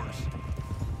his horse.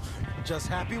 Just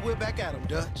happy we're back at him,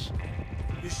 Dutch.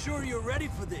 You sure you're ready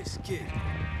for this, kid?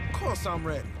 Of course I'm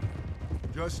ready.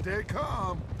 Just stay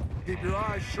calm. Keep your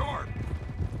eyes sharp.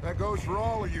 That goes for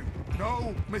all of you.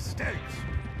 No mistakes.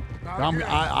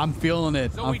 I'm feeling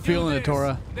it. I'm feeling it,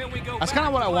 Tora. That's kind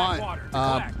of what I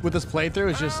want with this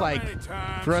playthrough. Is just like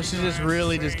for us to just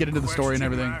really just get into the story and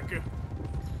everything.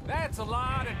 That's a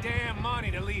lot of damn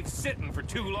money to leave sitting for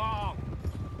too long.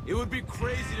 It would be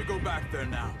crazy to go back there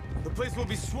now. The place will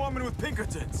be swarming with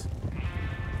Pinkertons.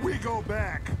 We go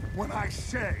back when I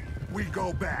say we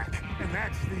go back, and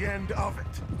that's the end of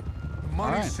it. The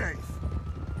money's safe.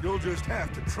 You'll just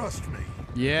have to trust me.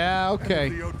 Yeah, okay.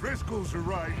 And if the O'Driscolls are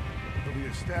right, there'll be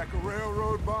a stack of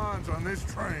railroad bonds on this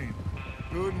train.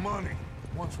 Good money,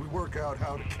 once we work out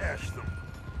how to cash them.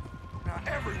 Now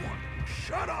everyone,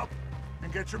 shut up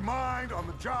and get your mind on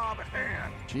the job at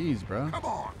hand. Jeez, bro. Come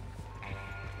on.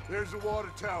 There's the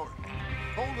water tower.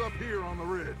 Hold up here on the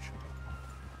ridge.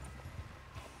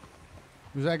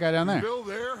 Who's that guy down there? Bill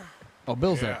there? Oh,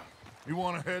 Bill's there. You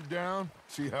want to head down,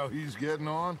 see how he's getting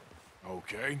on?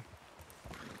 Okay.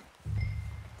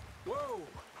 Whoa!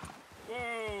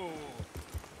 Whoa!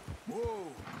 Whoa!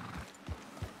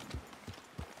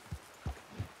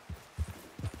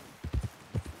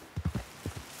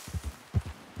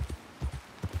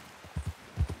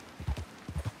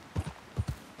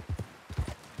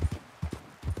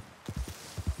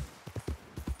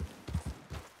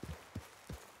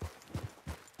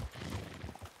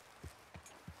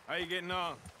 How you getting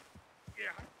on?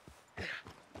 Yeah.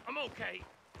 I'm okay.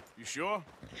 You sure?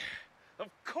 Of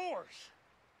course.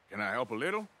 Can I help a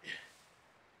little?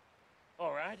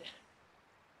 All right.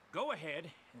 Go ahead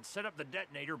and set up the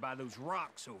detonator by those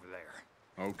rocks over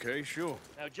there. Okay, sure.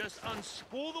 Now just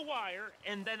unspool the wire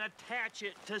and then attach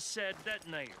it to said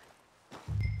detonator.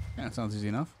 Yeah, that sounds easy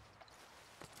enough.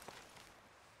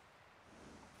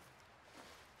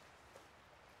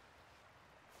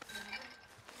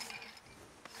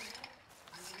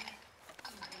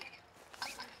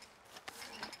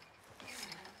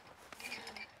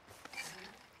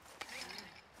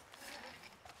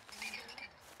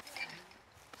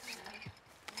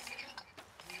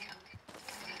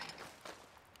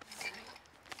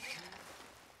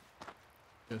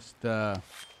 Just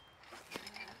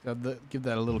give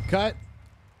that a little cut.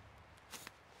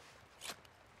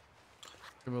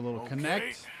 Give it a little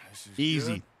connect.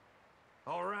 Easy. Good.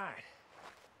 All right.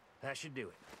 That should do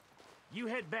it. You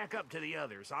head back up to the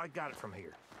others. I got it from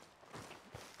here.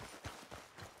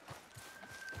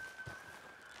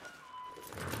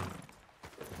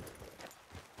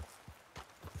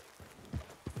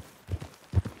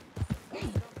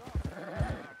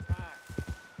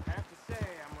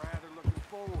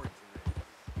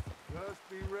 Just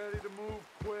be ready to move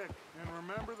quick. And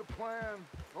remember the plan.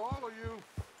 All of you,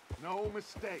 no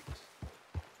mistakes.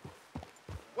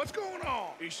 What's going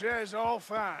on? He says all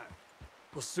fine.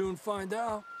 We'll soon find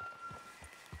out.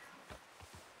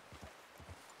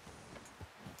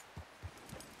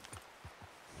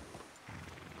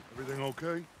 Everything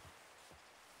okay?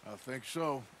 I think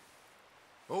so.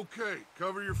 Okay,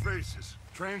 cover your faces.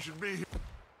 Train should be here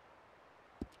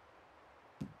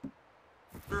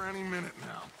any minute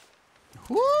now.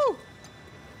 Woo!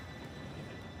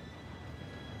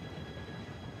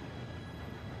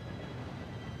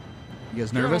 You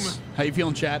guys nervous? Gentlemen, How you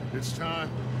feeling, chat? It's time.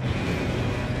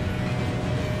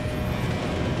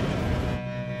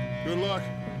 Good luck,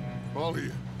 all of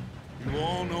you. You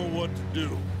all know what to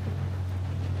do.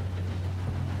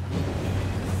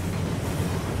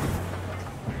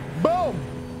 Boom!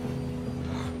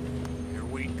 Here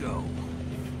we go.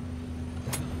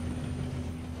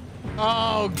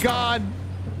 Oh, God.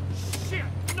 Shit,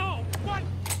 no, what?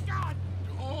 God!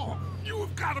 Oh, you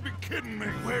have got to be kidding me.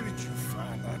 Where did you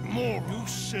find that moron? You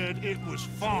said it was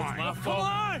fine. It's my fault. Come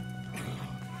on!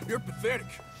 You're pathetic.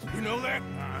 You know that?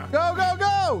 Go, go,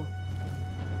 go!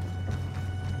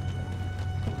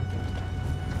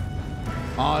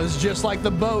 Oh, this is just like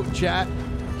the boat, chat.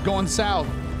 Going south.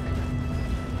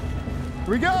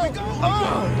 Here we go!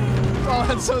 Oh! Oh,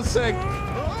 that's so sick.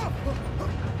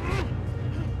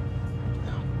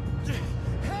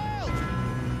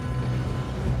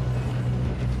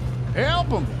 Help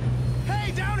him!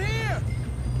 Hey, down here!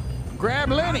 Grab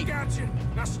Lenny. I got you.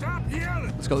 Now stop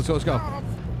yelling. Let's go, let's go, let's go. Oh,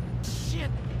 shit.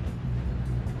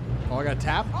 Oh, I got to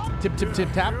tap. Tip, tip,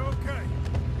 tip, tap. You're okay.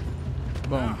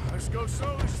 Boom. Now, let's go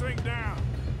slow this thing down.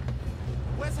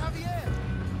 Where's Javier?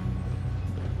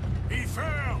 He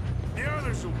fell. The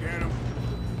others will get him.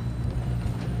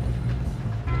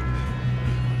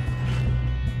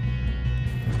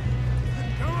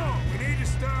 Come on, we need to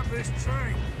stop this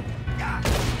train.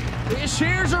 This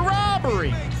here's a robbery.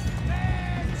 You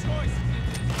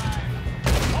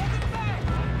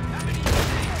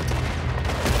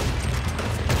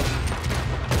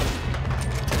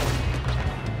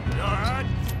all right?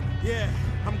 Yeah,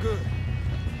 I'm good.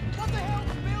 What the hell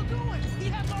was Bill doing? He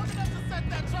had long enough to set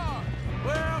that charge.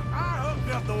 Well, I hooked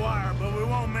up the wire, but we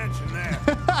won't mention that.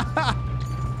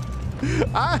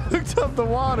 I hooked up the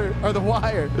water, or the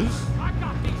wire. I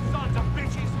got these sons of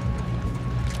bitches.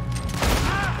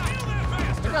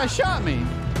 That guy shot me.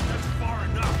 That's far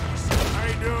enough. How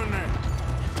you doing there?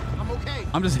 I'm okay.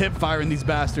 I'm just hip firing these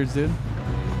bastards, dude.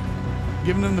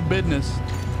 Giving them the business.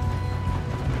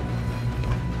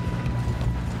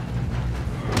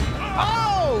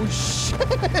 Oh, shit.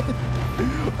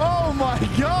 Oh, my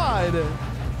God.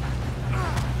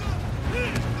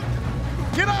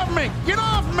 Get off me. Get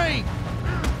off me.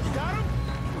 You got him?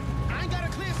 I ain't got a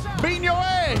clear shot. Beating your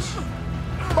ass.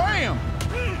 Bam.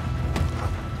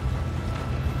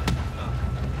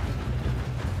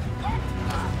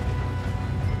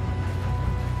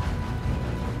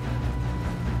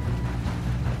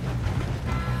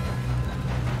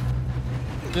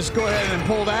 Just go ahead and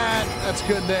pull that. That's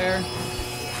good there.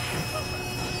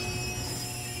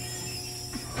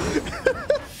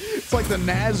 It's like the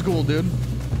Nazgul, dude.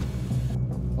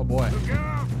 Oh boy. Look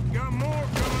out! Got more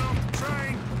coming off the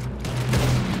train.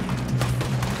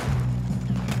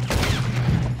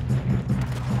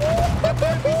 There'll be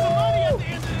some money at the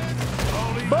end of this.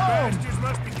 All these Boom. bastards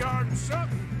must be guarding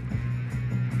something.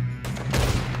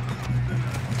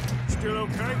 Still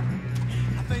okay?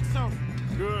 I think so.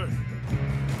 Good.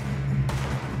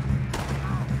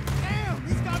 Damn,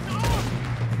 he's got an arm.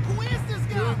 Who is this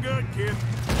guy? Doing good, kid.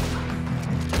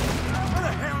 Where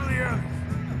the hell are the others?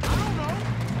 I don't know.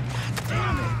 God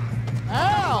damn it.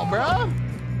 Ow, bro.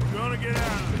 We're gonna get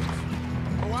out of this.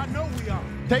 Oh, I know we are.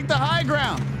 Take the high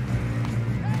ground.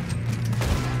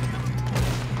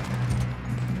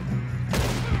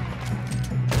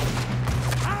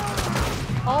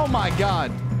 Oh my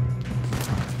God.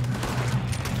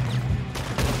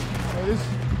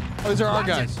 Oh, these are our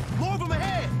guys. More of them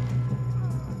ahead.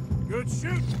 Good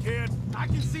shooting, kid. I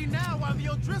can see now why the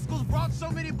O'Driscolls brought so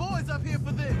many boys up here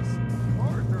for this.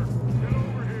 Arthur, get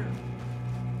over here.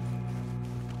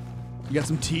 You got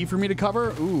some tea for me to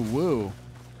cover? Ooh, woo.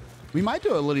 We might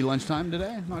do a little lunchtime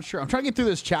today. I'm not sure. I'm trying to get through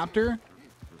this chapter.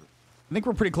 I think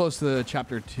we're pretty close to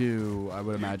chapter 2, I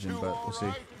would imagine, but we'll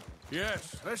see.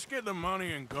 Yes, let's get the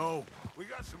money and go. We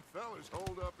got some fellas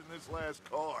holed up in this last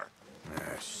car.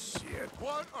 Ah, shit.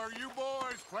 What are you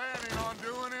boys planning on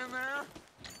doing in there?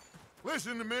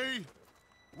 Listen to me.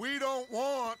 We don't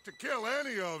want to kill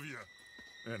any of you.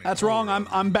 That's wrong.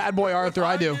 I'm bad boy Arthur.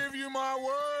 I do. I give you my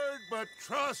word, but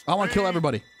trust I want to kill me,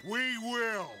 everybody. We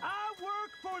will. I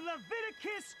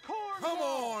Leviticus Cornwall. Come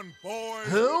on, boys.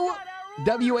 Who?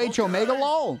 WH Omega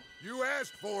lol. You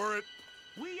asked for it.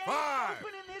 We ain't 5,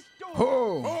 opening this door.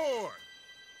 Oh.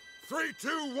 4, 3, 2,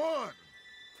 1.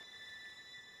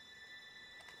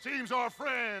 Seems our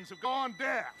friends have gone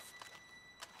deaf.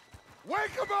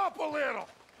 Wake them up a little.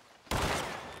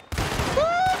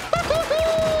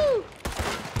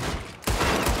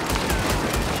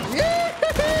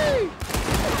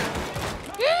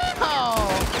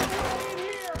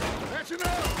 That's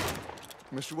enough.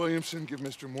 Mr. Williamson, give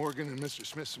Mr. Morgan and Mr.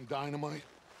 Smith some dynamite.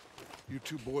 You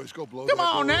two boys go blow Come that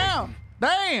on door now. open.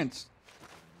 Dance.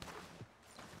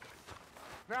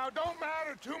 Now, it don't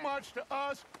matter too much to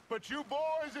us, but you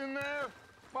boys in there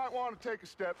might want to take a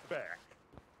step back.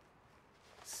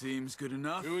 Seems good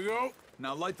enough. Here we go.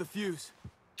 Now light the fuse.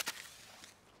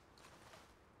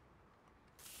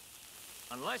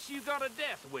 Unless you got a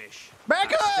death wish.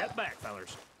 Back up! Step back,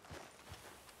 fellers.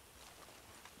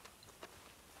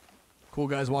 Cool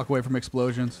guys walk away from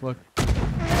explosions. Look.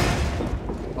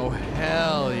 Oh,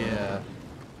 hell yeah.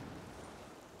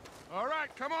 All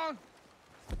right, come on.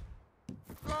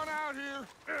 Run out here.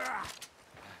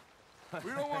 Ugh.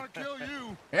 We don't want to kill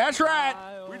you. That's right.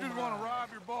 We just want to rob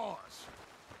your boss.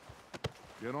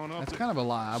 Get on up. That's there. kind of a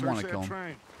lie. I Search want to that kill him.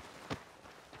 train.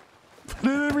 Put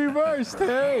it in reverse,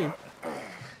 hey.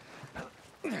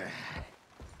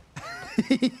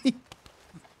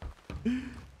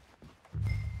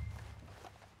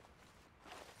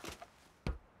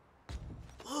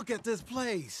 Look at this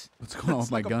place. What's going on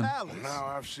with my gun? Now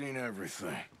I've seen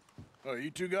everything. Oh,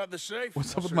 you two got the safe?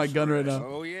 What's up with my gun right now?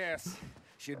 Oh, yes.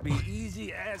 Should be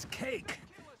easy as cake.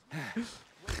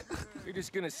 You're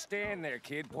just gonna stand there,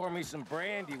 kid. Pour me some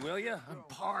brandy, will you? I'm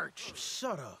parched.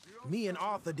 Shut up. Me and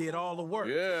Arthur did all the work.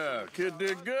 Yeah, kid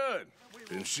did good.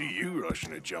 Didn't see you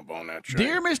rushing to jump on that train.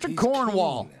 Dear Mr.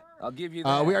 Cornwall, I'll give you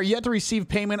that. we are yet to receive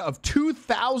payment of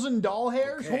 2,000 doll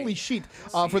hairs. Okay. Holy shit!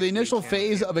 For the initial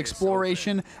phase of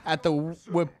exploration at the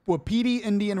Wapiti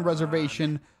Indian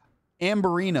Reservation,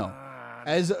 Amberino,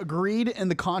 as agreed in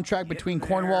the contract between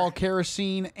Cornwall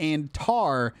Kerosene and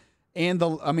Tar, and the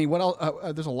what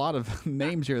else? There's a lot of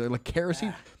names here. They're like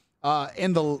kerosene,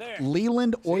 and the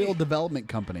Leland Oil Development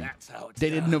Company,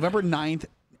 dated November 9th.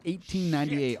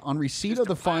 1898. On receipt of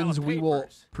the funds, we will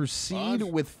proceed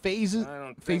with phases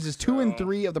 2 and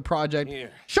 3 of the project.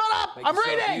 Here. Shut up! Make I'm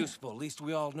yourself reading! Useful. At least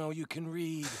we all know you can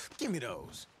read. Give me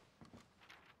those.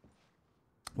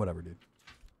 Whatever, dude.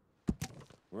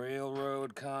 Railroad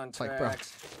like, bro.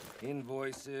 contracts,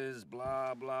 invoices,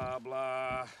 blah, blah,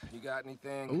 blah. You got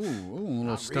anything? Ooh, a little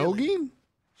Not stogie? really.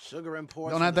 Sugar imports.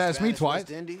 Don't from have the to ask me Spanish twice.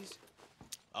 West Indies.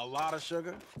 A lot of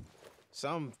sugar.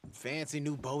 Some fancy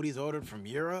new boaties ordered from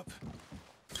Europe.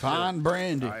 Fine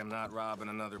brandy. I am not robbing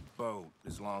another boat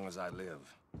as long as I live.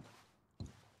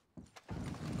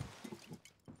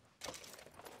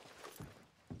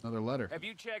 Another letter. Have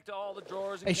you checked all the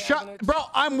drawers and Hey, shut, cabinets? bro!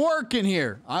 I'm working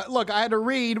here. Look, I had to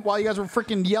read while you guys were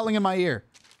freaking yelling in my ear.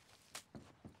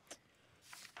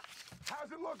 How's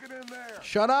it looking in there?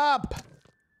 Shut up!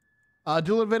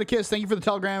 Do Leviticus, thank you for the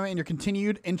telegram and your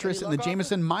continued interest in the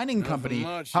Jameson Mining Company.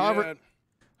 much However,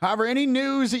 any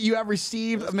news that you have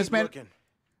received of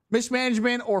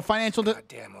mismanagement or financial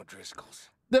Damn O'Driscolls.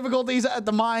 difficulties at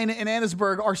the mine in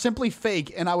Annisburg are simply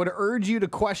fake, and I would urge you to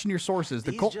question your sources.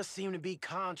 These just seem to be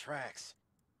contracts.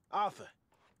 Arthur,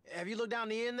 have you looked down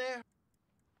the end there?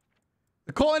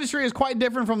 The coal industry is quite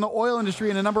different from the oil industry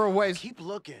in a number of ways. Keep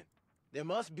looking. There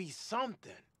must be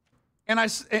something. And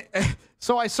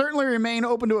so I certainly remain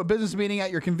open to a business meeting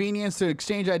at your convenience to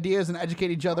exchange ideas and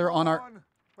educate each other on our...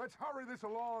 Let's hurry this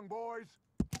along, boys.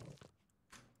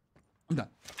 I'm done.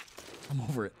 I'm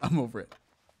over it. I'm over it.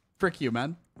 Frick you,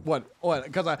 man. What?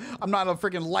 Because I'm not a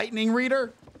freaking lightning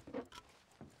reader?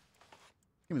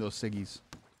 Give me those ciggies.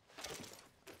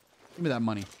 Give me that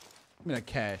money. Give me that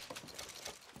cash.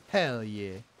 Hell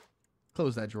yeah.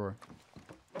 Close that drawer.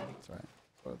 That's right.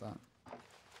 What about that?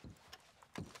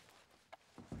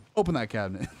 Open that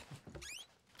cabinet.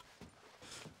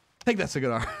 Take that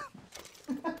cigar.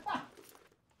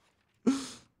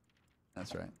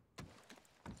 That's right.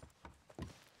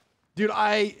 Dude,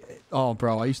 oh,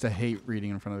 bro, I used to hate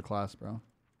reading in front of the class, bro.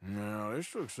 No,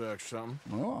 this looks like something.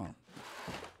 Oh.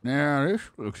 Now, this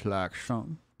looks like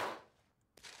something.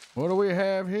 What do we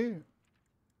have here?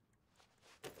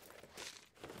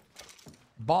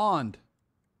 Bond.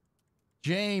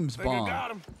 James Bond. I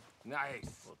got him.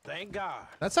 Nice. Well, thank God.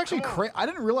 That's actually crazy. I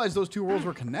didn't realize those two worlds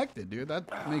were connected, dude.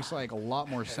 That makes like a lot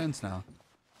more sense now.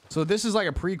 So this is like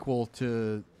a prequel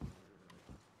to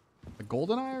the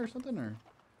GoldenEye or something, or?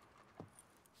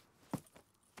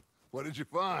 What did you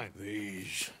find?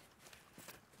 These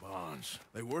Bonds.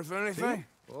 They worth anything?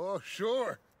 Oh,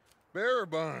 sure. Bearer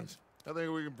bonds. I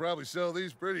think we can probably sell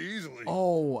these pretty easily.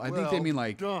 Oh, I think they mean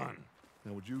like done.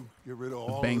 Now, would you get rid of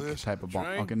all bank of this? type of bond.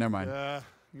 Train? Okay, never mind. Yeah,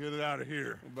 get it out of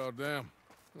here. What about them?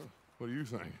 What do you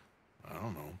think? I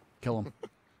don't know. Kill them.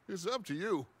 It's up to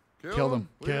you. Kill them.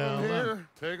 Leave them Kill here. them.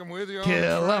 Take them with you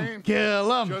Kill on the 'em. train.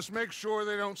 Kill 'em. Just make sure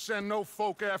they don't send no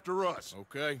folk after us.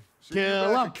 Okay. See you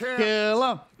Kill back 'em. at camp. Kill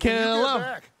 'em. When you Kill get 'em.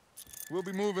 back, we'll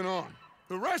be moving on.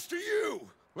 The rest of you,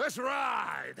 let's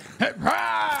ride.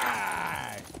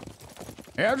 Right.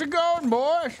 How's it going,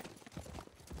 boys?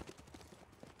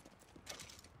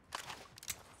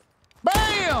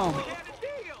 Bam!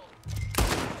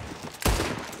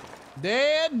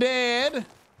 Dead, dead.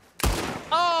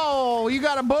 Oh, you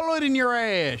got a bullet in your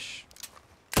ass.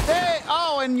 Hey,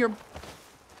 oh, and your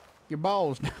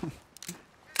balls down.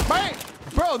 Bang!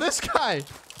 Bro, this guy.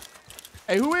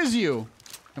 Hey, who is you?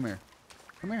 Come here.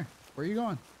 Come here. Where are you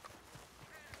going?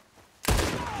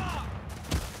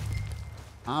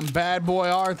 I'm bad boy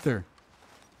Arthur.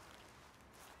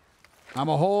 I'm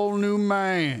a whole new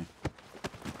man.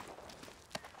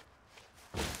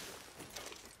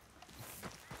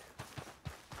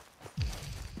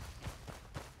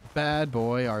 Bad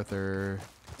boy Arthur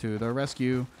to the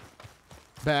rescue.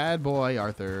 Bad boy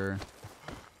Arthur.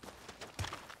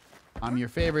 I'm your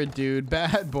favorite dude.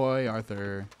 Bad boy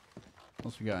Arthur. What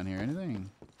else we got in here? Anything?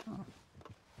 Oh.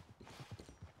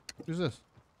 Who's this?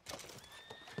 Oh,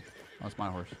 that's my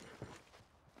horse.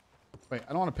 Wait,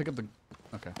 I don't want to pick up the...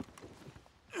 Okay.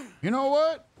 You know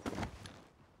what?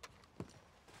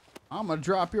 I'm going to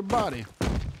drop your body.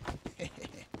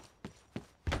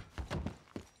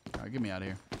 Alright, get me out of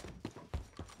here.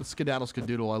 The skedaddle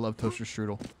skadoodle. I love toaster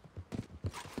strudel.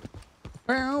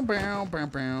 Bow, bow, bow,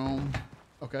 bow.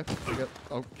 Okay.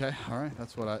 Okay. Alright.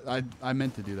 That's what I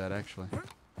meant to do that, actually.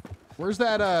 Where's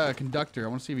that conductor? I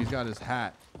want to see if he's got his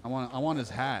hat. I want his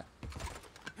hat.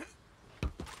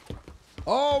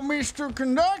 Oh, Mr.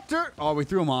 Conductor! Oh, we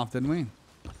threw him off, didn't we?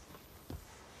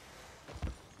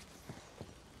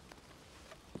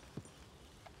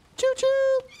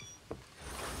 Choo-choo!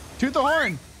 Toot the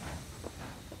horn!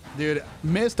 Dude,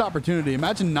 missed opportunity.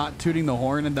 Imagine not tooting the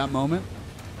horn in that moment.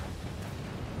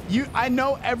 I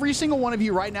know every single one of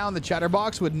you right now in the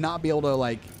chatterbox would not be able to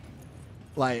like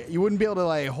you wouldn't be able to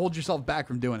like hold yourself back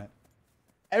from doing it.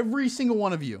 Every single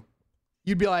one of you.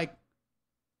 You'd be like,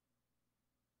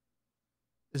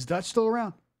 is Dutch still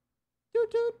around?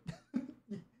 Toot toot.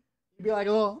 You'd be like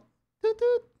a little toot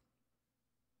toot.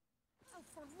 Oh,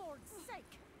 for Lord's sake,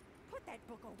 put that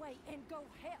book away and go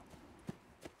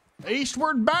help.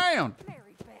 Eastward bound.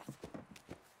 Mary Beth.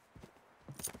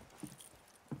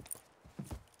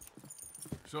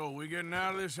 So, we getting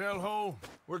out of this hellhole?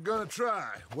 We're gonna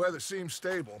try. Weather seems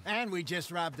stable. And we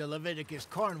just robbed the Leviticus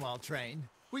Cornwall train.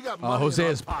 We got money Jose in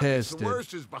our is pockets. pissed, The dude.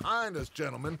 worst is behind us,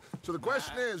 gentlemen. So the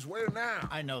question is, where now?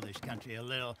 I know this country a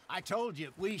little. I told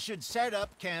you, we should set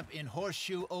up camp in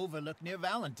Horseshoe Overlook near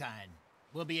Valentine.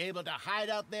 We'll be able to hide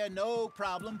out there, no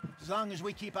problem, as long as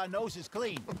we keep our noses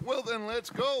clean. Well, then let's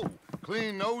go.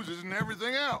 Clean noses and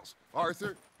everything else.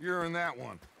 Arthur, you're in that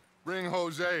one. Bring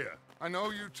Hosea. I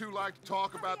know you two like to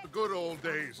talk about the good old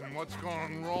days and what's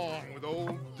gone wrong with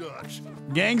old Dutch.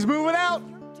 Gang's moving out.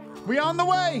 We on the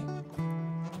way.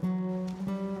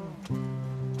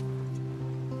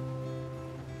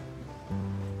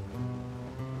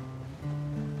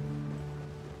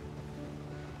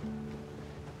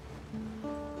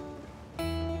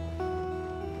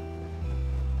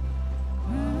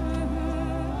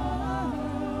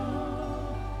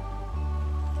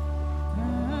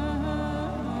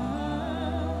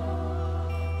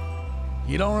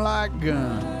 You don't like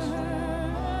guns.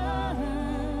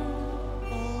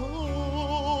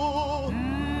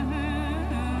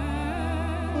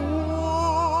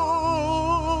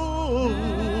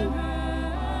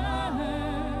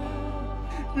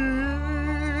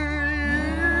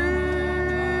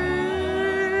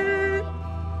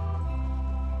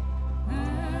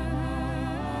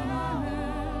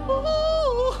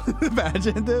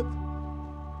 Imagine it.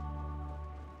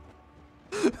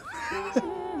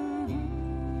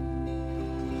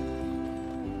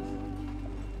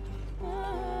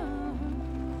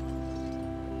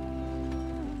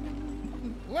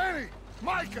 Lenny!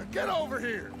 Micah, get over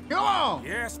here! Come on!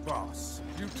 Yes, boss.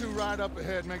 You two ride up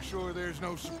ahead, make sure there's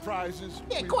no surprises.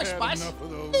 Yeah, of We've course, had boss. enough of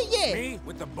those. Yeah. Me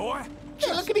with the boy?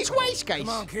 Yeah, look at these waistcoats. Come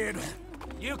on, kid.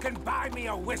 You can buy me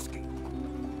a whiskey.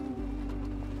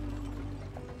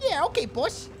 Yeah, okay,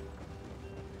 boss.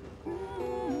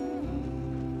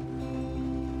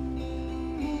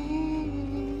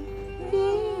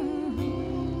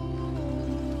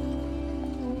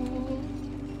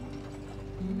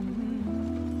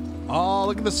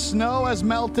 look at the snow has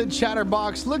melted,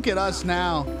 Chatterbox. Look at us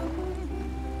now.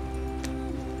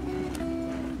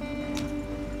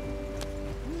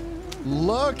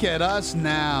 Look at us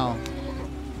now.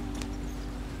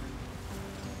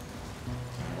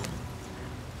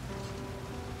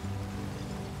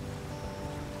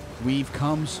 We've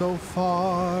come so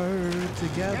far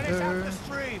together.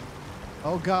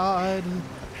 Oh God,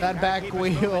 that back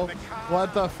wheel.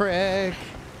 What the frick?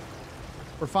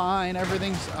 We're fine.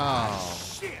 Everything's. Oh.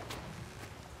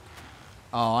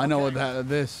 Oh, I know what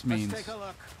this means. Let's take a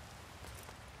look.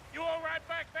 You all right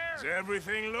back there? Does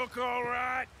everything look all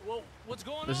right? Well, what's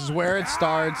going on? This is where it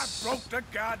starts. I broke the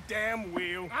goddamn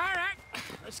wheel. All right,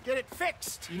 let's get it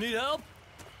fixed. You need help?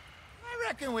 I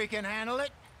reckon we can handle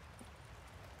it.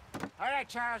 All right,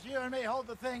 Charles, you and me hold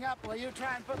the thing up while you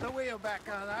try and put the wheel back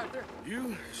on, Arthur.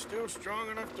 You still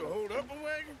strong enough to hold up a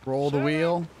wagon? Roll the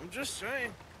wheel. I'm just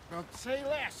saying. Don't say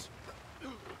less.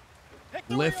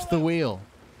 Lift the wheel.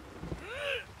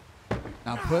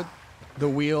 Now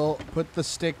put the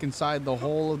stick inside the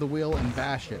hole of the wheel and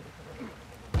bash it.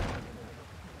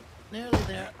 Nearly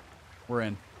there. We're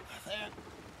in. There.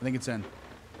 I think it's in.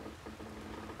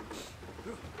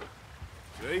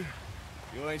 See?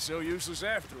 You ain't so useless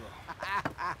after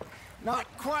all. Not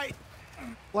quite.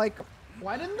 Like,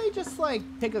 why didn't they just, like,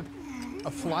 take a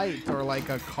flight or, like,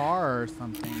 a car or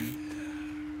something?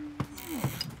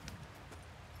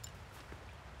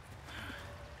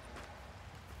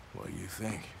 What do you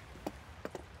think?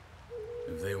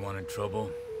 If they wanted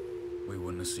trouble, we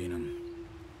wouldn't have seen them.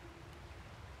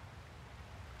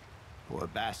 Poor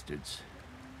bastards.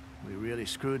 We really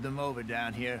screwed them over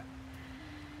down here.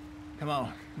 Come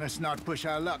on, let's not push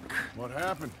our luck. What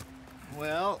happened?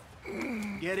 Well,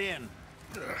 get in.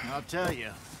 I'll tell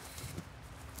you.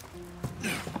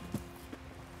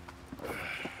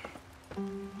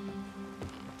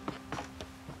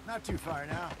 Not too far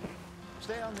now.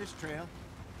 Stay on this trail.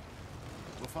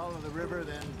 We'll follow the river,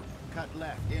 then cut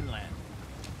left inland.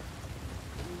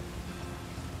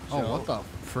 Oh, what the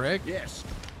frick? Yes.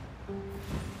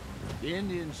 The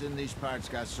Indians in these parts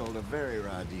got sold a very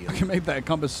raw deal. I can make that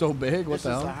compass so big. What This the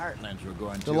is hell? the heartlands we're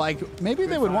going to. They're like, maybe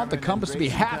they would want the compass to be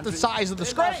half the size of the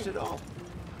screen. It all.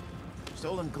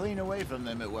 Stolen clean away from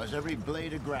them, it was, every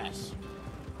blade of grass.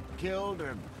 Killed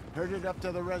or herded up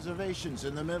to the reservations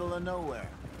in the middle of nowhere.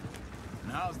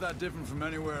 And how's that different from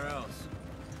anywhere else?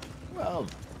 Well,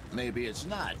 maybe it's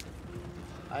not.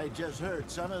 I just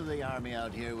heard some of the army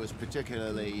out here was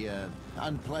particularly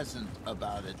unpleasant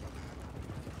about it.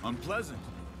 Unpleasant?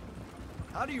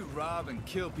 How do you rob and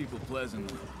kill people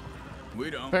pleasantly?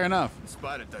 We don't. Fair enough. In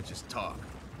spite of Dutch's talk.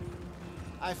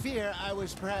 I fear I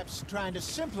was perhaps trying to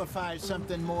simplify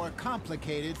something more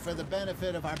complicated for the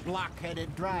benefit of our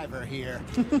block-headed driver here.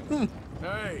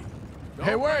 Hey.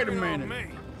 Hey, wait a blame it on minute.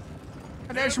 me.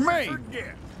 That's Never me.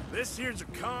 Forget, this here's a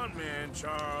con man,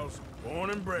 Charles,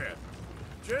 born and bred.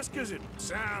 Just 'cause it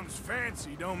sounds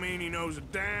fancy don't mean he knows a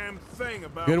damn thing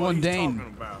about Good what one, he's Dane.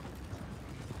 talking about.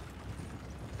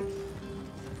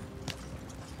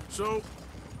 So,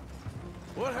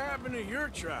 what happened to your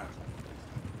tribe?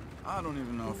 I don't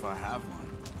even know if I have one.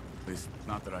 At least,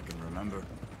 not that I can remember.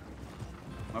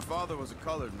 My father was a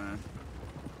colored man.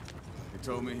 He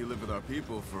told me he lived with our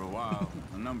people for a while.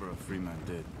 A number of free men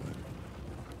did. But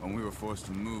when we were forced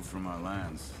to move from our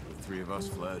lands, the three of us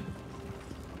fled.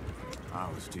 I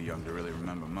was too young to really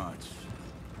remember much.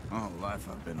 My whole life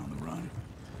I've been on the run.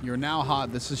 You're now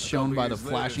hot. This is shown by the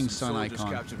flashing sun Soldiers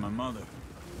icon. captured my mother.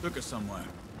 Took her somewhere.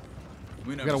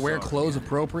 We You never gotta wear saw her clothes again.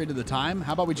 appropriate to the time?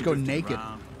 How about we just go drifted naked?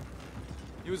 around.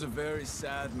 He was a very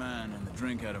sad man, and the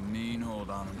drink had a mean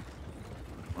hold on him.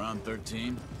 Around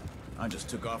 13, I just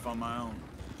took off on my own.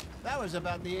 That was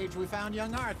about the age we found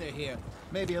young Arthur here.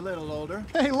 Maybe a little older.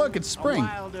 Hey, look, it's spring. A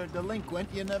wilder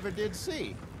delinquent you never did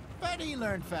see. But he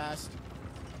learned fast.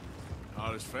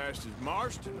 Not as fast as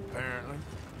Marston, apparently.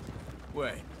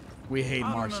 Wait. We hate I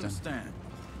don't Marston. understand.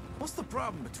 What's the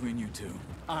problem between you two?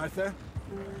 Arthur?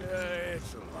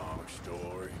 It's a long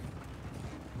story.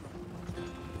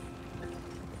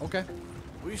 Okay.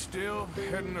 We still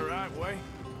heading the right way?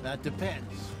 That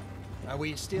depends. Are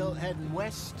we still heading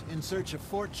west in search of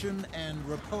fortune and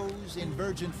repose in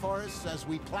virgin forests as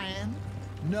we planned?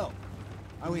 No.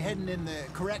 Are we heading in the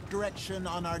correct direction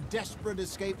on our desperate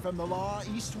escape from the law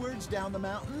eastwards down the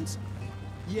mountains?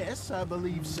 Yes, I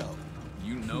believe so.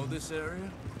 You know this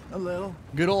area? A little.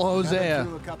 Good old I've been Hosea.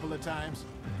 through a couple of times.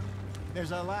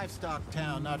 There's a livestock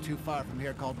town not too far from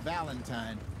here called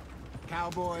Valentine.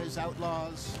 Cowboys,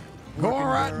 outlaws. Go working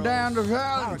right girls, down to our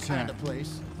Valentine. kind of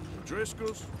place.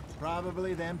 Driscoll's?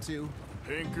 Probably them too.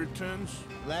 Pinkertons?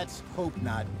 Let's hope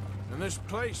not. And this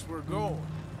place we're going.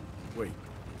 Wait,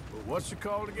 what's it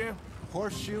called again?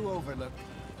 Horseshoe Overlook.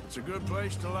 It's a good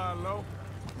place to lie low?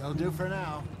 It'll do for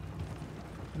now.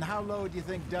 And how low do you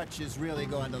think Dutch is really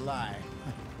going to lie?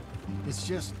 It's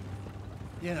just,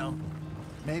 you know,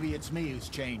 maybe it's me who's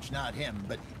changed, not him,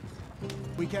 but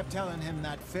we kept telling him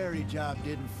that ferry job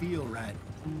didn't feel right.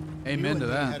 Amen to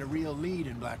He that. had a real lead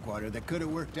in Blackwater that could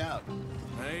have worked out.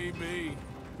 Maybe.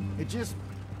 It just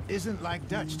isn't like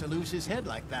Dutch to lose his head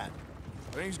like that.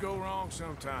 Things go wrong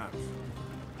sometimes.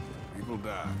 People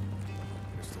die.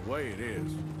 It's the way it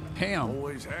is. Damn.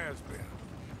 Always has been.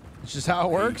 It's just how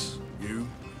it works. You,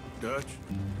 Dutch.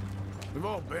 We've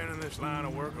all been in this line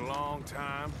of work a long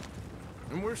time.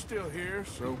 And we're still here,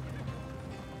 so...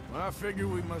 I figure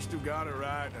we must have got it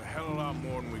right a hell of a lot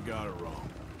more than we got it wrong.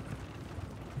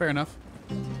 Fair enough.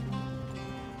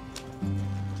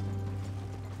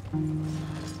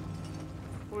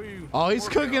 Oh, he's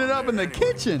cooking it up in the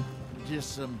kitchen.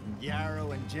 Just some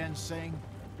yarrow and ginseng.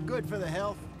 Good for the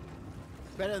health.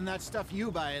 Better than that stuff you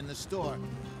buy in the store.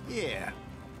 Yeah,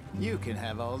 you can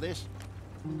have all this.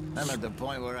 I'm at the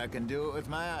point where I can do it with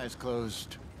my eyes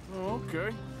closed. Oh,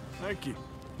 okay. Thank you.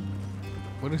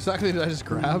 What exactly did I just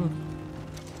grab?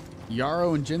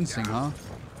 Yarrow and ginseng, huh?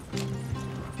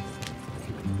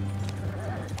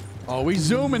 Oh, we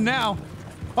zooming now.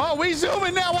 Oh, we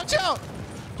zooming now. Watch out.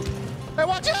 Hey,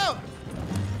 watch out.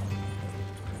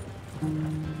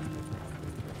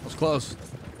 That was close.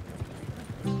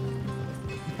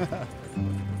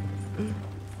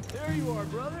 There you are,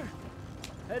 brother.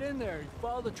 Head in there.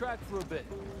 Follow the track for a bit.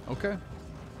 Okay.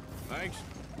 Thanks.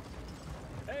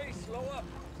 Hey, slow up.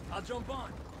 I'll jump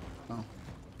on. Oh.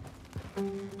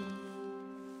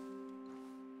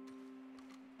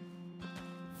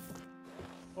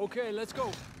 Okay, let's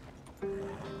go.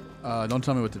 Don't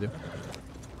tell me what to do.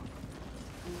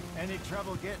 Any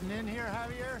trouble getting in here,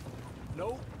 Javier?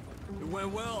 Nope. It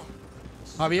went well.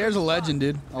 Javier's a legend,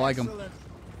 dude. I like him. Excellent.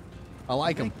 I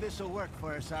like him. I think this'll work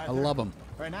for us, I Arthur. love him.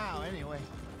 For now, anyway.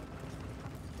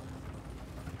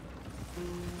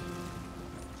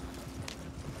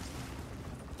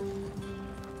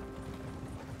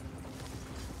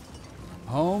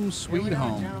 Home Here sweet we are,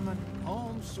 home. gentlemen.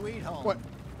 Home sweet home. What?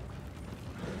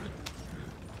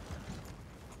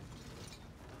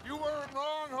 You weren't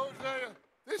wrong, Hosea.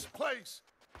 This place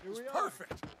is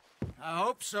perfect. I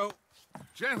hope so.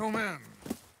 Gentlemen,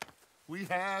 we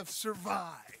have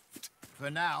survived. For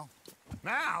now.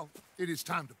 Now, it is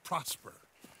time to prosper.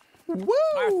 Woo!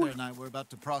 Arthur and I were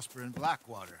about to prosper in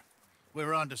Blackwater. We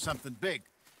were onto something big.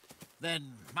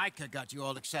 Then Micah got you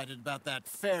all excited about that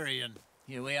ferry, and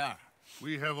here we are.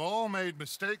 We have all made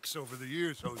mistakes over the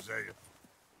years, Hosea.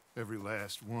 Every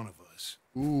last one of us.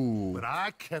 Ooh. But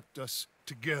I kept us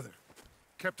together.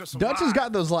 Kept us alive. Dutch has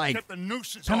got those, like, kept the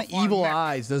nooses kind of off our evil neck.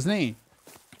 eyes, doesn't he?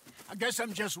 I guess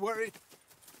I'm just worried.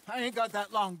 I ain't got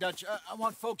that long, Dutch. I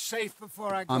want folks safe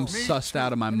before I go. I'm sussed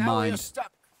out of my And now we're mind.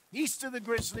 stuck east of the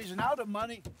Grizzlies and out of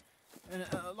money, and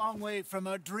a long way from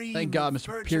a dream. Thank God Mr.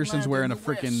 virgin Pearson's land wearing in a the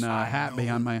freaking West. hat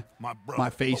behind my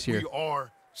brother, face but here. We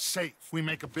are safe. We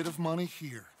make a bit of money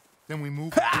here. Then we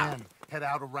move again, head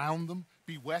out around them,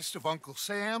 be west of Uncle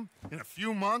Sam. In a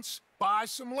few months, buy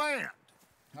some land.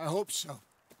 I hope so.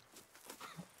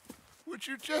 Would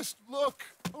you just look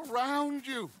around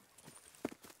you?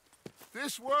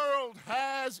 This world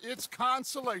has its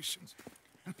consolations.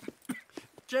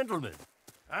 Gentlemen,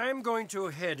 I'm going to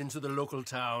head into the local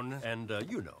town and,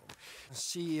 you know,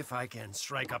 see if I can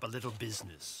strike up a little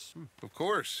business. Of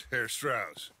course, Herr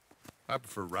Strauss. I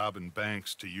prefer robbing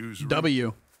banks to usury.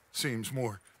 W. Seems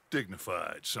more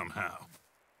dignified somehow.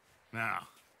 Now,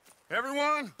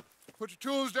 everyone, put your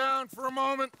tools down for a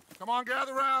moment. Come on,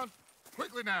 gather around.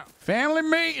 Quickly now. Family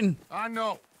meeting. I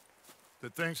know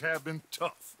that things have been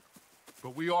tough,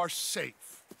 but we are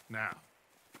safe now,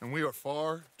 and we are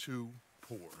far too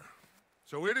poor.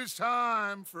 So it is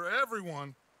time for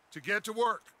everyone to get to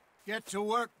work. Get to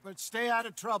work, but stay out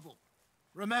of trouble.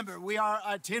 Remember, we are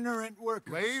itinerant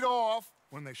workers. Laid off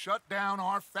when they shut down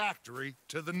our factory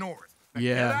to the north. Now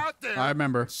Yeah, get out there, I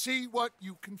remember. See what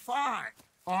you can find.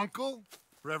 Uncle,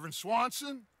 Reverend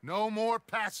Swanson, no more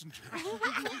passengers.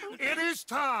 It is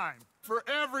time for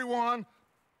everyone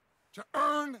to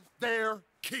earn their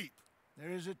keep.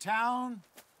 There is a town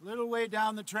a little way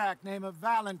down the track named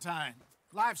Valentine.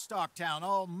 Livestock town,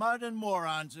 all mud and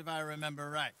morons, if I remember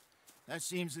right. That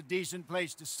seems a decent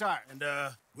place to start. And,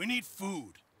 we need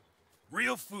food.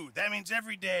 Real food. That means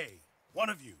every day. One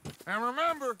of you. And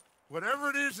remember, whatever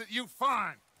it is that you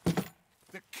find,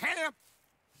 the camp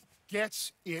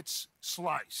gets its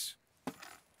slice.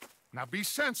 Now be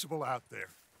sensible out there.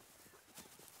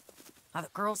 Now, the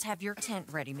girls have your tent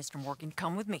ready, Mr. Morgan.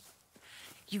 Come with me.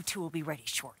 You two will be ready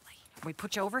shortly. We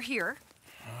put you over here.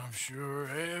 I'm sure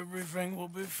everything will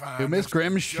be fine. Dude, Miss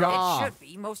Grimshaw. It should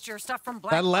be. Most of your stuff from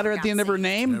Black. That letter at the end of her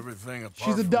name? Everything apart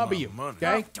She's a from W. my money.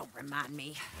 Okay? Oh, don't remind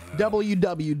me.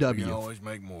 WWW. You can always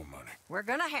make more money. We're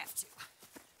gonna have to.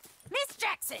 Miss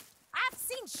Jackson, I've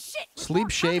seen shit. Sleep,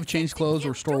 shave, change clothes,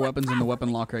 or store weapons in the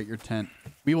weapon locker at your tent.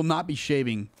 We will not be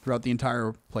shaving throughout the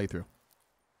entire playthrough.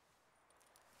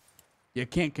 You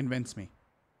can't convince me.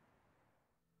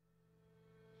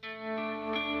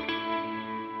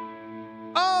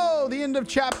 Oh, the end of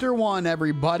chapter 1,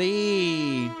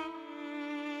 everybody.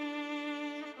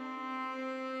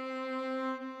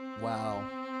 Wow.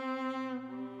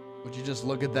 Would you just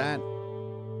look at that?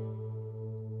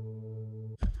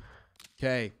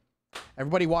 Okay.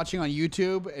 Everybody watching on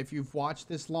YouTube, if you've watched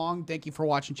this long, thank you for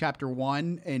watching chapter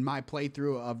 1 in my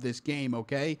playthrough of this game,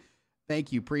 okay?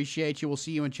 Thank you. Appreciate you. We'll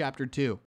see you in chapter 2.